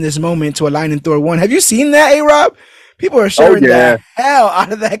says in this moment to a line in Thor 1. Have you seen that, A-Rob? People are sharing the hell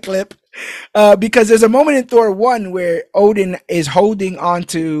out of that clip. Because there's a moment in Thor 1 where Odin is holding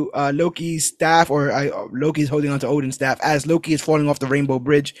onto Loki's staff, or Loki's holding onto Odin's staff as Loki is falling off the Rainbow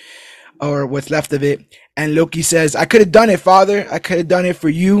Bridge, or what's left of it. And Loki says, I could have done it, Father. I could have done it for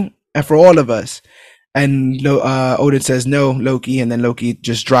you and for all of us. And Odin says, no, Loki. And then Loki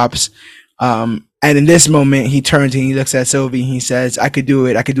just drops. And in this moment, he turns and he looks at Sylvie. And he says, I could do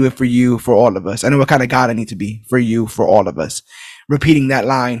it. I could do it for you, for all of us. I know what kind of God I need to be for you, for all of us. Repeating that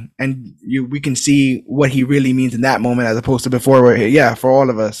line. And we can see what he really means in that moment as opposed to before where, yeah, for all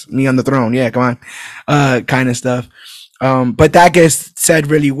of us, me on the throne. Yeah, come on. Kind of stuff. But that gets said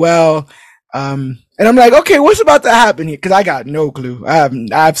really well. And I'm like, okay, what's about to happen here? Because I got no clue. I have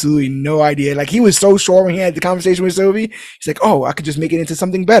absolutely no idea. Like, he was so sure when he had the conversation with Sylvie. He's like, oh, I could just make it into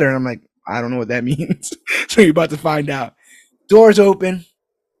something better. And I'm like, I don't know what that means. So you're about to find out. Doors open.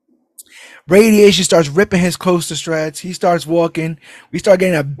 Radiation starts ripping his clothes to shreds. He starts walking. We start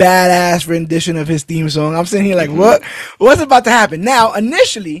getting a badass rendition of his theme song. I'm sitting here like, what? What's about to happen? Now,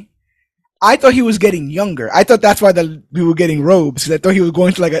 initially, I thought he was getting younger. I thought that's why we were getting robes. Because I thought he was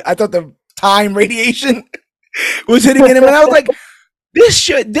going to I thought the time radiation was hitting him, and I was like,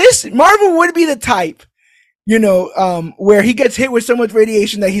 this Marvel would be the type, where he gets hit with so much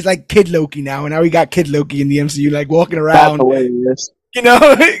radiation that he's like Kid Loki now, and now we got Kid Loki in the MCU, like walking around. That's hilarious.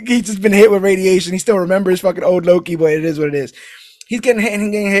 He's just been hit with radiation. He still remembers fucking old Loki, but it is what it is. He's getting hit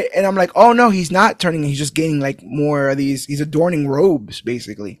and getting hit, and I'm like, oh no, he's not turning. He's just gaining like more of these. He's adorning robes,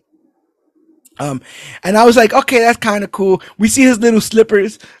 basically. And I was like, okay, that's kind of cool. We see his little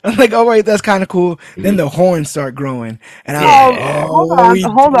slippers. I'm like, all right, that's kind of cool. Then the horns start growing, and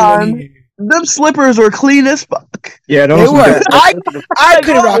hold on. them slippers were clean as fuck. Yeah, They those were. I Like,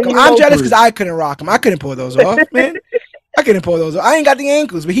 couldn't rock them. any I'm jealous loafers. because I couldn't rock them. I couldn't pull those off, man. I couldn't pull those off. I ain't got the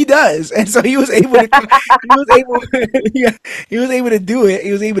ankles, but he does, and so he was able to. He was able. Yeah, he was able to do it.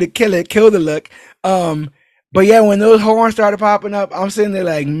 He was able to kill the look. But yeah, when those horns started popping up, I'm sitting there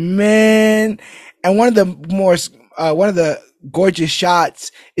like, man. And one of the gorgeous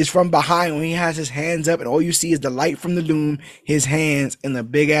shots is from behind when he has his hands up, and all you see is the light from the loom, his hands, and the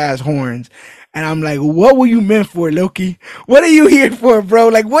big ass horns. And I'm like, what were you meant for, Loki? What are you here for, bro?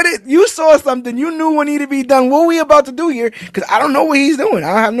 Like, you saw something, you knew what needed to be done. What are we about to do here? Because I don't know what he's doing.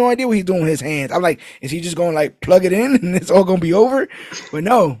 I have no idea what he's doing with his hands. I'm like, is he just going to like plug it in and it's all going to be over? But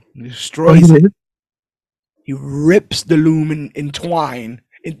no, he destroys it. He rips the loom in twine,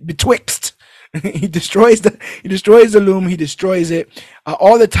 betwixt. He destroys the loom. He destroys it.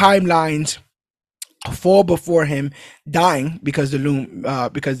 All the timelines fall before him, dying because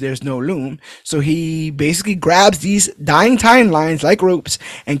because there's no loom. So he basically grabs these dying timelines like ropes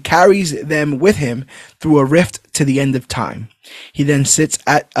and carries them with him through a rift to the end of time. He then sits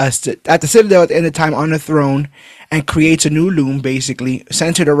at the Citadel at the end of time on a throne and creates a new loom, basically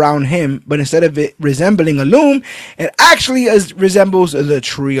centered around him. But instead of it resembling a loom, it actually resembles the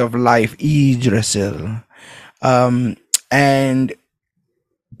Tree of Life, Yggdrasil. And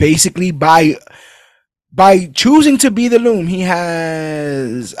basically by choosing to be the loom, he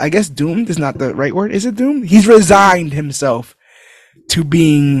has, I guess, doomed is not the right word. Is it doomed? He's resigned himself to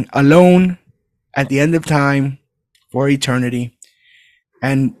being alone at the end of time for eternity.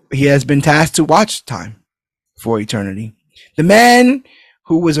 And he has been tasked to watch time for eternity. The man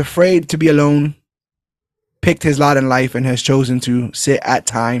who was afraid to be alone picked his lot in life and has chosen to sit at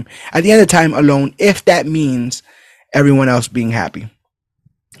the end of time alone, if that means everyone else being happy.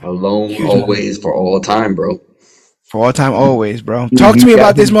 Alone always for all time, bro. For all time, always, bro. Talk to me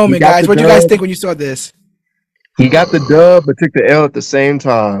about this moment, guys. What do you guys think when you saw this? He got the dub, but took the L at the same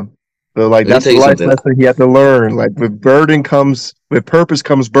time. So, like, Let me that's tell the you life something. lesson he had to learn. Like, with purpose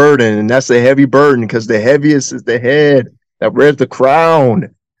comes burden, and that's a heavy burden because the heaviest is the head that wears the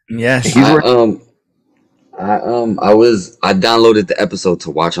crown. Yes. He's I downloaded the episode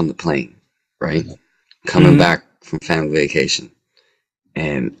to watch on the plane, right? Coming back from family vacation.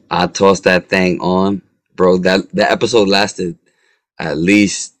 And I tossed that thing on, bro. That episode lasted at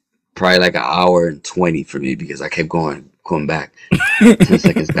least probably like an hour and 20 for me because I kept going back. 10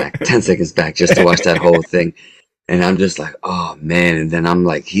 seconds back, 10 seconds back, just to watch that whole thing. And I'm just like, oh man. And then I'm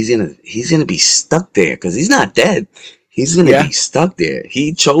like, he's gonna be stuck there because he's not dead. He's gonna be stuck there.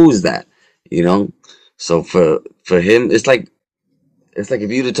 He chose that, you know. So for him, it's like if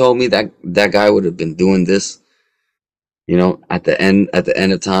you'd have told me that guy would have been doing this, you know, at the end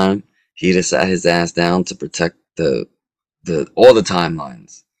of time, he'd have sat his ass down to protect the all the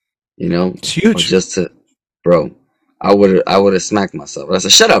timelines, you know, It's huge. or just to, bro. I would have smacked myself. I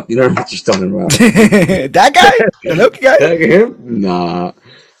said, "Shut up! You don't know what you're talking about." That guy, the Loki guy. That him? Nah,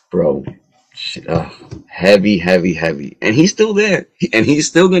 bro. Shit, heavy, heavy, heavy, and he's still there, and he's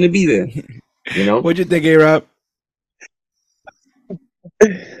still gonna be there. You know. What'd you think, A-Rob?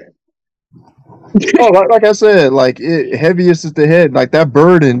 Oh, like I said, like heaviest is the head. Like that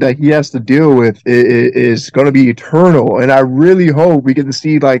burden that he has to deal with is going to be eternal. And I really hope we get to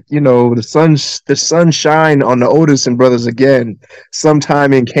see, like, you know, the sun shine on the Odinson brothers again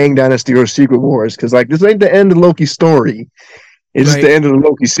sometime in Kang Dynasty or Secret Wars. Because like this ain't the end of Loki's story. It's just the end of the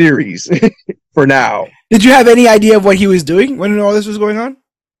Loki series for now. Did you have any idea of what he was doing when all this was going on?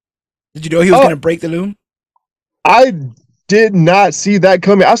 Did you know he was going to break the loom? I did not see that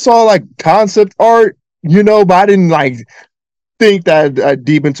coming. I saw like concept art, you know, but I didn't like think that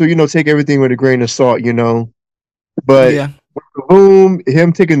deep into, you know, take everything with a grain of salt, you know. But Yeah. boom,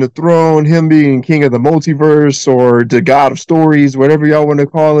 him taking the throne, him being king of the multiverse or the god of stories, whatever y'all want to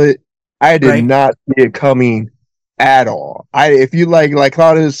call it, I did not see it coming at all. If you like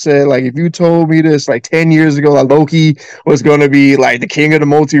Claudius said, like if you told me this like 10 years ago that Loki was gonna be like the king of the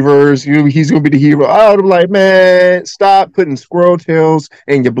multiverse, he's gonna be the hero, I would be like, man, stop putting squirrel tails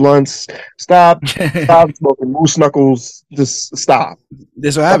in your blunts, stop smoking moose knuckles, just stop.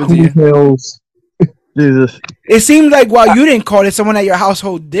 This will happen to you. Tails. Jesus. It seemed like while you didn't call it, someone at your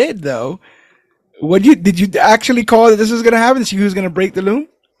household did though. Did you actually call that this was gonna happen? He was gonna break the loom?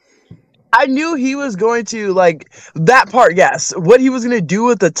 I knew he was going to, like, that part, yes. What he was going to do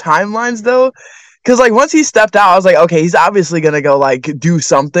with the timelines, though, because, like, once he stepped out, I was like, okay, he's obviously going to go, like, do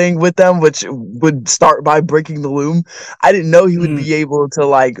something with them, which would start by breaking the loom. I didn't know he would be able to,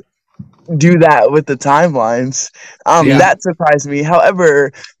 like, do that with the timelines. Yeah. That surprised me.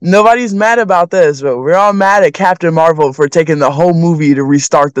 However, nobody's mad about this, but we're all mad at Captain Marvel for taking the whole movie to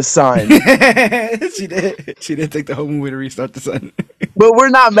restart the sun. She did. She did take the whole movie to restart the sun. But we're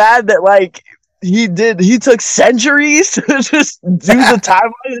not mad that like he took centuries to just do the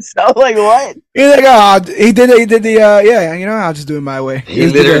timeline itself. Like what? He's like, oh, he did the, yeah, you know, I'll just do it my way. He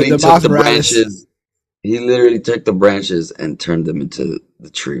Just did literally the took Miles the Morales. branches. He literally took the branches and turned them into the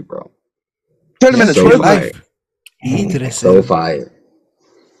tree, bro. Turn him Yeah, into So tree of Twizzler. fire. life. Idris. So fire.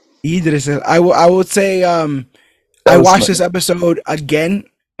 Idris. I would say, That I was watched funny. this episode again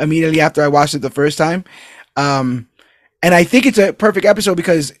immediately after I watched it the first time. And I think it's a perfect episode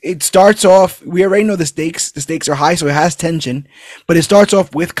because it starts off, we already know the stakes. The stakes are high, so it has tension. But it starts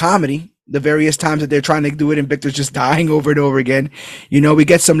off with comedy, the various times that they're trying to do it, and Victor's just dying over and over again. You know, we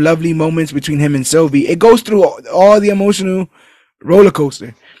get some lovely moments between him and Sylvie. It goes through all the emotional roller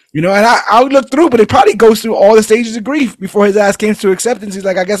coaster. You know, and I would look through, but it probably goes through all the stages of grief before his ass came to acceptance. He's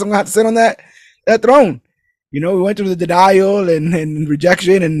like, I guess I'm gonna have to sit on that throne. You know, we went through the denial and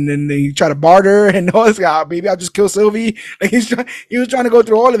rejection, and he tried to barter and all this. Maybe I'll just kill Sylvie. Like he was trying to go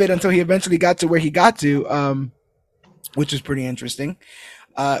through all of it until he eventually got to where he got to, which is pretty interesting.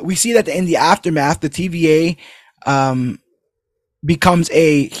 We see that in the aftermath, the TVA becomes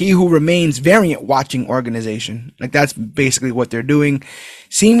a He Who Remains variant watching organization. Like that's basically what they're doing,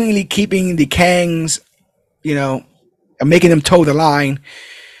 seemingly keeping the Kangs, you know, and making them toe the line.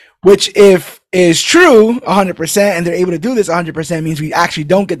 Which, if is true 100%, and they're able to do this 100%, means we actually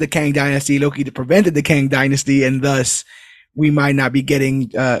don't get the Kang Dynasty. Loki prevented the Kang Dynasty, and thus we might not be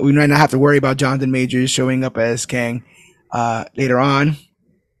getting, we might not have to worry about Jonathan Majors showing up as Kang later on.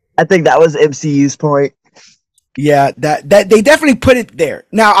 I think that was MCU's point. Yeah, that they definitely put it there.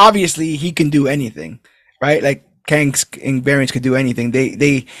 Now, obviously, he can do anything, right? Like Kang's variants could do anything.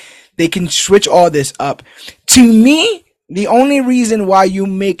 They can switch all this up. To me, the only reason why you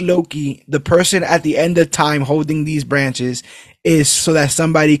make Loki the person at the end of time holding these branches is so that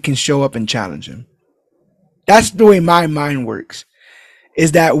somebody can show up and challenge him. That's the way my mind works.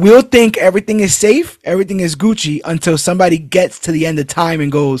 Is that we'll think everything is safe, everything is Gucci until somebody gets to the end of time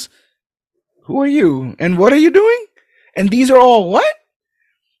and goes, who are you? And what are you doing? And these are all what?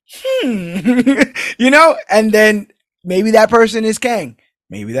 You know? And then maybe that person is Kang.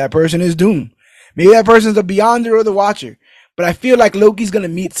 Maybe that person is Doom. Maybe that person's the Beyonder or the Watcher. But I feel like Loki's gonna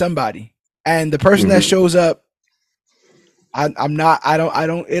meet somebody. And the person that shows up, I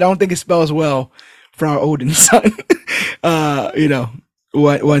don't think it spells well for our Odin son. You know,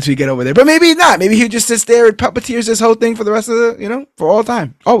 once we get over there. But maybe not. Maybe he just sits there and puppeteers this whole thing for the rest of the, you know, for all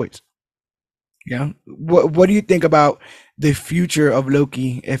time. Always. Yeah. What do you think about the future of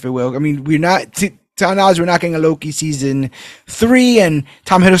Loki, if it will? I mean, we're not, to our knowledge, we're not getting a Loki season 3, and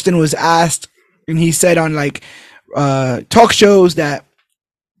Tom Hiddleston was asked, and he said on like talk shows that,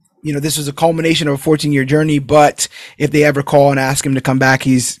 you know, this was a culmination of a 14-year journey, but if they ever call and ask him to come back,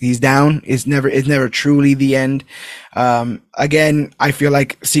 he's down. It's never truly the end. Again, I feel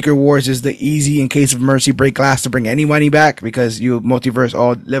like Secret Wars is the easy, in case of mercy, break glass to bring anybody back, because you multiverse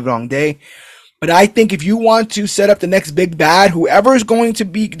all live long day. But I think if you want to set up the next big bad, whoever is going to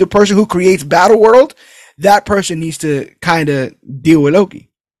be the person who creates Battle World, that person needs to kind of deal with Loki,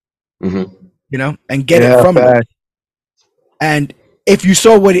 you know, and get it from him. And if you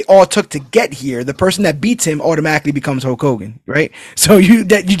saw what it all took to get here, the person that beats him automatically becomes Hulk Hogan, right? So you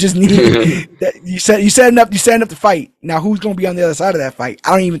just need that you set enough to fight. Now who's going to be on the other side of that fight?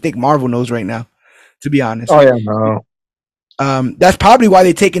 I don't even think Marvel knows right now, to be honest. Oh yeah, no. That's probably why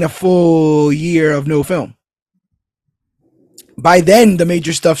they're taking a full year of no film. By then, the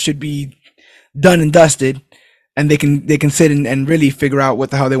major stuff should be done and dusted, and they can sit and really figure out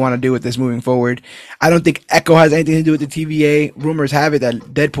what the hell they want to do with this moving forward. I don't think Echo has anything to do with the TVA. Rumors have it that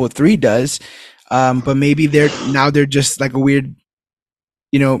Deadpool 3 does, but maybe they're just like a weird,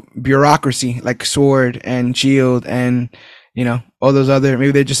 you know, bureaucracy like Sword and Shield and, you know, all those other.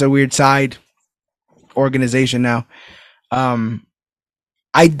 Maybe they're just a weird side organization now.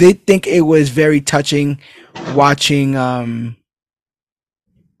 I did think it was very touching watching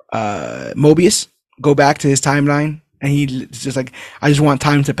Mobius go back to his timeline, and he's just like, I just want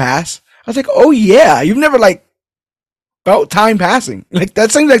time to pass. I was like, oh yeah, you've never like felt time passing. Like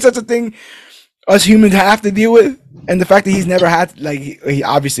that seems like such a thing us humans have to deal with. And the fact that he's never had, like, he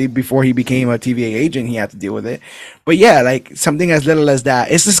obviously before he became a TVA agent, he had to deal with it. But yeah, like something as little as that.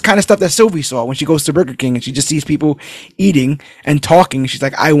 It's this kind of stuff that Sylvie saw when she goes to Burger King and she just sees people eating and talking. She's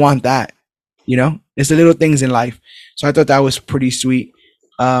like, I want that. You know, it's the little things in life. So I thought that was pretty sweet.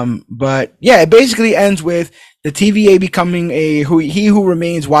 But yeah, it basically ends with the TVA becoming a he who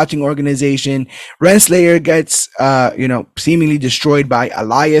remains watching organization. Renslayer gets seemingly destroyed by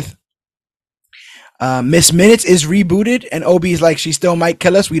Alioth. Miss Minutes is rebooted, and Obi's like she still might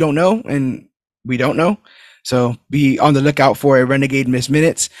kill us. We don't know, and we don't know. So be on the lookout for a Renegade Miss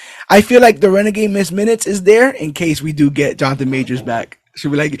Minutes. I feel like the Renegade Miss Minutes is there in case we do get Jonathan Majors back.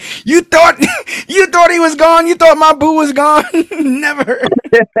 She'll be like, "You thought, you thought he was gone. You thought my boo was gone. Never.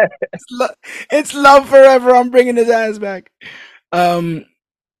 It's love forever. I'm bringing his ass back." Um,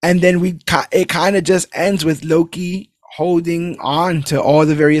 and then it kind of just ends with Loki holding on to all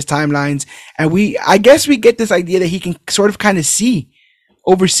the various timelines, and I guess we get this idea that he can sort of kind of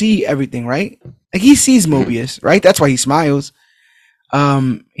oversee everything, right? Like he sees Mobius, right? That's why he smiles.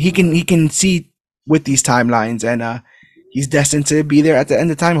 He can see with these timelines, and he's destined to be there at the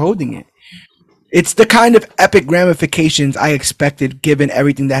end of time holding it. It's the kind of epic ramifications I expected given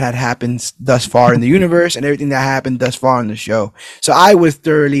everything that had happened thus far in the universe and everything that happened thus far in the show. So I was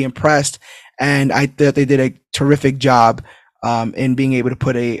thoroughly impressed, and I thought they did a terrific job in being able to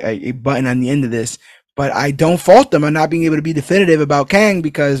put a button on the end of this. But I don't fault them on not being able to be definitive about Kang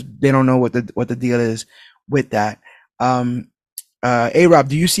because they don't know what the deal is with that. A-Rob,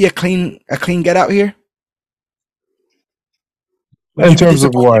 do you see a clean get out here? Would In you be terms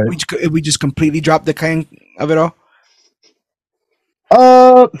of disappointed what? if we just completely dropped the Kang of it all?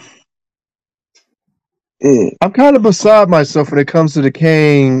 Uh, I'm kind of beside myself when it comes to the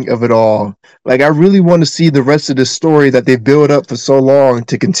Kang of it all. Like, I really want to see the rest of the story that they've built up for so long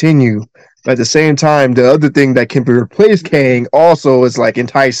to continue. But at the same time, the other thing that can replace Kang also is like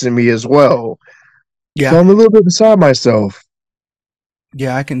enticing me as well. So Yeah, I'm a little bit beside myself.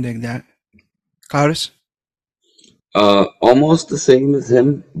 yeah, I can dig that. Cloudus? Almost the same as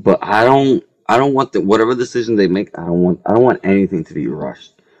him, but I don't want whatever decision they make. I don't want anything to be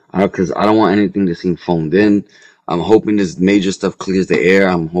rushed. Because I don't want anything to seem phoned in. I'm hoping this major stuff clears the air.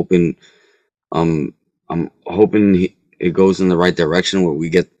 Um, I'm hoping it goes in the right direction where we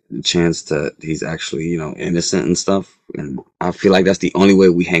get the chance to he's actually innocent and stuff. And I feel like that's the only way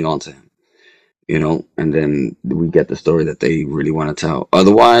we hang on to him. And then we get the story that they really want to tell.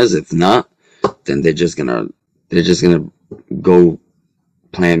 Otherwise, if not, then they're just gonna go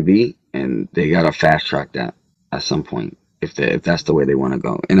plan B, and they gotta fast track that at some point if that's the way they want to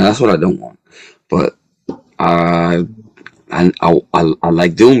go, and that's what I don't want. But I I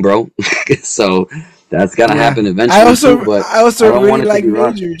like Doom, bro. So that's gonna Yeah. happen I eventually too. also But I I also don't want really it to like be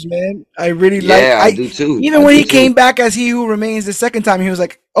rushed. Majors, man. I really like Yeah, I do too. even I when do he came too. back as He Who Remains the second time, he was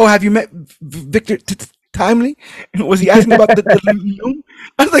like, "Oh, have you met Victor Timely?" Was he asking about the loom?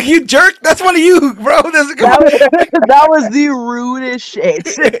 I was like, "You jerk! That's one of you, bro. That's, come on." That that was the rudest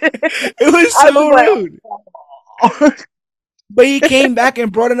shit. It was I was so like, rude. oh. But he came back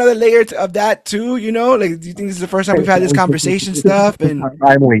and brought another layer of that too. Like, do you think this is the first time we've had this conversation stuff? And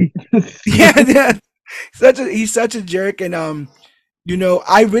Timely. yeah, yeah, he's such a jerk, and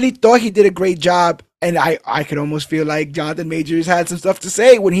I really thought he did a great job, and I could almost feel like Jonathan Majors had some stuff to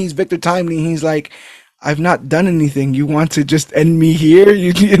say when he's Victor Timely. He's like, "I've not done anything. You want to just end me here?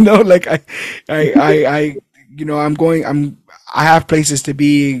 Like I I have places to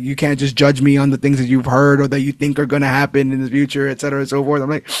be. You can't just judge me on the things that you've heard or that you think are going to happen in the future, et cetera, and so forth." I'm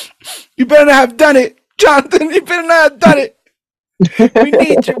like, "You better not have done it, Jonathan. You better not have done it. We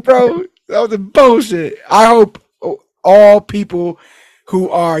need you, bro." That was a bullshit. I hope all people who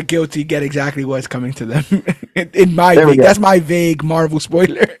are guilty get exactly what's coming to them. In my There we go. that's my vague Marvel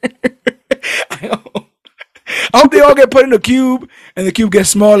spoiler. I hope they all get put in a cube, and the cube gets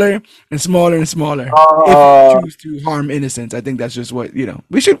smaller and smaller and smaller. If you Uh, choose to harm innocents, I think that's just what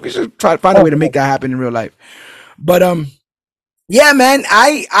we should try to find a way to make that happen in real life. But yeah, man,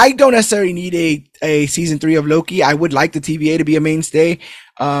 I don't necessarily need a season 3 of Loki. I would like the TVA to be a mainstay.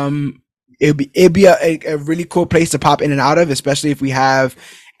 It'd be a really cool place to pop in and out of, especially if we have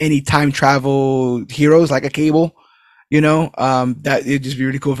any time travel heroes like a Cable. That it'd just be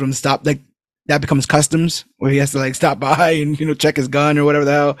really cool for him to stop. Like that becomes customs where he has to like stop by and check his gun or whatever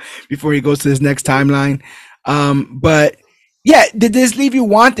the hell before he goes to his next timeline. But yeah, did this leave you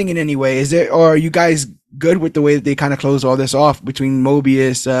wanting in any way? Is it, or are you guys good with the way that they kind of close all this off between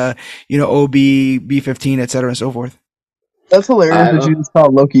Mobius, OB, B-15, et cetera, and so forth? that's hilarious I that you just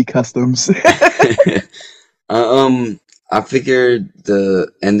call Loki customs. um I figured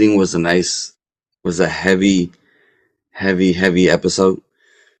the ending was a heavy, heavy, heavy episode.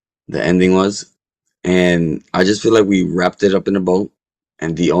 The ending was, and I just feel like we wrapped it up in a boat.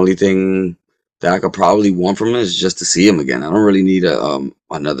 And the only thing that I could probably want from it is just to see him again. I don't really need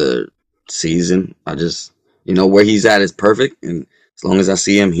another season. I just where he's at is perfect, and as long as I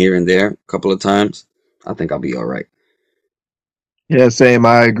see him here and there a couple of times, I think I'll be all right. Yeah, same.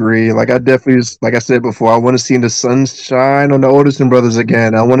 I agree. Like I definitely, like I said before, I want to see the sunshine on the Odinson brothers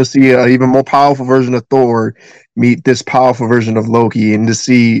again. I want to see an even more powerful version of Thor meet this powerful version of Loki, and to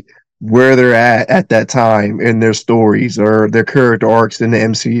see where they're at that time in their stories or their character arcs in the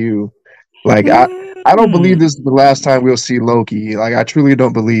MCU. Like I don't believe Hmm. this is the last time we'll see Loki. Like I truly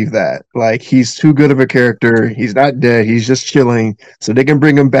don't believe that. Like he's too good of a character. He's not dead. He's just chilling. So they can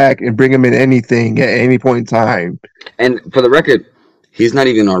bring him back and bring him in anything at any point in time. And for the record, he's not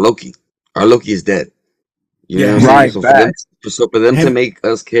even our Loki. Our Loki is dead. You know what Yeah, I'm saying? Right, him, facts. So for them to him. make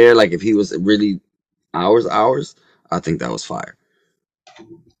us care, like if he was really ours, I think that was fire.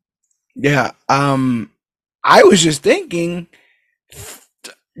 Yeah. I was just thinking,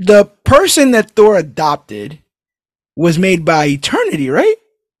 the person that Thor adopted was made by Eternity, right?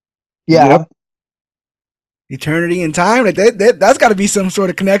 Yeah. Yep. Eternity and time, like that's got to be some sort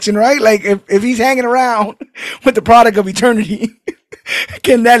of connection, right? Like if he's hanging around with the product of eternity,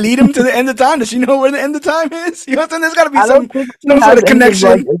 can that lead him to the end of time? Does she know where the end of time is? You know what I'm saying? There's got to be I don't think he some sort has of any of like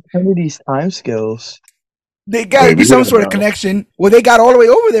connection. Eternity's time skills. They got to Wait, be we some gotta sort of know. connection. Well, they got all the way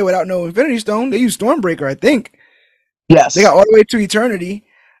over there without no Infinity Stone. They used Stormbreaker, I think. They got Yes. all the way to eternity.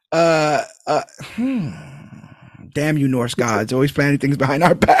 Uh, uh, hmm. Damn you, Norse gods! Always planning things behind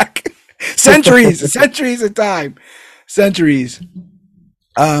our back. Centuries of time, centuries.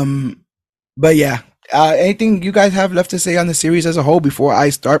 But yeah. Anything you guys have left to say on the series as a whole before I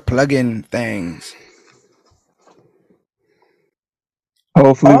start plugging things?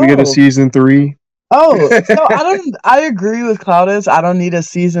 Hopefully we get a Oh. season 3. Oh, so I agree with Claudius. I don't need a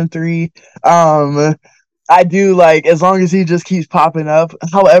season 3. I do like as long as he just keeps popping up.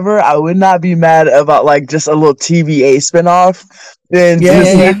 However, I would not be mad about like just a little TVA spinoff and Yeah, to yeah,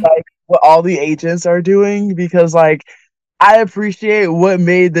 see yeah. like what all the agents are doing because like I appreciate what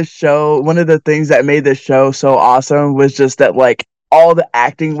made the show. One of the things that made the show so awesome was just that like all the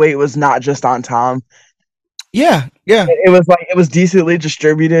acting weight was not just on Tom. Yeah, yeah. It was like it was decently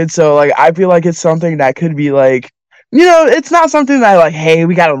distributed. So like I feel like it's something that could be like it's not something that like, hey,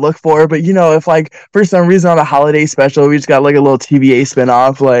 we gotta look for, but if like for some reason on a holiday special we just got like a little TVA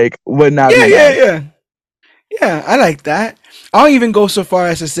spinoff, like would not be Yeah, yeah, mad. yeah. Yeah, I like that. I'll even go so far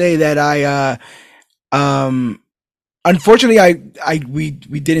as to say that um unfortunately we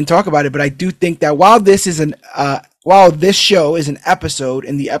didn't talk about it, but I do think that while this show is an episode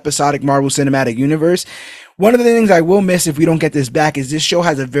in the episodic Marvel Cinematic Universe, one of the things I will miss if we don't get this back is this show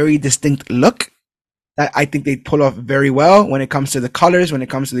has a very distinct look that I think they pull off very well when it comes to the colors, when it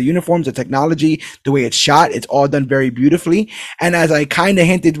comes to the uniforms, the technology, the way it's shot. It's all done very beautifully. And as I kind of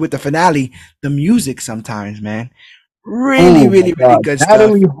hinted with the finale, the music sometimes, man, really, Oh my really, really god. good stuff.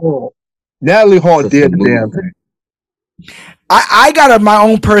 Natalie Hall. Natalie Hall That's the did the move. damn thing. I got my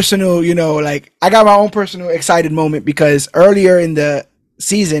own personal, I got my own personal excited moment because earlier in the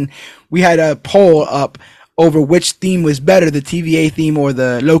season, we had a poll up over which theme was better, the TVA theme or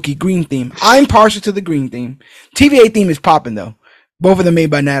the Loki green theme. I'm partial to the green theme. TVA theme is popping though. Both of them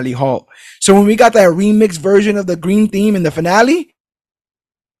made by Natalie Hall. So when we got that remixed version of the green theme in the finale,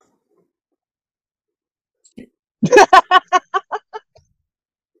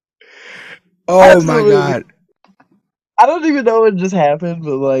 oh my Absolutely. God. I don't even know what just happened,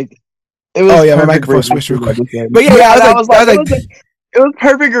 but like it Oh was yeah, my perfect microphone switched real reaction. quick. Everything. But yeah, Yeah, I was that like, was like it was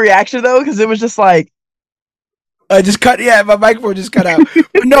perfect reaction though because it was just like I just cut. Yeah, my microphone just cut out.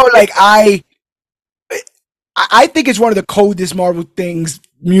 But no, like I think it's one of the coldest Marvel things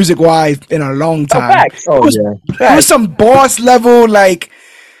music wise in a long oh time. facts. Oh yeah. It was some boss level like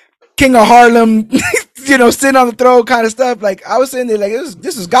King of Harlem, sitting on the throne kind of stuff. Like I was sitting there like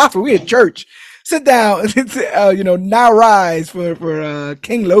this is gospel. We at church. Sit down, now rise for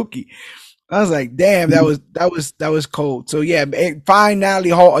King Loki. I was like, damn, that was cold. So yeah, find Natalie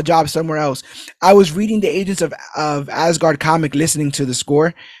Hall a job somewhere else. I was reading the Agents of Asgard comic, listening to the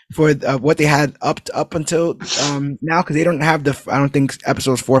score for what they had up until now because they don't have I don't think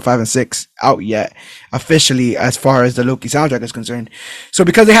episodes 4, 5, and 6 out yet officially as far as the Loki soundtrack is concerned. So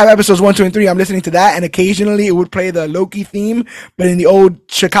because they have episodes 1, 2, and 3, I'm listening to that, and occasionally it would play the Loki theme, but in the old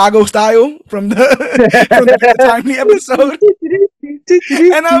Chicago style from the from the timely episode.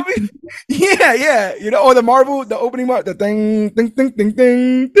 And I'll be, yeah, yeah, or the Marvel, the opening mark, the ding, ding, ding, ding,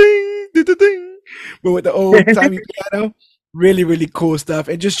 ding, ding, ding, ding, ding, but with the old timey piano, really, really cool stuff.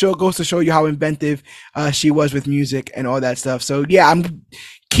 It just goes to show you how inventive she was with music and all that stuff. So yeah,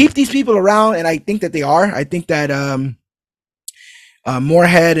 keep these people around, and I think that they are. I think that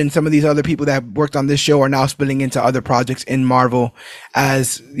Moorhead and some of these other people that worked on this show are now spilling into other projects in Marvel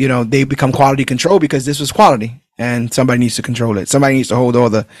as they become quality control because this was quality and somebody needs to control it. Somebody needs to hold all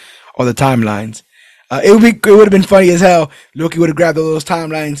the timelines. It would have been funny as hell. Loki would have grabbed all those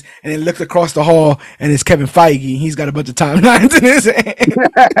timelines and then looked across the hall, and it's Kevin Feige. He's got a bunch of timelines in his hand,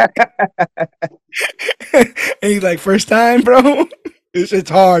 and he's like, "First time, bro. It's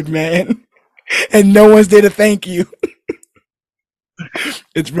hard, man." And no one's there to thank you.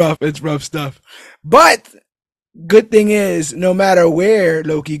 It's rough. It's rough stuff. But good thing is, no matter where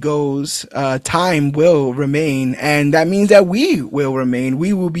Loki goes, time will remain, and that means that we will remain.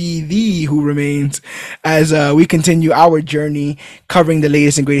 We will be the who remains as we continue our journey covering the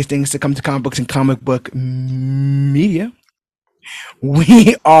latest and greatest things to come to comic books and comic book media.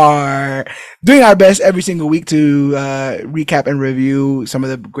 We are doing our best every single week to recap and review some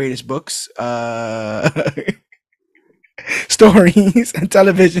of the greatest books. Stories and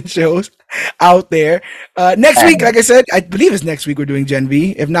television shows out there. Next week, like I said, I believe it's next week we're doing Gen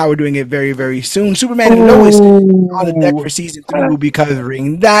V. If not, we're doing it very, very soon. Superman and Lois on the deck for season 3. We'll be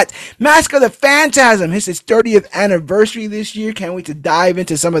covering that. Mask of the Phantasm hits its 30th anniversary this year. Can't wait to dive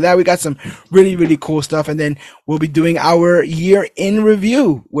into some of that. We got some really, really cool stuff. And then we'll be doing our year in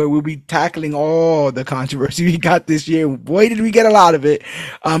review, where we'll be tackling all the controversy we got this year. Boy, did we get a lot of it.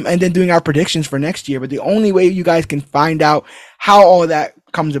 And then doing our predictions for next year. But the only way you guys can find out how all that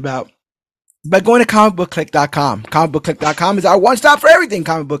comes about by going to comicbookclick.com. Comicbookclick.com is our one-stop for everything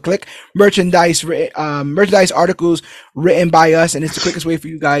Comic Book Click. Merchandise articles written by us, and it's the quickest way for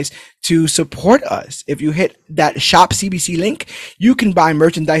you guys to support us. If you hit that Shop CBC link, you can buy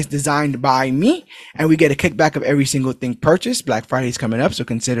merchandise designed by me, and we get a kickback of every single thing purchased. Black Friday's coming up, so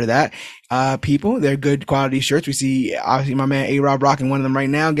consider that. People, they're good quality shirts. We see, obviously, my man A-Rob rocking one of them right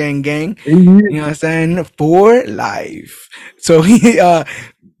now. Gang, gang. You know what I'm saying? For life. So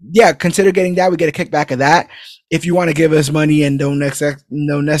yeah, consider getting that. We get a kickback of that. If you want to give us money and don't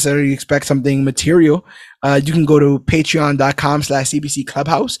necessarily expect something material, you can go to patreon.com/CBC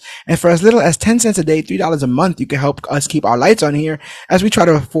Clubhouse. And for as little as 10 cents a day, $3 a month, you can help us keep our lights on here as we try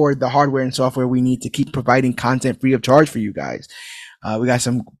to afford the hardware and software we need to keep providing content free of charge for you guys. We got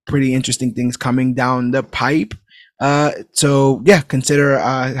some pretty interesting things coming down the pipe. So yeah, consider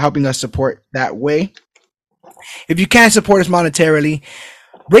helping us support that way. If you can't support us monetarily,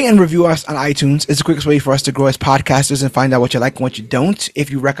 rate and review us on iTunes. It's the quickest way for us to grow as podcasters and find out what you like and what you don't. If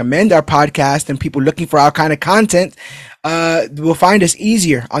you recommend our podcast and people looking for our kind of content, will find us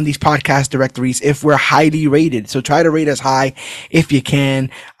easier on these podcast directories if we're highly rated. So try to rate us high if you can,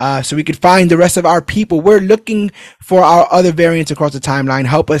 so we could find the rest of our people. We're looking for our other variants across the timeline.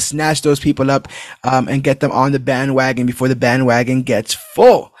 Help us snatch those people up and get them on the bandwagon before the bandwagon gets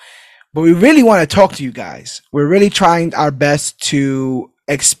full. But we really want to talk to you guys. We're really trying our best to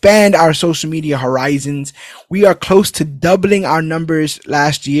expand our social media horizons. We are close to doubling our numbers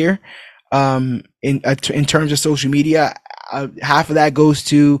last year in terms of social media. Half of that goes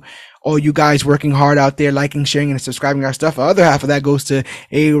to all you guys working hard out there, liking, sharing, and subscribing our stuff. The other half of that goes to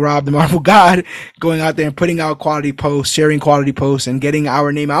Rob, the Marvel God, going out there and putting out quality posts, sharing quality posts, and getting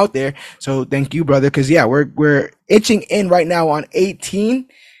our name out there. So thank you, brother, because yeah, we're itching in right now on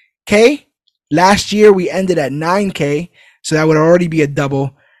 18K. Last year we ended at 9K. So that would already be a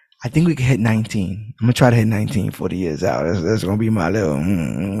double. I think we could hit 19. I'm going to try to hit 19 for the years out. That's going to be my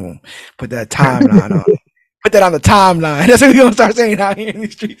little, put that timeline on it. Put that on the timeline. That's what we're going to start saying out here in the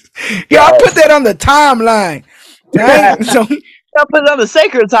streets. Yeah, I'll put that on the timeline. Right? So I'll put it on the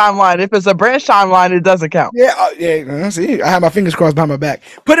sacred timeline. If it's a branch timeline, it doesn't count. yeah. See, I have my fingers crossed behind my back.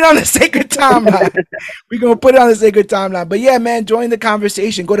 Put it on the sacred timeline. We're going to put it on the sacred timeline. But yeah, man, join the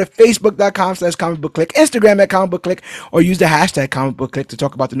conversation. Go to facebook.com/comicbookclick, Instagram at comicbookclick, or use the hashtag comicbookclick to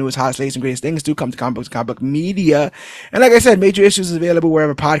talk about the newest, hottest, latest, and greatest things. Do come to comic books, comic book media. And like I said, Major Issues is available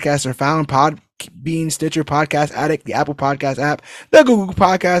wherever podcasts are found. Podbean, Stitcher, Podcast Addict, the Apple Podcast app, the Google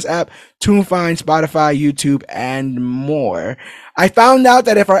Podcast app, TuneFind, Spotify, YouTube, and more. I found out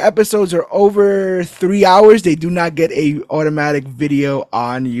that if our episodes are over 3 hours, they do not get a automatic video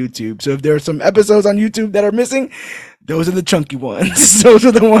on YouTube. So if there are some episodes on YouTube that are missing, those are the chunky ones. Those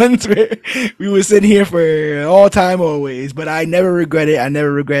are the ones where we would sit here for all time, always. But I never regret it. I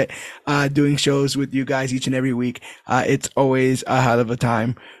never regret doing shows with you guys each and every week. It's always a hell of a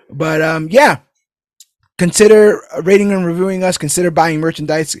time. But yeah, consider rating and reviewing us. Consider buying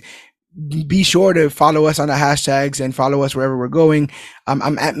merchandise. Be sure to follow us on the hashtags and follow us wherever we're going.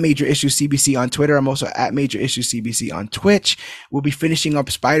 I'm at Major Issues CBC on Twitter. I'm also at Major Issues CBC on Twitch. We'll be finishing up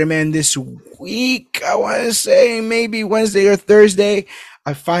Spider-Man this week. I want to say maybe Wednesday or Thursday.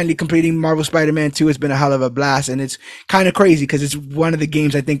 I'm finally completing Marvel Spider-Man 2. It's been a hell of a blast, and it's kind of crazy because it's one of the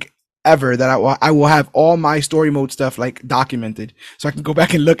games I think ever that I will have all my story mode stuff like documented, so I can go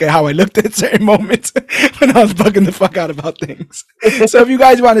back and look at how I looked at certain moments when I was bugging the fuck out about things. So if you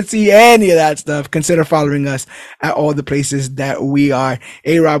guys want to see any of that stuff, consider following us at all the places that we are.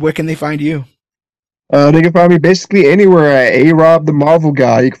 Hey Rob, where can they find you? They can find me basically anywhere at A-Rob the Marvel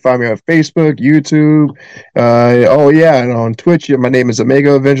Guy. You can find me on Facebook, YouTube. And on Twitch, my name is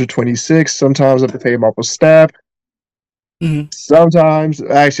Omega Avenger 26. Sometimes I play Marvel Staff. Mm-hmm. Sometimes,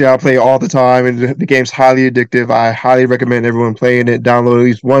 actually, I play all the time, and the game's highly addictive. I highly recommend everyone playing it. Download at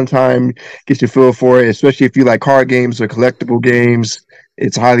least one time, get you feel for it, especially if you like card games or collectible games.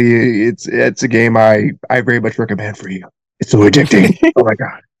 It's a game I very much recommend for you. It's so addicting. Oh my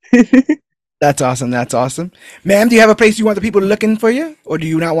god. That's awesome. That's awesome. Ma'am, do you have a place you want the people looking for you? Or do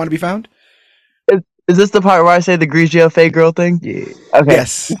you not want to be found? Is this the part where I say the Grigio fake girl thing? Yeah. Okay.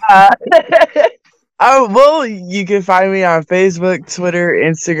 Yes. Well, you can find me on Facebook, Twitter,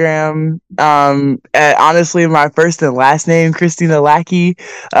 Instagram. At, honestly, my first and last name, Christina Lackey.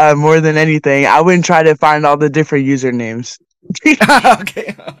 More than anything, I wouldn't try to find all the different usernames.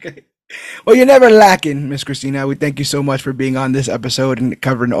 Okay. Well, you're never lacking, Miss Christina. We thank you so much for being on this episode and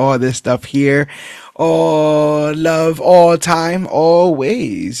covering all this stuff here. All love, all time,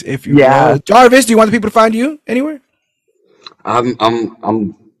 always. If you will, Jarvis, do you want the people to find you anywhere? I'm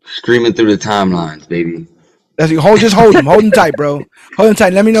streaming through the timelines, baby. Just hold them tight, bro. Hold them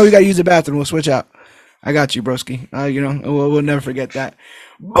tight. Let me know you gotta use the bathroom. We'll switch out. I got you, broski. We'll never forget that.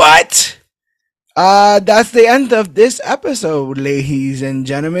 But that's the end of this episode, ladies and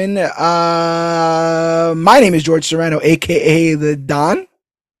gentlemen. My name is George Serrano, aka the Don.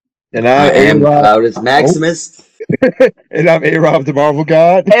 And I am A-Rob. Cloudus Maximus. And I'm A-Rob the Marvel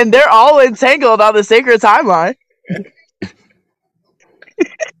God. And they're all entangled on the sacred timeline.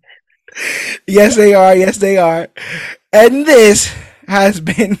 Yes, they are. Yes, they are. And this has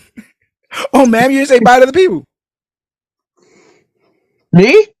been. Oh, ma'am, you didn't say bye to the people.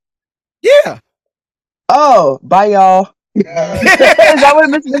 Me? Yeah. Oh, bye, y'all. Is that what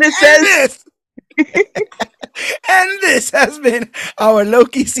Miss Minute says? And this has been our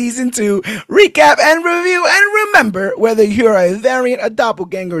Loki Season 2 recap and review. And remember, whether you're a variant, a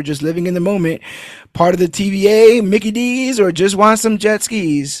doppelganger, or just living in the moment, part of the TVA, Mickey D's, or just want some jet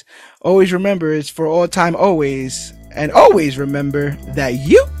skis, always remember it's for all time, always. And always remember that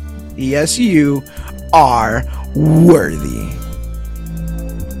you, yes, you, are worthy.